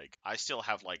brain. Like I still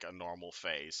have like a normal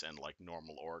face and like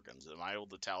normal organs. Am I able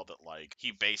to tell that like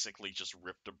he basically just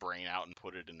ripped a brain out and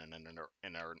put it in an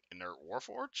inert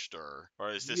warforged, or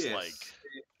is this like? Yes,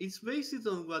 it's based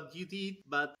on what you did,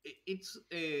 but it's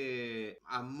a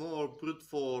more brute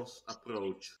force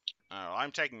approach. Oh,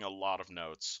 I'm taking a lot of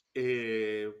notes.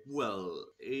 And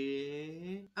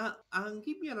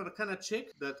give me an Arcana check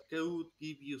that could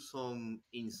give you some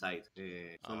insight,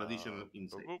 some additional Boop,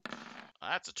 insight. boop.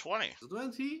 That's a 20.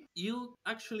 20, you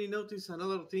actually notice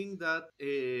another thing that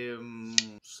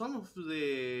some of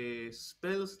the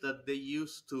spells that they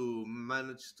used to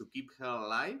manage to keep her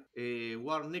alive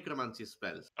were necromancy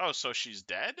spells. Oh, so she's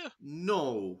dead?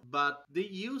 No, but they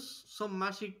use some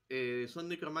magic, some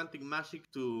necromantic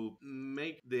magic to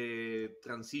make the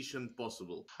transition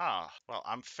possible. Huh. Well,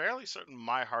 I'm fairly certain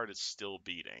my heart is still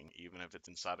beating, even if it's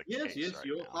inside a Yes, case yes, right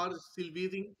your now. heart is still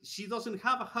beating. She doesn't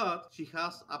have a heart, she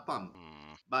has a pump.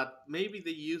 Hmm. But maybe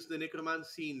they used the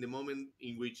necromancy in the moment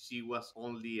in which she was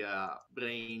only a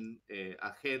brain,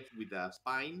 a head with a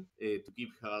spine to keep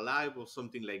her alive or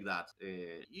something like that.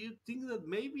 You think that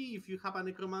maybe if you have a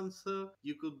necromancer,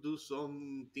 you could do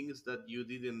some things that you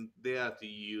didn't dare to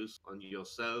use on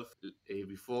yourself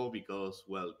before because,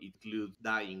 well, it includes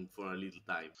dying for a little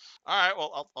time. All right,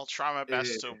 well, I'll try my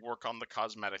best to Uh, work on the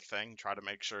cosmetic thing, try to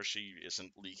make sure she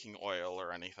isn't leaking oil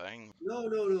or anything. No,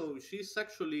 no, no. She's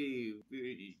actually.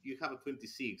 You have a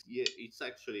 26. Yeah, it's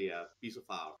actually a piece of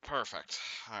art. Perfect.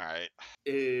 All right.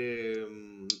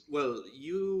 Well,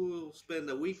 you spend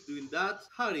a week doing that.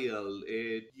 Hariel,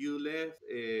 you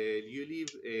leave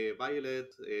Violet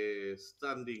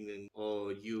standing,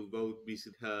 or you go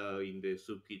visit her in the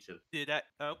soup kitchen. Did I?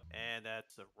 Oh, and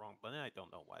that's the wrong button. I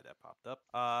don't know why that popped up.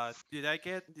 Did I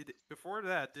get? Before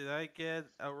that? Did I get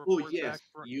a Oh report yes, back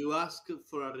from? you ask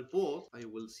for a report. I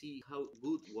will see how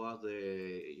good were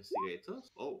the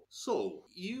investigators. Oh, so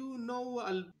you know,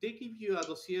 they give you a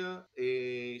dossier.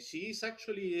 She is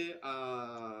actually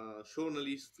a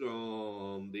journalist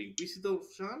from the Inquisitor of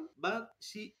Sharn, but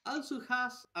she also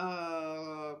has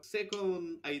a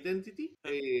second identity.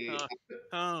 Uh,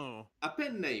 oh, A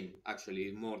pen name,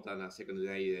 actually, more than a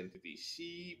secondary identity.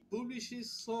 She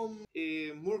publishes some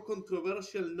more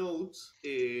controversial notes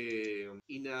in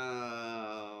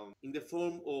the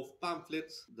form of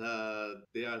pamphlets that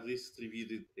they are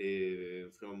distributed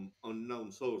from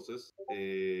unknown sources,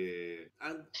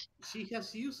 and she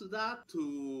has used that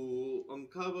to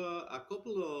uncover a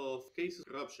couple of cases of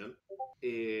corruption.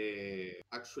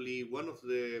 Actually, one of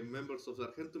the members of the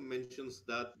Argentum mentions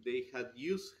that they had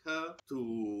used her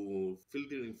to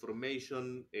filter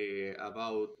information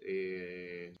about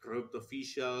corrupt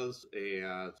officials,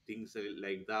 things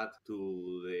like that,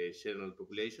 to the general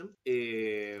population.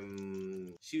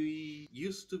 She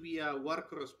used to be a war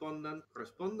correspondent.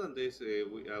 Correspondent is a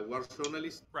war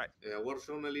journalist. right. A war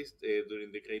journalist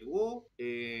during the Great War.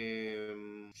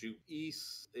 She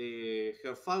is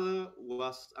her father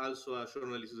was also a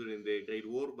journalist during the Great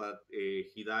War, but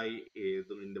he died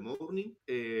during the morning.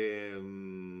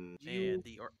 And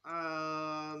the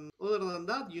Other than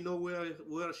that, you know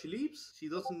where she lives. She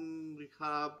doesn't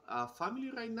have a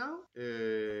family right now,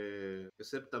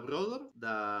 except a brother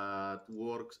that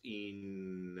works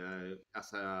in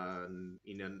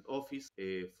an office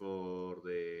for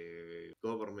the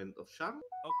government of Sharn.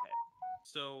 okay.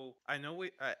 So I know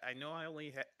I know I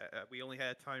only we only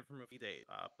had time for a few days.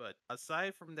 But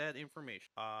aside from that information,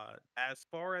 as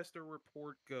far as the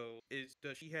report goes,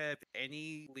 does she have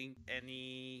any link,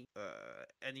 any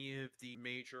of the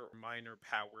major or minor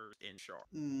powers in Shar?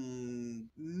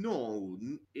 No.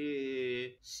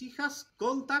 She has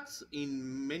contacts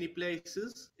in many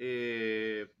places,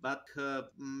 but her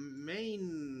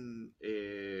main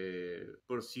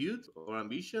pursuit or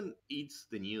ambition, it's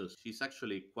the news. She's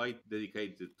actually quite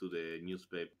dedicated to the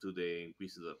newspaper, to the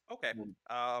Inquisitor. Okay. Mm.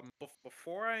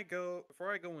 Before I go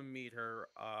and meet her,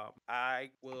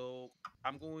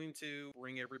 I'm going to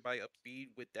bring everybody up to speed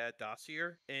with that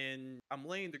dossier, and I'm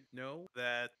letting them know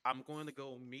that I'm going to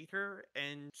go meet her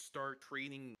and start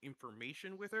trading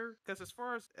information with her. Because as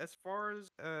far as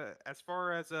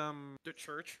the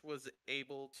church was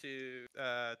able to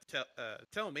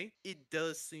tell me, it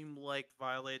does seem like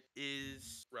Violet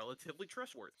is relatively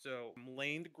trustworthy. So I'm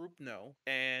letting the group know,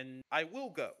 and I will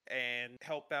go and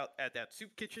help out at that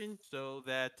soup kitchen so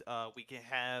that we can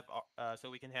have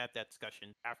that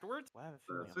discussion afterwards. Well, I have a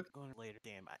feeling I'm Perfect. going later.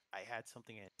 Damn, I had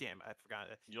something in. Damn, I forgot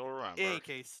it. You'll In any remember.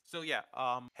 case, so yeah,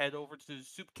 head over to the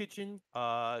soup kitchen,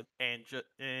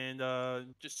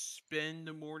 just spend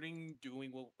the morning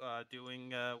doing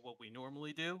what we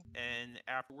normally do, and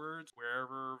afterwards,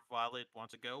 wherever Violet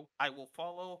wants to go, I will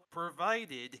follow,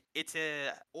 provided it's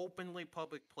a openly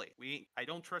public place. I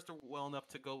don't trust her well enough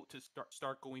to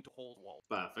start going to hold wall.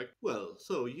 Perfect. Well,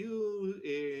 so you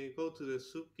go to the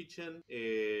soup kitchen.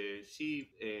 She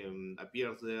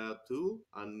appears there too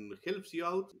and helps you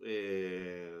out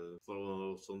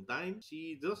for some time.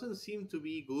 She doesn't seem to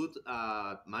be good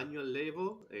at manual labor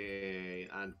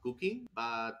and cooking,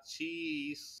 but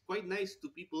she is quite nice to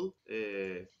people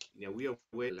in a weird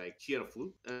way, like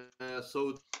cheerful.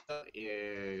 So they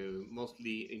are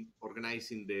mostly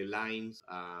organizing the lines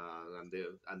and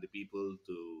the people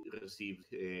to receive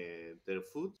their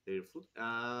food.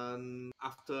 And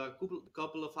after a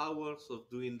couple of hours of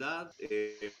doing that,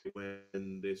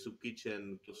 when the soup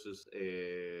kitchen closes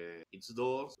its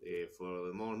doors for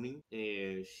the morning,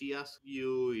 she asks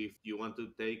you if you want to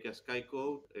take a sky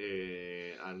coat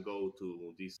and go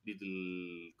to this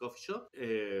little coffee shop.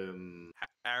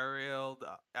 Ariel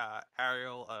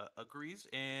agrees,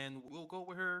 and we'll go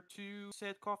with her to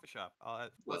said coffee shop. Well,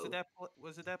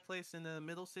 Was it that place in the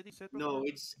middle city you said no, before?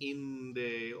 it's in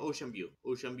the Ocean View.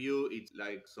 Ocean View, it's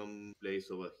like some place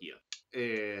over here.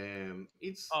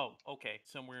 It's Oh, okay,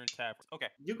 somewhere in Tavern. Okay.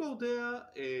 You go there.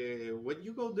 When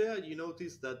you go there, you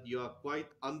notice that you are quite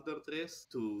underdressed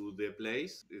to the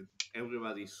place.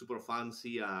 Everybody's super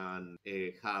fancy and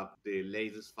have the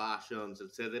latest fashions,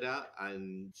 etc.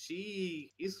 And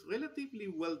she is relatively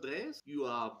well dressed. You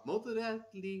are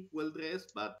moderately well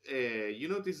dressed, but you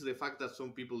notice the fact that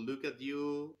some people look at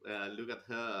you, look at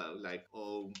her like,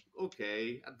 oh,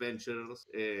 okay, adventures.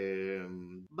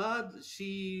 But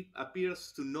she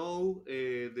appears to know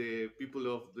the people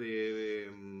of the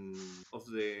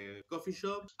coffee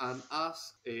shop and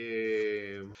asks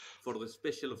for the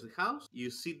special of the house. You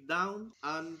sit down,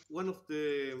 and one of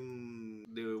the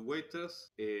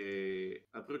waiters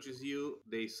approaches you.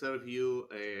 They serve you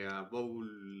a bowl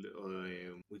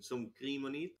with some cream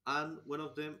on it, and one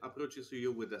of them approaches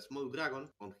you with a small dragon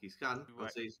on his hand and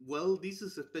Right. says, "Well, this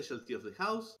is a specialty of the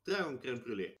house, dragon creme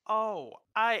brulee." Oh,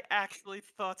 I actually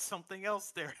thought something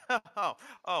else there.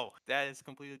 That is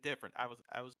completely different. I was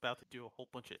about to do a whole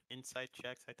bunch of inside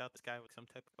checks. I thought this guy was some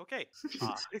type. Okay.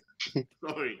 Ah.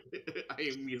 Sorry,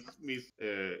 I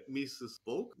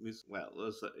misspoke.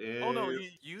 Oh no,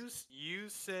 you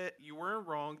said you weren't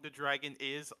wrong. The dragon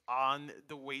is on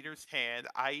the waiter's hand.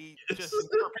 I yes. just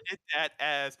interpreted that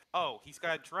as, oh, he's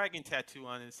got a dragon tattoo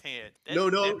on his hand. No,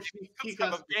 Then no, maybe some he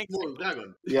type has of a gang small symbol.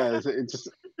 dragon. Yeah,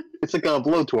 it's like a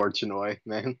blowtorch in a way,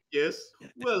 man. Yes.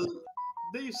 Well,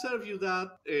 they serve you that,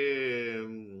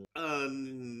 and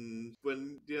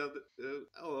when the other,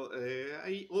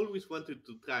 I always wanted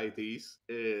to try this.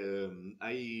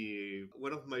 I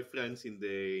One of my friends in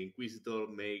the Inquisitor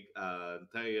make an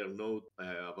entire note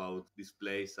about this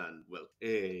place, and well,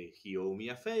 he owed me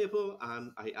a favor,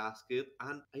 and I asked it,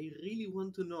 and I really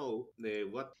want to know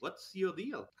what's your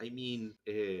deal. I mean,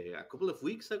 a couple of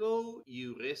weeks ago,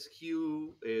 you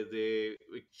rescue the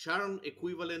Sharn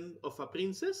equivalent of a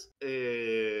princess.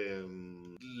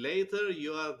 Later,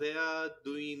 you are there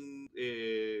doing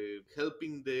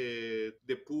helping the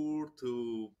poor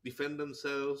to defend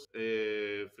themselves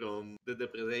from the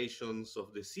depredations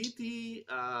of the city.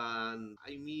 And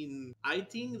I mean, I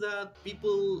think that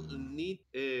people need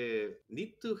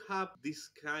to have this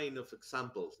kind of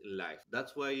examples in life.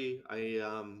 That's why I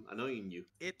am annoying you.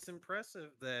 It's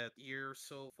impressive that you're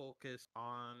so focused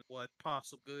on what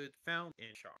possible good found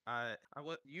in Shark. I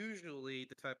what usually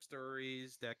the type of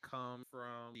stories that come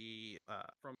from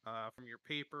from your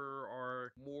paper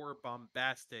are more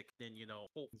bombastic than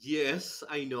hope. Yes,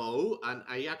 I know, and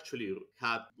I actually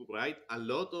had write a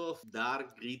lot of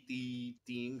dark, gritty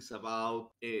things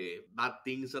about bad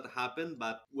things that happen.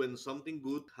 But when something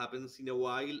good happens in a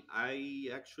while, I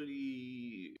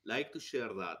actually like to share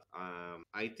that.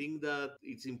 I think that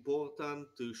it's important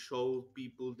to show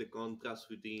people the contrast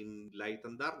between light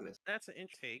and darkness. That's an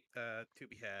intake to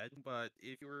be had, but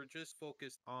if you were just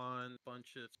focused on a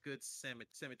bunch of good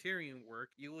cemeterian work,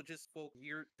 you will just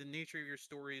the nature of your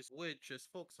stories would just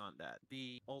focus on that.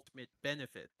 The ultimate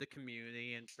benefit, the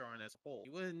community and Sharn as a whole.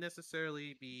 You wouldn't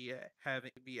necessarily be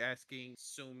asking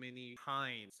so many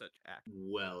behind such acts.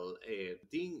 Well,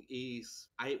 thing is,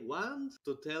 I want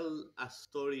to tell a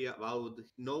story about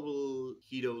noble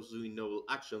heroes doing noble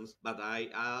actions, but I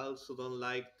also don't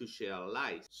like to share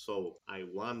lies. So I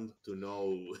want to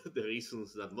know the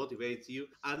reasons that motivate you,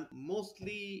 and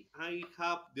mostly I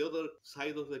have the other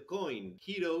side of the coin.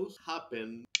 Heroes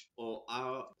happen or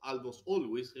are almost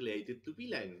always related to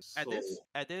villains. So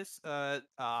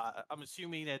I'm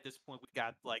assuming at this point we've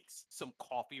got like some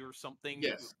coffee or something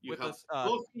yes, you with have us.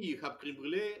 coffee, you have creme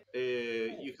brulee,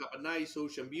 you have a nice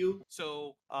ocean view.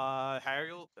 So,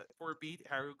 Harry will, for a beat,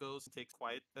 Harry goes and takes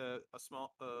quiet a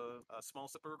small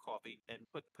sip of her coffee and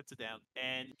puts it down,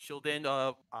 and she'll then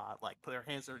like put her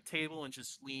hands on her table and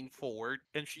just lean forward,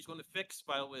 and she's going to fix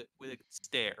Violet with a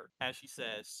stare as she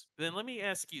says, "Then let me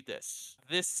ask you this: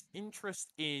 this interest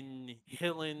in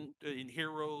in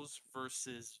heroes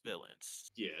versus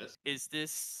villains, Yes. is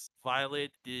this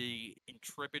Violet, the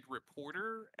intrepid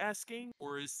reporter, asking,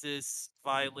 or is this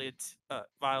Violet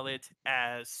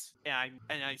as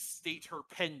and I state her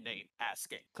pen name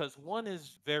asking? Because one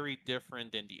is very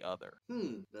different than the other.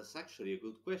 That's actually a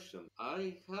good question.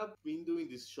 I have been doing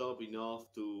this job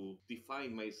enough to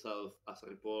define myself as a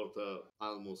reporter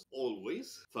almost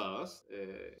always first,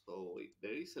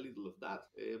 there is a little of that.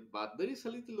 But there is a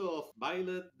little of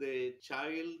Violet, the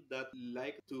child that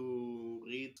like to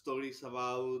read stories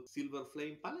about Silver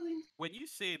Flame Paladins. When you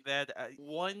say that,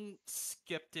 one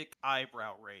skeptic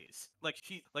eyebrow raise,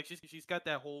 she's got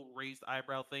that whole raised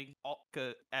eyebrow thing,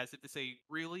 as if to say,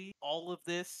 really, all of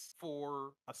this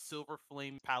for a silver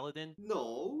flame paladin?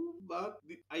 No, but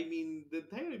I mean, the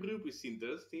entire group is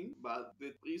interesting, but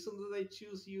the reason that I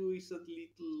choose you is a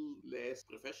little less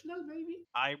professional, maybe?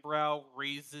 Eyebrow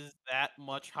raises that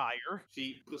much higher.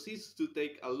 She proceeds to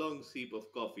take a long sip of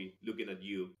coffee, looking at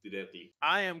you directly.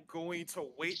 I am going to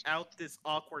wait out this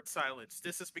awkward silence.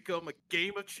 This has become a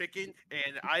game of chicken,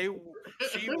 and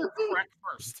she will crack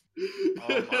first.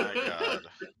 Oh my god.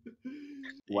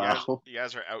 Wow. You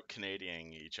guys are out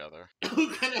Canadianing each other. How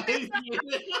can I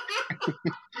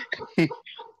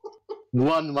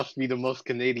One must be the most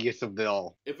Canadian of the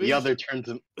all. The other turns.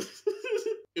 The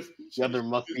Eventually, other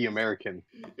must be American.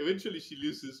 eventually she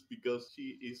loses because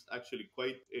she is actually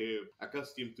quite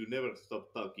accustomed to never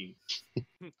stop talking.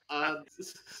 I, And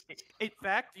in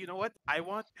fact, you know what?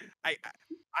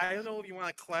 I don't know if you want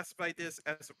to classify this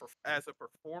as a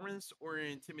performance or an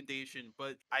intimidation,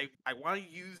 but I want to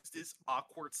use this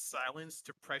awkward silence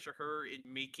to pressure her in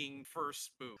making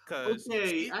first move because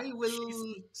okay, I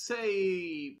will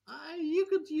say you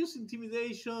could use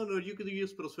intimidation or you could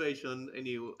use persuasion.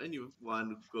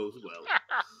 Anyone goes well.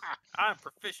 I'm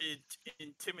proficient in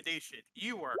intimidation.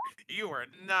 You are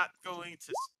not going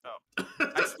to.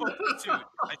 I spoke too soon.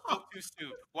 I spoke too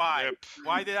soon. Why? Rip.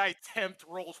 Why did I tempt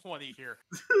roll 20 here?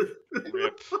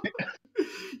 Rip.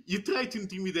 You try to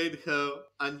intimidate her,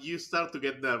 and you start to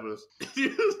get nervous.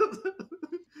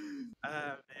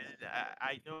 Man,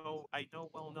 I know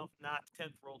well enough not to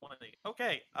tempt roll 20.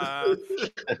 Okay.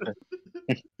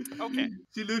 Okay.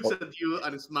 She looks at you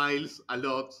and smiles a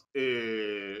lot,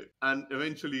 and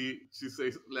eventually she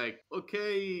says, "Like,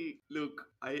 okay, look,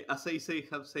 as I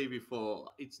have said before,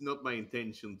 it's not my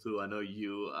intention to annoy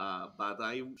you, but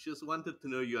I just wanted to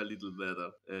know you a little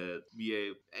better.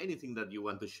 Anything that you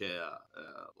want to share,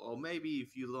 or maybe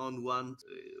if you don't want,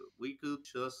 we could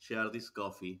just share this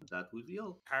coffee. That would be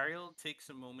all." Ariel takes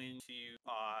a moment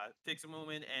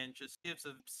and just gives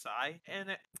a sigh, and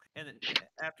then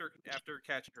after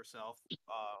catching herself,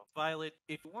 Violet,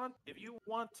 if you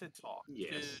want to talk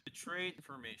Yes. to trade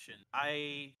information,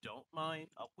 I don't mind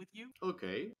up with you.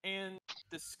 Okay. And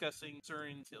discussing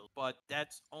certain details, but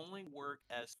that's only work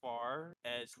as far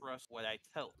as trust what I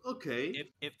tell. Okay.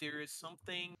 If there is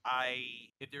something I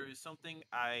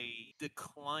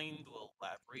decline to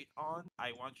elaborate on,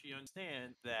 I want you to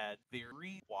understand that the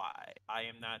reason why I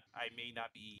may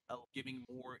not be giving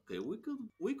more. Okay,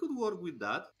 we could work with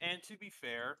that. And to be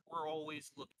fair, we're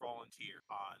always looking for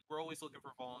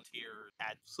volunteers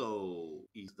at. So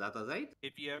is that a date?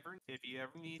 If you ever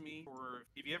need me, or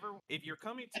if you're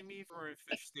coming to me for a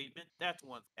fish statement, that's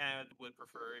one thing. And would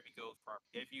prefer if you go proper.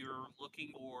 If you're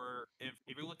looking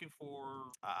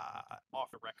for off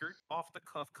the record, off the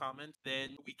cuff comment,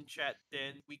 then we can chat.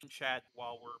 Then we can chat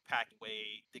while we're packing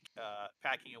away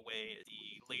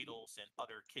the ladles and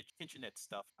other kitchenette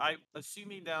stuff. I'm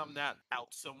assuming that I'm not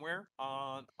out somewhere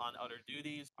on other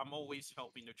duties. I'm always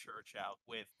helping the church out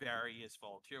with various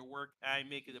volunteer work. I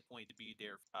make it a point to be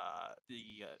there.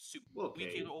 The soup. Okay.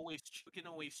 We can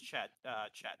always chat. I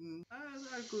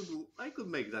could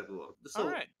make that work. All So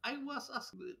right. I was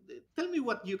asked, tell me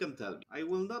what you can tell me. I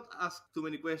will not ask too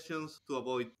many questions to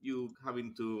avoid you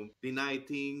having to deny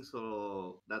things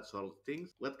or that sort of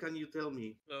things. What can you tell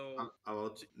me So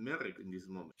about Merrick in this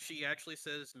moment? she actually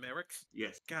says Merrick.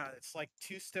 Yes, God, it's like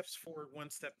 2 steps forward, 1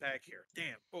 step back here.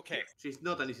 Damn. Okay. yes, she's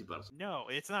not an easy person. No,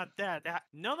 it's not that.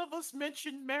 None of us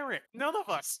mentioned Merrick. None of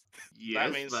us. That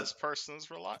Yes, means but this person is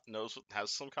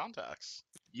has some contacts.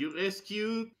 you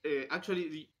rescued.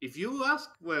 Actually, if you ask,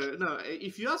 well, no,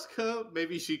 if you ask her,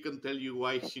 maybe she can tell you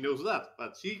why she knows that.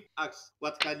 But she asks,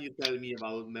 "What can you tell me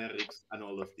about Merrick's and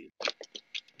all of this?"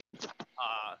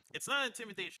 It's not an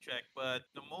intimidation check, but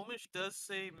the moment she does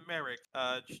say Merrick,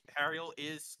 Harriel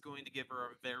is going to give her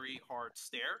a very hard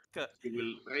stare. She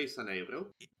will raise an eyebrow.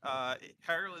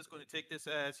 Harriel is going to take this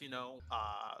as,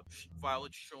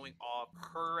 Violet showing off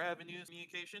her avenues of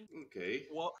communication. Okay.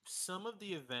 Well, some of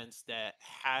the events that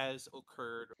has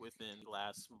occurred within the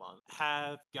last month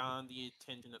have gotten the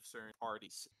attention of certain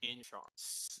parties in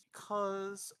Sharn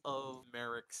because of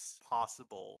Merrick's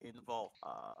possible involvement.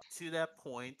 To that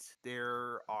point,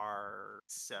 there are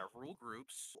several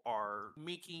groups who are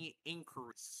making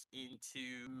inquiries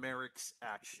into Merrick's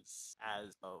actions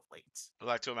as of late. I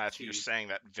like to imagine you're She saying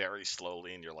that very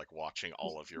slowly and you're like watching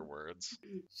all of your words.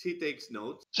 she takes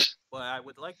notes. But I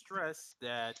would like to stress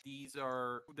that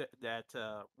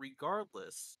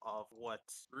regardless of what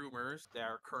rumors that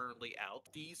are currently out,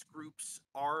 these groups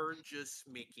aren't just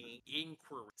making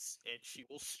inquiries, and she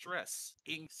will stress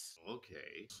inks.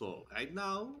 Okay. So right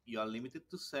now you are limited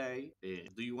to say,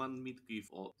 do you want me to give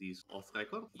all this off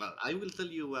record? Well, I will tell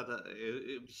you what.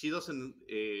 She doesn't.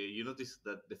 You notice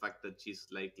that the fact that she's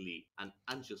likely an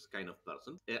anxious kind of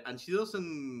person, and she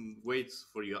doesn't wait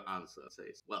for your answer.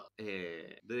 Says, well,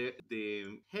 the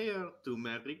heir to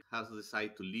Merrick has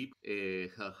decided to leave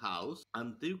her house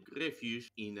and took refuge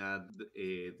in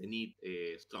the need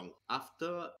strong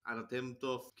after an attempt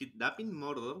of kidnapping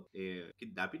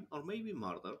or maybe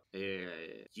murder.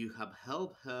 You have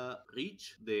helped her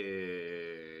reach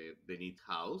the need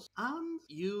house, and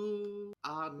you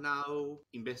are now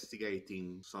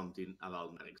investigating something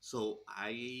about Merrick. So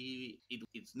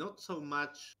it's not so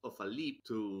much of a leap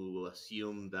to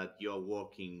assume that you're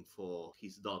working for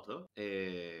his daughter,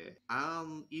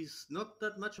 and it's not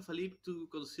that much of a leap to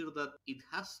consider that it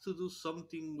has to do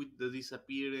something with the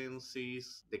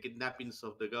disappearances, the kidnappings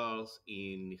of the girls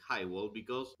in Highwall,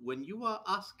 because when you are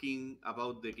asking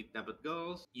about the kidnapped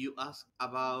girls, you ask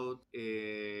about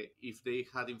if they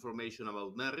had information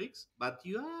about Merrick's, but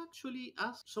you actually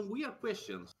ask some weird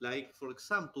questions, like, for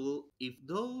example, if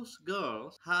those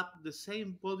girls had the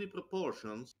same body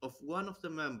proportions of one of the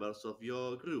members of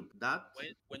your group. That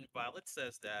When Violet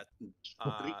says that,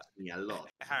 uh, freaks me a lot.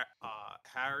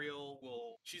 Harriel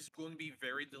will. She's going to be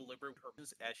very deliberate with her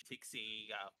words as she takes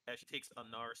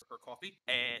another sip of her coffee,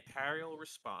 and Harriel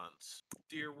responds.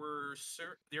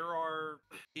 There are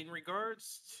in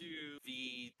regards to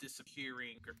the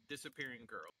disappearing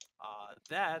girl.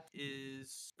 That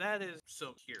is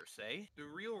some hearsay. The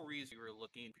real reason we were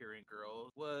looking at disappearing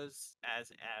girls was as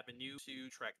an avenue to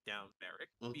track down Merrick,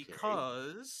 Okay.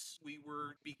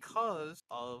 because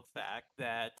of the fact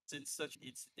that since such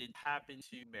incident happened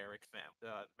to Merrick's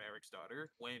daughter,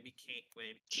 when it came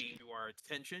to our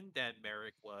attention that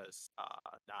Merrick was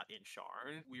not in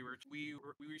Sharn, we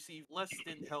received less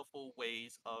than helpful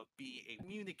ways of being able to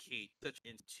communicate such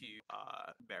into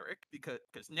Merrick,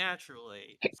 because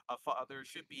naturally a father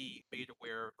should be made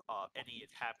aware of any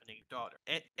happening daughter.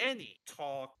 Any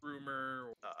talk,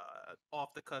 rumor,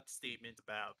 off the cut statements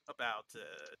about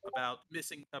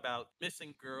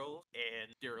missing girls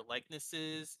and their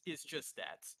likenesses is just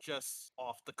that, just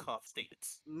off the cuff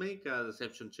statements. Make a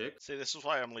deception check. See, this is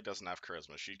why Emily doesn't have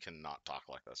charisma. She cannot talk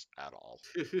like this at all.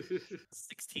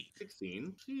 16.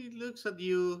 16. She looks at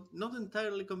you, not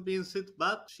entirely convinced,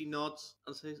 but she nods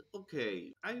and says,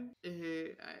 "Okay, I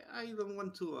don't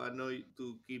want to annoy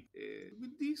to keep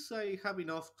with this. I have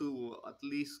enough to at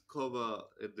least cover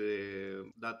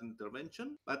the that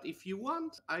intervention. But if you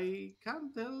want, I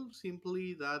can tell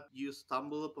simply that you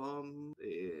stumble upon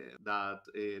that.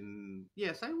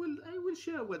 Yes, I will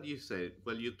share what you said.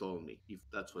 Well, you told me if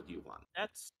that's what you want."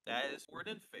 That is more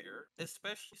than fair,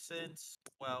 especially since,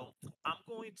 well, I'm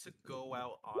going to go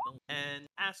out on and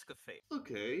ask a favor.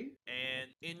 Okay.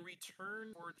 And in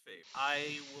return for the favor,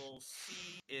 I will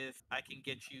see if I can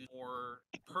get you more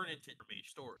pertinent information.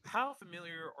 Story. How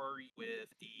familiar are you with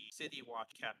the City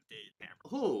Watch Captain Hammer?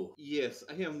 Oh, yes,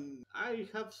 I am. I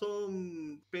have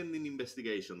some pending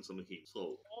investigations on him.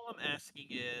 So, All I'm asking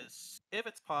is if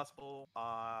it's possible,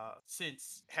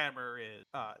 since Hammer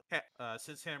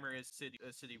is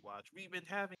City Watch, we've been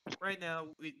having right now.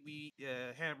 We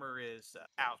Hammer is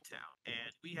out of town,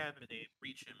 and we haven't been able to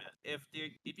reach him. If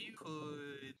you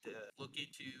could look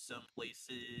into some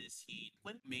places he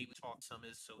went, maybe talk to some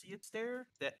associates there,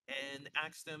 that and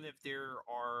ask them if there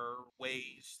are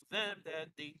ways for them that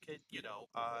they could,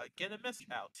 get a message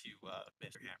out to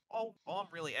Mr. Hammer. All I'm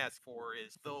really asking for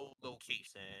is the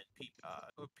location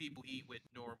and people he would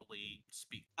normally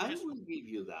speak. I Just will give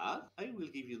you that. I will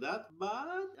give you that, but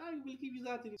I will give you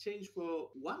that in exchange for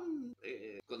one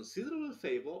considerable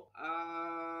favor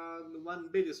and one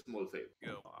very small favor.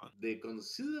 go on. The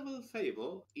considerable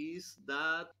favor is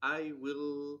that I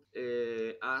will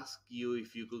ask you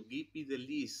if you could give me the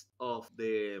list of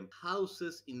the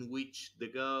houses in which the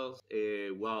girls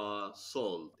were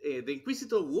sold. The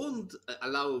Inquisitor won't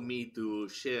allow me to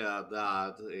share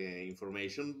that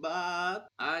information, but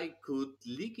I could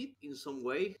leak it in some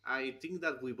way. I think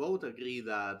that we both agree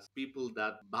that people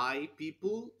that buy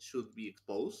people should be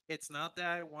exposed. It's not that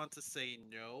I want to say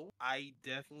no. I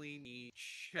definitely need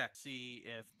to check, see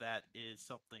if that is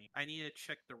something. I need to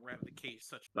check the ramifications.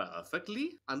 Such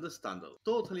Perfectly understandable.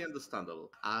 Totally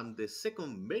understandable. And the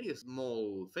second very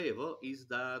small favor is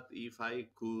that if I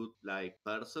could like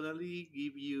personally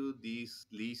give you this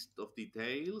list of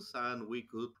details and we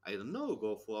could, I don't know,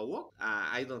 go for a walk.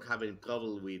 I don't have any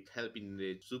trouble with helping in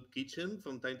the soup kitchen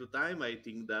from time to time. I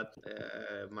think that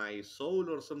my soul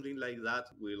or something like that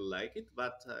will like it.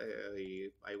 But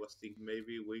I was thinking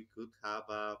maybe we could have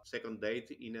a second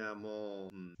date in a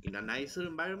more in a nicer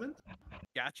environment.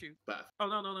 got you. But Oh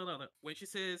no.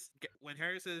 When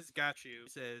Harry says got you,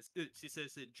 she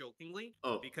says it jokingly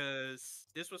oh, because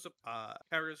this was a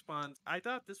Harry responds. I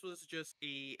thought this was just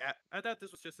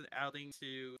an outing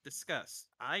to discuss.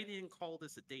 I didn't call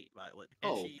this a date, Violet.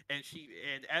 oh, And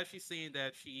as she's saying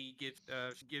that, she's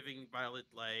giving Violet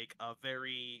like a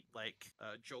very like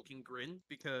joking grin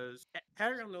because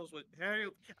Harry knows what Harry.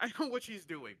 I know what she's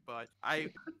doing, but I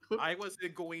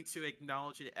wasn't going to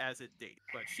acknowledge it as a date,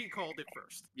 but she called it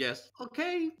first. yes,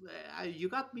 okay, you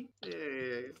got me.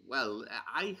 Well,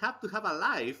 I have to have a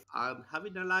life, and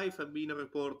having a life and being a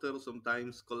reporter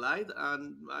sometimes collide,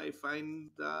 and I find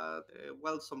that,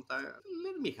 well, sometimes,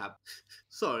 let me have.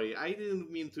 Sorry, I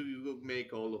didn't mean to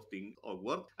make all of things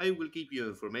awkward. I will give you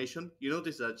information. You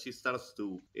notice that she stands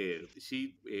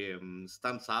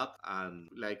up and,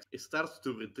 like, starts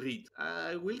to retreat.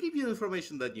 I will give you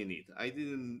information that you need. I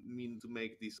didn't mean to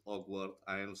make this awkward.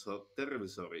 I am so terribly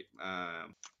sorry.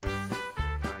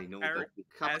 I know that Harold, we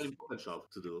have as an important job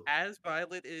to do. as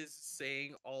Violet is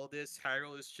saying all this,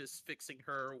 Harold is just fixing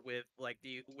her with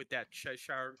that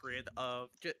Cheshire grin of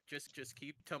just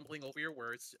keep tumbling over your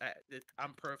words.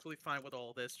 I'm perfectly fine with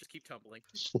all this. Just keep tumbling.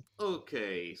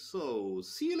 Okay, so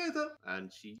see you later.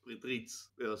 And she retreats.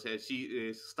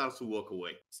 She starts to walk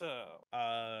away.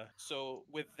 So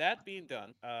with that being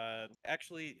done,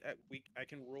 actually, I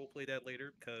can role play that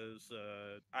later because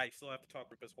I still have to talk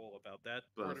with Miss Hole about that.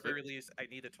 Or at the very Perfect. least, I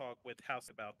need to talk with House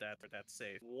about that for that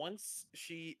save. Once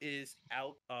she's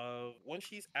out of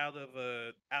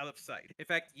sight. In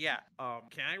fact, yeah.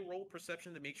 Can I roll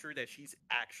perception to make sure that she's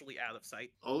actually out of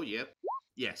sight? Oh, yeah.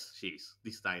 Yes, she is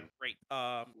this time. Great.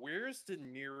 Where's the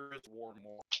nearest war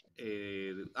memorial?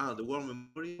 The War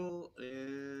Memorial.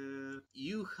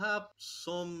 You have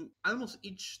some. Almost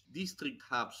each district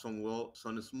have some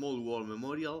small war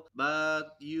memorial,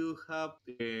 but you have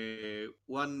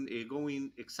one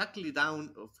going exactly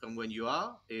down from when you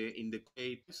are in the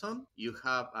Cape Zone. You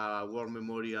have a war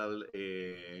memorial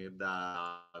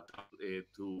that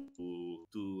to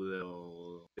the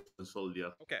fallen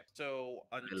soldier Okay, so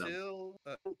island. until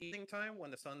evening time,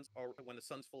 when the sun's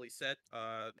fully set,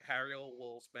 Harriel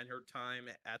will spend her time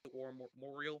at the war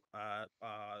memorial.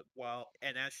 While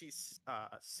and as she's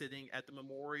sitting at the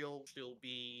memorial, she'll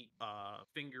be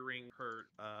fingering her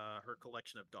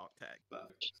collection of dog tags.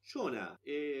 Perfect. Shona,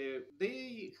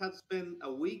 they had spent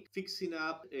a week fixing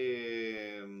up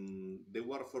the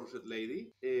Warforged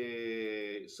lady.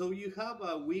 So you have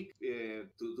a week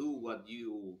to do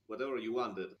whatever you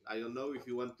wanted. I don't know if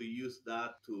you want to use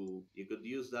that to. You could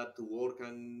use that to work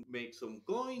and make some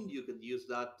coin. You could use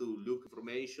that to look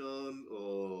information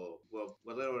or well,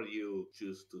 whatever you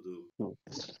choose to do.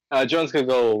 John's gonna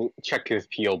go check his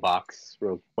PO box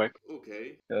real quick.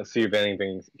 Okay. See if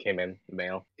anything came in the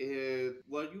mail.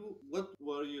 What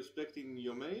were you expecting in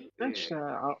your mail? Actually,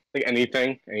 I don't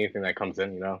think anything that comes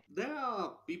in, you know. There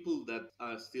are people that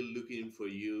are still looking for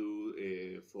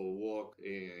you for work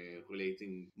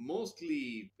relating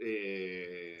mostly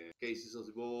cases of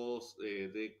divorce,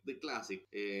 the classic.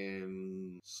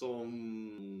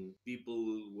 Some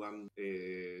people want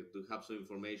to have some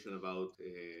information about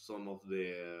some of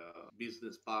their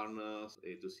business partners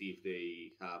to see if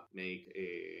they have make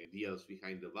deals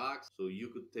behind the backs. So you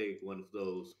could take one of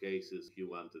those cases if you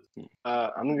wanted.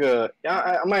 I'm gonna.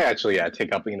 Yeah, I might actually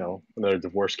take up another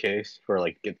divorce case for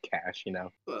like get cash.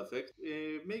 Perfect.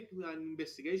 Make an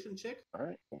investigation check. All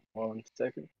right, 1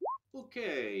 second.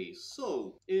 Okay,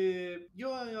 so you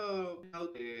are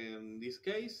out in this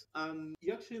case, and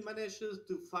you actually manages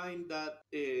to find that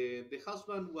the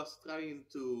husband was trying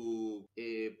to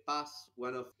pass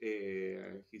one of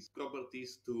his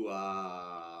properties to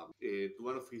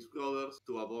one of his brothers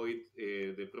to avoid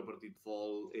the property to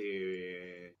fall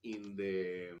in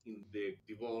the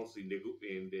divorce in the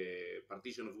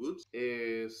partition of goods.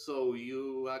 So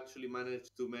you actually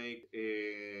managed to make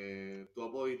to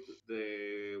avoid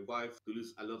the wife to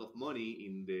lose a lot of money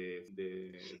in the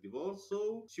divorce.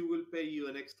 So she will pay you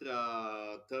an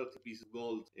extra 30 pieces of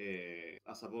gold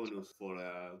as a bonus for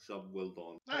a job well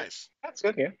done. Nice. That's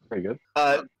good. Yeah, pretty good.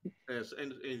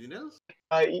 Anything else?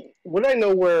 Uh, would I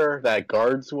know where that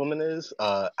guards woman is?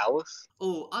 Alice.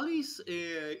 Oh, Alice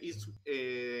is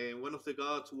one of the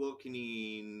guards working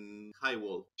in High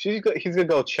Wall. He's gonna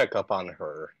go check up on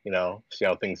her. See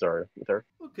how things are with her.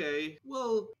 Okay,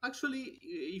 well, actually,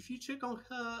 if you check on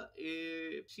her,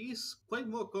 she's quite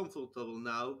more comfortable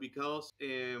now because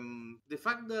the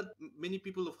fact that many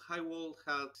people of High Wall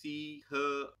have see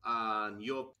her and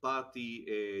your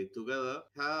party together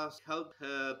has helped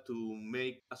her to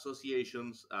make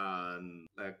associations and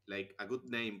like a good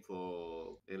name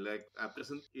for like a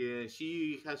present.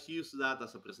 She has used that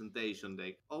as a presentation,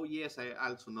 like, oh yes, I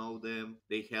also know them.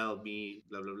 They help me,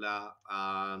 blah blah blah,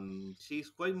 and she's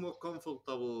quite more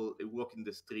comfortable walking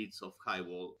the streets of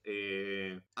Highwall,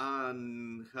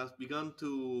 and has begun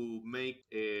to make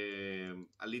a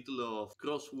little of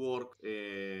crosswork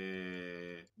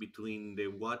between the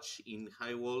watch in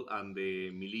Highwall and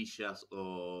the militias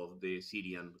of the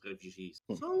Syrian refugees.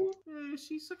 So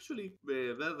she's actually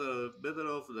better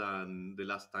off than the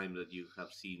last time that you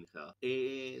have seen her.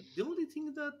 The only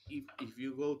thing that if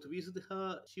you go to visit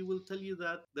her, she will tell you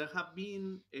that there have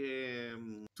been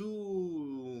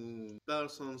two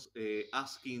persons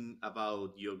asking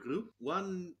about your group.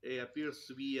 One appears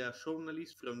to be a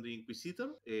journalist from the Inquisitor,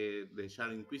 the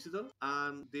Sharn Inquisitor,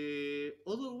 and the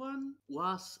other one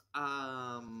was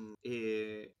a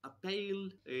pale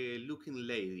looking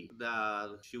lady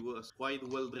that she was quite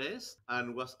well dressed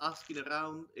and was asking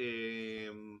around.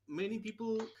 Many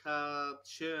people had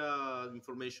shared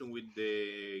information with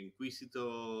the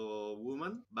Inquisitor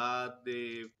woman, but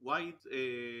the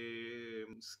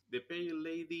pale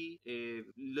lady,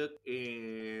 look,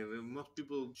 most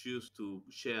people choose to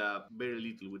share very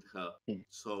little with her,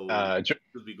 so Uh, it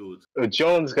could be good.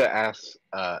 Jones gonna ask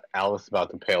Alice about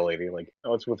the pale lady. Like,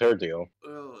 what's with her deal?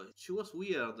 She was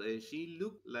weird. She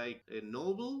looked like a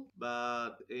noble,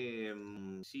 but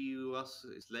she was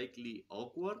slightly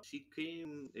awkward. She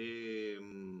came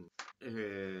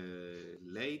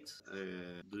late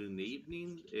during the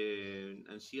evening,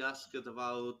 and she asked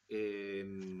about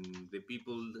the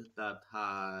people that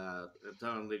had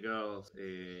returned the girls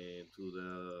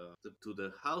to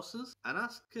the houses and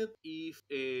asked if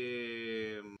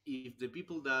the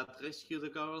people that rescued the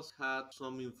girls had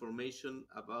some information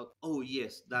about. Oh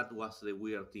yes, that was the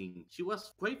weird thing. She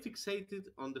was quite fixated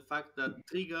on the fact that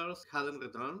three girls hadn't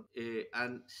returned,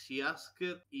 and she asked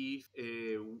if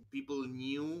people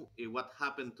knew what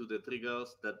happened to the three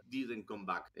girls that didn't come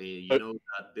back. You But know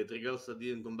that the three girls that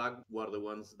didn't come back were the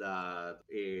ones that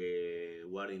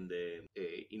were in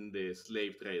the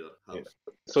slave trader yeah. house.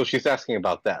 So she's asking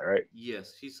about that, right?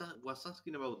 Yes, she was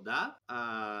asking about that,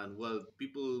 and well,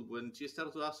 people when she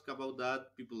started to ask about that,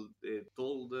 people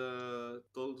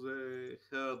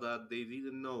her that they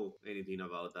didn't know anything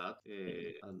about that,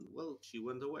 and well, she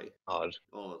went away. Odd.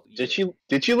 Oh Did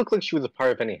yeah, she look like she was a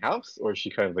part of any house, or is she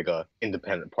kind of like a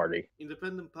independent party?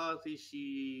 independent party.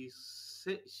 She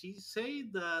said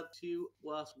that she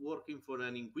was working for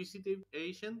an inquisitive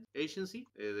agency.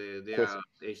 They Chris. are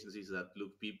agencies that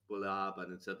look people up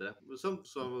and etc. Some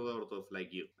sort of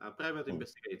like you, a private Hmm.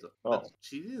 investigator. But Oh,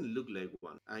 she didn't look like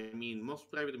one. I mean,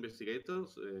 most private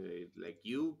investigators, like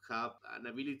you, have an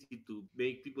ability to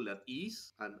make people at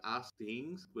ease and ask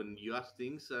things when you ask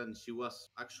things, and she was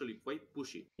actually quite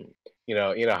pushy. you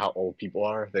know how old people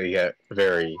are. They get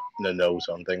very in the nose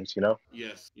on things. You know.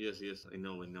 Yes, yes, yes. I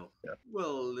know. Yeah.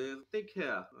 Well, take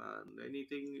care. And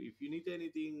anything, if you need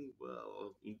anything,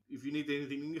 well, if you need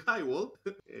anything in high wall,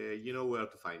 you know where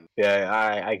to find me. Yeah,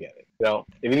 I get it. Well,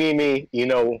 if you need me, you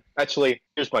know. Actually,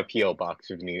 here's my PO box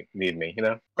if you need me. You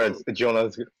know. Oh,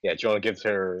 Jonah gives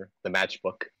her the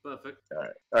matchbook. perfect. All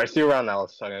right. See you around,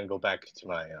 Alice. I'm gonna go back to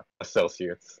my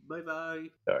associates. Bye bye.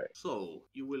 All right. So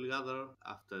you will gather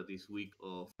after this week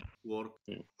of work.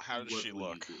 How does What she will you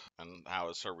look? do? And how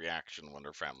is her reaction when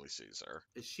her family sees her?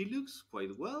 She looks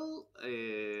quite well.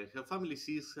 Her family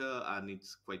sees her and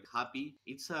it's quite happy.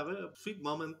 It's a very sweet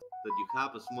moment that you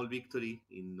have a small victory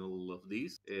in all of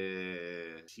this.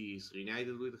 She's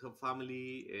reunited with her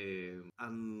family,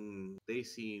 and they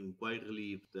seem quite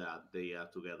relieved that they are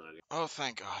together again. Oh,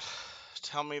 thank God.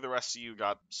 Tell me the rest of you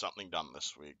got something done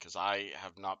this week, because I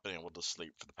have not been able to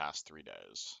sleep for the past 3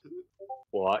 days.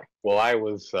 I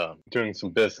was doing some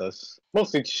business,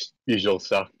 mostly just usual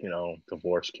stuff. You know,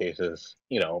 divorce cases.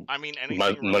 You know, I mean, anything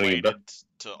money. related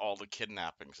to all the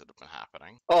kidnappings that have been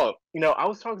happening. Oh, you know, I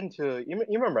was talking to you.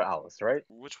 Remember Alice, right?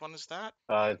 Which one is that?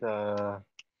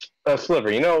 The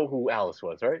Sliver, you know who Alice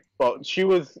was, right? Well, she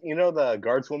was, you know, the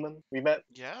guardswoman we met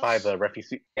by Yes? the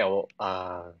refugee. Yeah,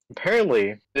 well,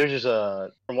 apparently there's just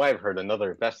from what I've heard,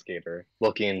 another investigator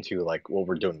looking into like what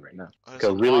we're doing right now. There's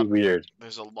Like a really weird.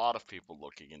 there's a lot of people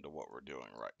looking into what we're doing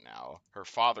right now. Her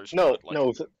father's put No, it like, no,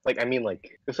 it's like I mean,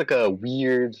 like it's like a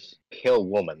weird pale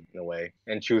woman in a way,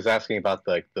 and she was asking about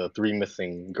like the three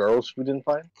missing girls we didn't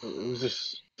find. It was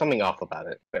just something off about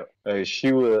it.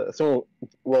 She was so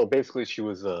well. Basically, she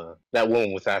was that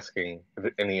woman was asking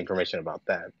if any information about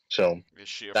that. So is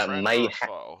she a that friend or might a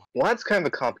foe? well, that's kind of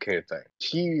a complicated thing.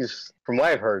 She's, from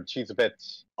what I've heard, she's a bit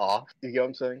off. You get what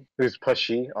I'm saying? She's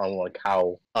pushy on like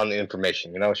how on the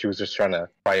information. You know, she was just trying to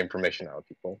pry information out of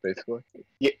people, basically.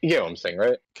 You get what I'm saying,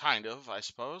 right? Kind of, I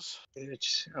suppose.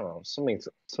 It's, I don't know,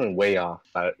 something way off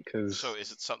about it because So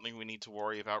is it something we need to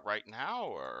worry about right now,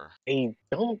 or I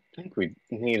don't think we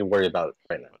need to worry about it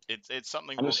right now. it's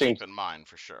something I'm we'll just saying, keep in mind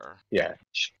for sure? yeah,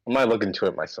 I might look into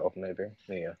it myself, maybe.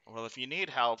 Yeah, Well, if you need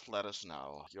help, let us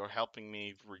know. You're helping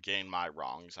me regain my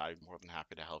wrongs. I'm more than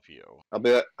happy to help you. How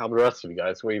the rest of you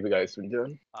guys? What have you guys been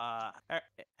doing?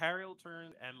 Harry will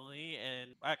turn to Emily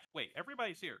and wait,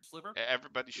 everybody's here. Sliver.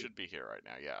 Everybody should be here right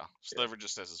now, yeah. Sliver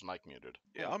just has his mic muted.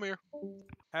 Yeah, I'm here.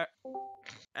 Ha-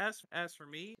 as for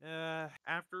me,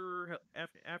 after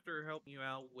helping you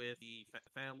out with the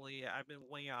family, been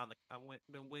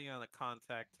waiting on a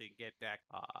contact to get back.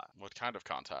 What kind of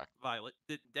contact? Violet.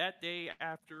 That day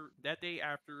after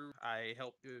I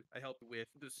helped with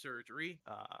the surgery.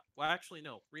 Well, actually,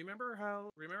 no. Remember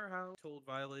how I told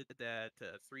Violet that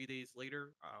 3 days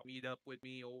later, meet up with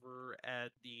me over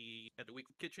at the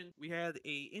weekly kitchen. We had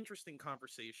a interesting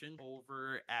conversation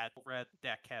over at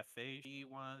that cafe she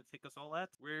wanted to take us all at,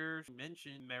 where she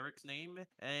mentioned Merrick's name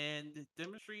and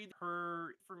demonstrated her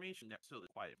information. So it's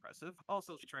quite impressive.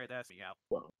 Also, she tried to ask me out.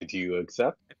 Well, do you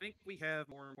accept? I think we have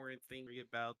more important things to worry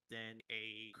about than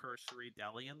a cursory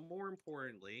dalliance. More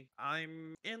importantly,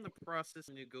 I'm in the process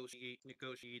of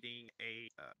negotiating a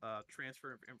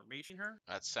transfer of information here,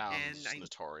 That and sounds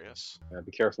notorious.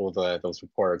 Be careful with those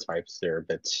reporter types. They're a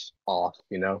bit off,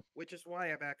 you know. which is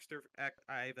why I've asked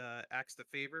a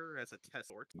favor as a test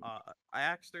sort. I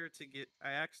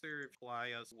I asked her to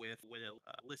supply us with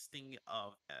a listing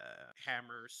of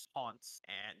Hammer's haunts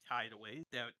and hideaways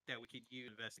that we could use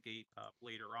to investigate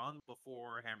later on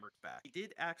before Hammer's back. He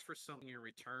did ask for something in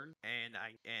return, and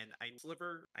I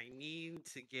Sliver, I need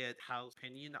to get Hal's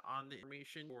opinion on the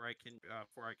information before I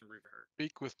can revert.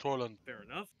 Speak with Torland. Fair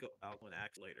enough. I'll go and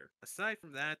act later. Aside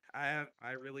from that, I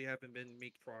really haven't been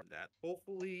making progress on that.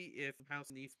 Hopefully, if House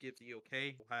Needs gives the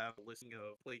okay, we'll have a listing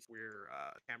of places where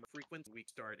Hammer frequents. We can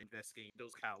start investigating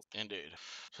those houses. Indeed.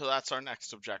 So that's our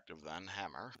next objective then,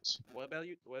 Hammer. What about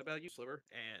you? What about you, Sliver?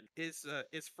 And is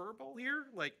Furball here?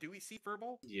 Like, do we see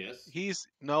Furball? Yes. He's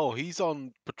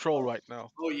on patrol right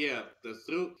now. Oh yeah, that's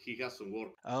true. He has some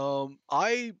work.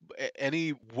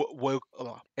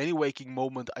 Any waking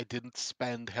moment I didn't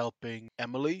spend helping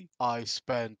Emily. I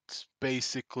spent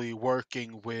basically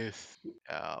working with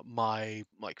my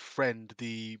like friend,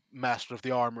 the master of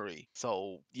the armory.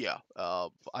 So yeah,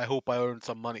 I hope I earned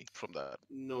some money from that.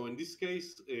 No, in this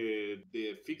case,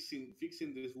 the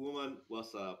fixing this woman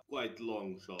was a quite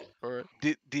long job. Or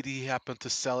did he happen to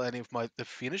sell any of my the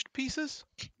finished pieces?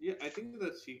 Yeah, I think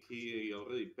that he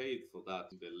already paid for that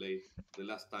the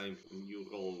last time when you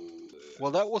roll.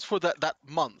 Well, that was for that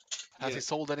month. Has he Yes.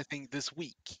 sold anything this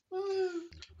week?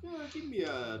 Give me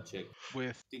a check.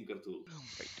 With Tinker tool.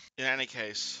 wait, In any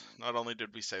case, not only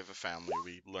did we save a family,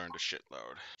 we learned a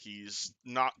shitload. He's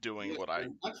not doing Yes, what I.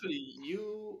 and actually,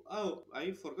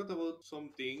 I forgot about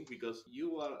something because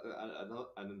you are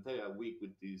an entire week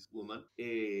with this woman.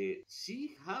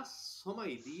 She has some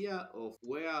idea of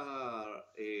where,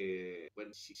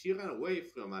 when she ran away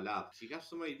from a lab, she has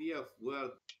some idea of where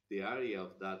the area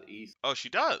of that is. Oh, she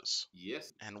does.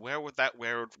 Yes. And where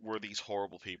were these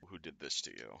horrible people who did this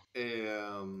to you?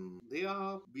 They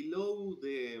are below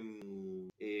the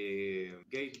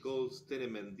Gate Ghost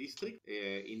Tenement District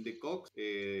in the Cox.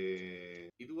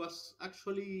 It was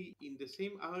actually in the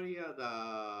same area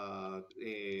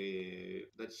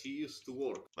that she used to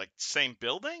work. Like same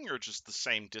building or just the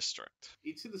same district?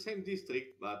 It's in the same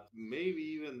district, but maybe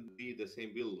even be the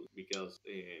same building because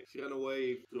she ran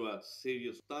away through a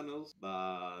serious tunnels.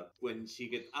 But when she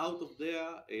get out of there,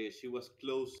 she was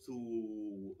close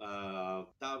to a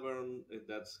tavern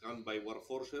that's run by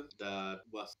Warforged that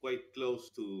was quite close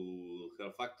to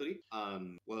her factory,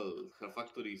 and well, her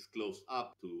factory is close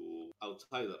up to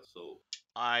outsiders, so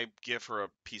I give her a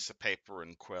piece of paper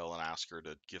and quill and ask her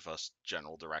to give us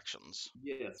general directions.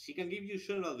 yes, she can give you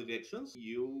general directions.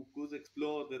 You could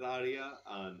explore that area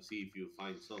and see if you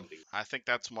find something. I think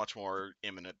that's much more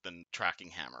imminent than tracking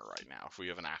Hammer right now, if we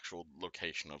have an actual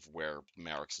location of where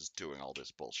Merrick's is doing all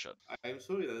this bullshit. I'm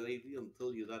sorry that I didn't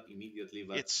tell you that immediately,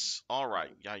 but It's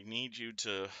alright. I need you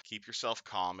to keep yourself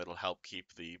calm. It'll help keep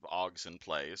the Augs in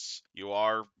place. You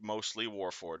are mostly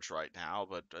Warforged right now,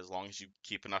 but as long as you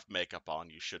keep enough makeup on,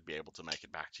 you should be able to make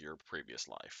it back to your previous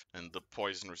life. And the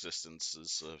poison resistance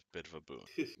is a bit of a boon.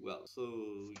 well, so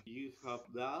you have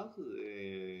that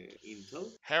intel.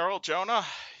 Harold, Jonah,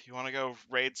 you want to go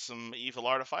raid some evil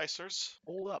artificers?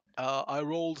 hold up. I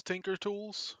rolled Tinker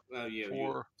Tools Yeah,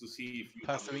 for to see if you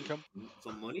have passive income.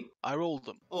 some money. I rolled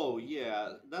them. Oh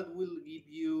yeah, that will give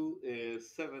you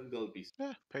 7 gold pieces.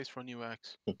 Yeah, pays for a new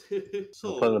axe. I'll put in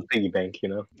So a piggy bank, you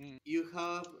know. you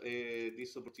have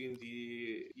this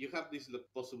opportunity. You have this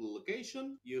possible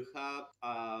location. You have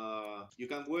you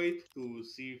can wait to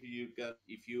see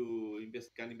if you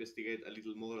can investigate a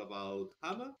little more about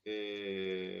Hama.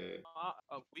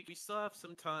 We still have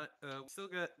some time.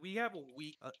 We have a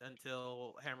week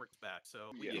until Hammer's back,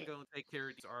 so we Yeah. can go and take care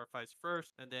of these RFIs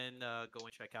first, and then go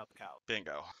and check out the cow.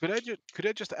 Bingo. Could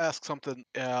I just ask something?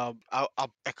 I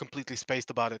completely spaced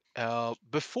about it.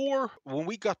 Before when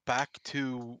we got back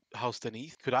to House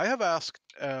Denise, could I have asked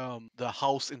the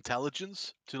House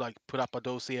Intelligence to like put up a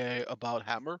dossier about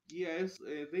Hammer? Yes,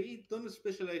 they don't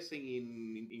specialize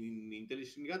in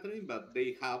intelligence gathering, but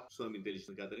they have some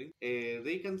intelligence gathering.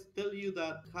 They can tell you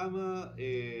that Hama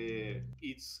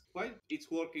it's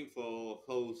working for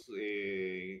House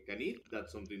Kanith.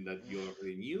 That's something that you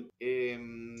already knew.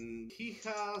 He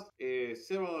has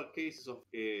several cases of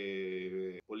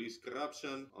police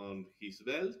corruption on his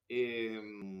belt.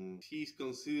 He's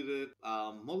considered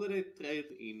a moderate threat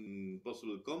in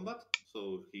possible combat.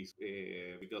 So he's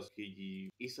because he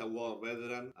is a war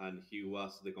veteran and he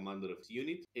was the commander of his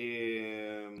unit.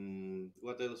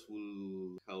 What else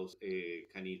will House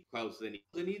Kanith? House Zenith.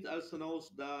 Zenith also knows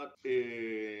that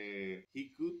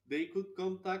they could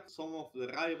contact some of the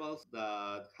rival materials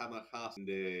that Hammer has in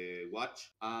the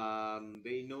watch, and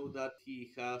they know that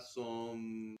he has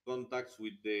some contacts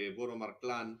with the Boromar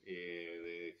clan,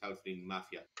 the Halfling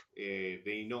Mafia.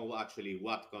 They know actually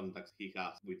what contacts he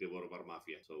has with the Boromar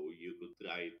Mafia, so you could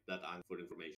try that angle for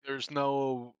information. There's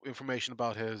no information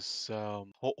about his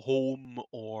home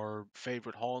or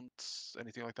favorite haunts,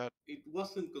 anything like that. It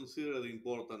wasn't considered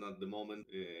important at the moment,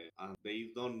 and they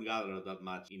don't gather that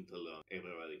much intel on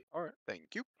everybody. All right,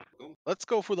 thank you. Welcome. Let's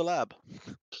go for the lab.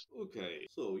 Okay,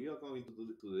 so you're going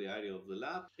to the area of the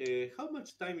lab. How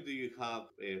much time do you have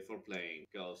for playing?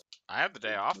 Because I have the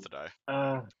day off today.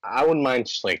 I wouldn't mind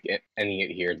just like ending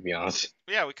it here, to be honest.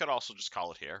 Yeah, we could also just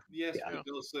call it here. yes, Yeah.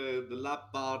 because the lab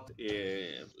part,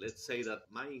 let's say that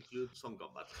might include some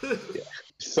combat. Yeah.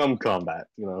 Some combat,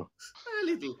 you know. A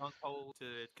little. I'm told to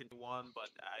continue on, but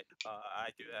I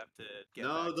do have to get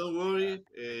No, back. don't worry.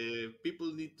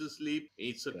 People need to sleep.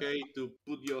 It's okay to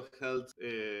put your health.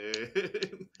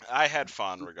 I had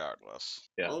fun regardless.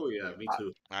 Yeah. Oh yeah, me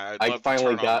too. I'd I love to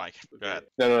finally turn got- on my. Go ahead.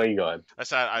 No, you go ahead. I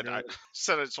said No. I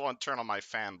said I just want to turn on my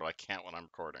fan, but I can't when I'm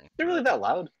recording. They're really that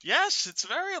loud? Yes, it's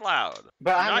very loud.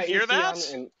 But Do I you have not my hear AC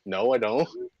that? on and no, I don't.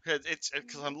 It's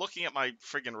because I'm looking at my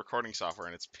friggin' recording software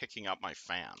and it's picking up my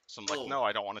fan. So I'm like, Oh. no,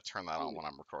 I don't want to turn that on when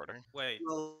I'm recording. Wait,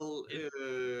 Well,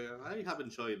 I have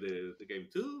enjoyed the game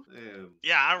too.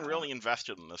 Yeah, I'm really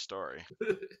invested in this story.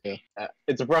 Yeah.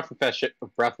 It's a breath of fresh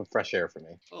air for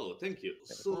me. Oh, thank you.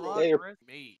 So, progress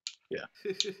made.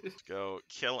 Go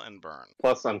kill and burn.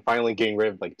 Plus, I'm finally getting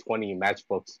rid of like 20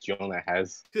 matchbooks Jonah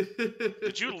has.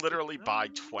 Did you literally buy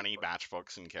 20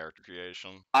 matchbooks in character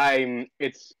creation?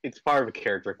 It's part of a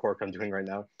character quirk I'm doing right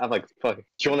now. I'm like, fuck.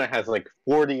 Jonah has like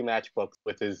 40 matchbooks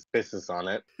with his business on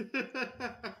it.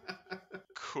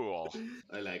 Cool.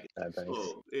 I like it. Thanks.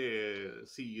 So,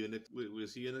 see you next. We'll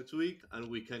see you next week, and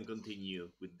we can continue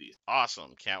with this.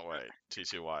 Awesome. Can't wait.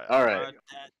 TTY. All right.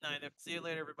 That night. See you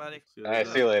later, everybody. See you All right.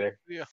 later. See you later. Yeah.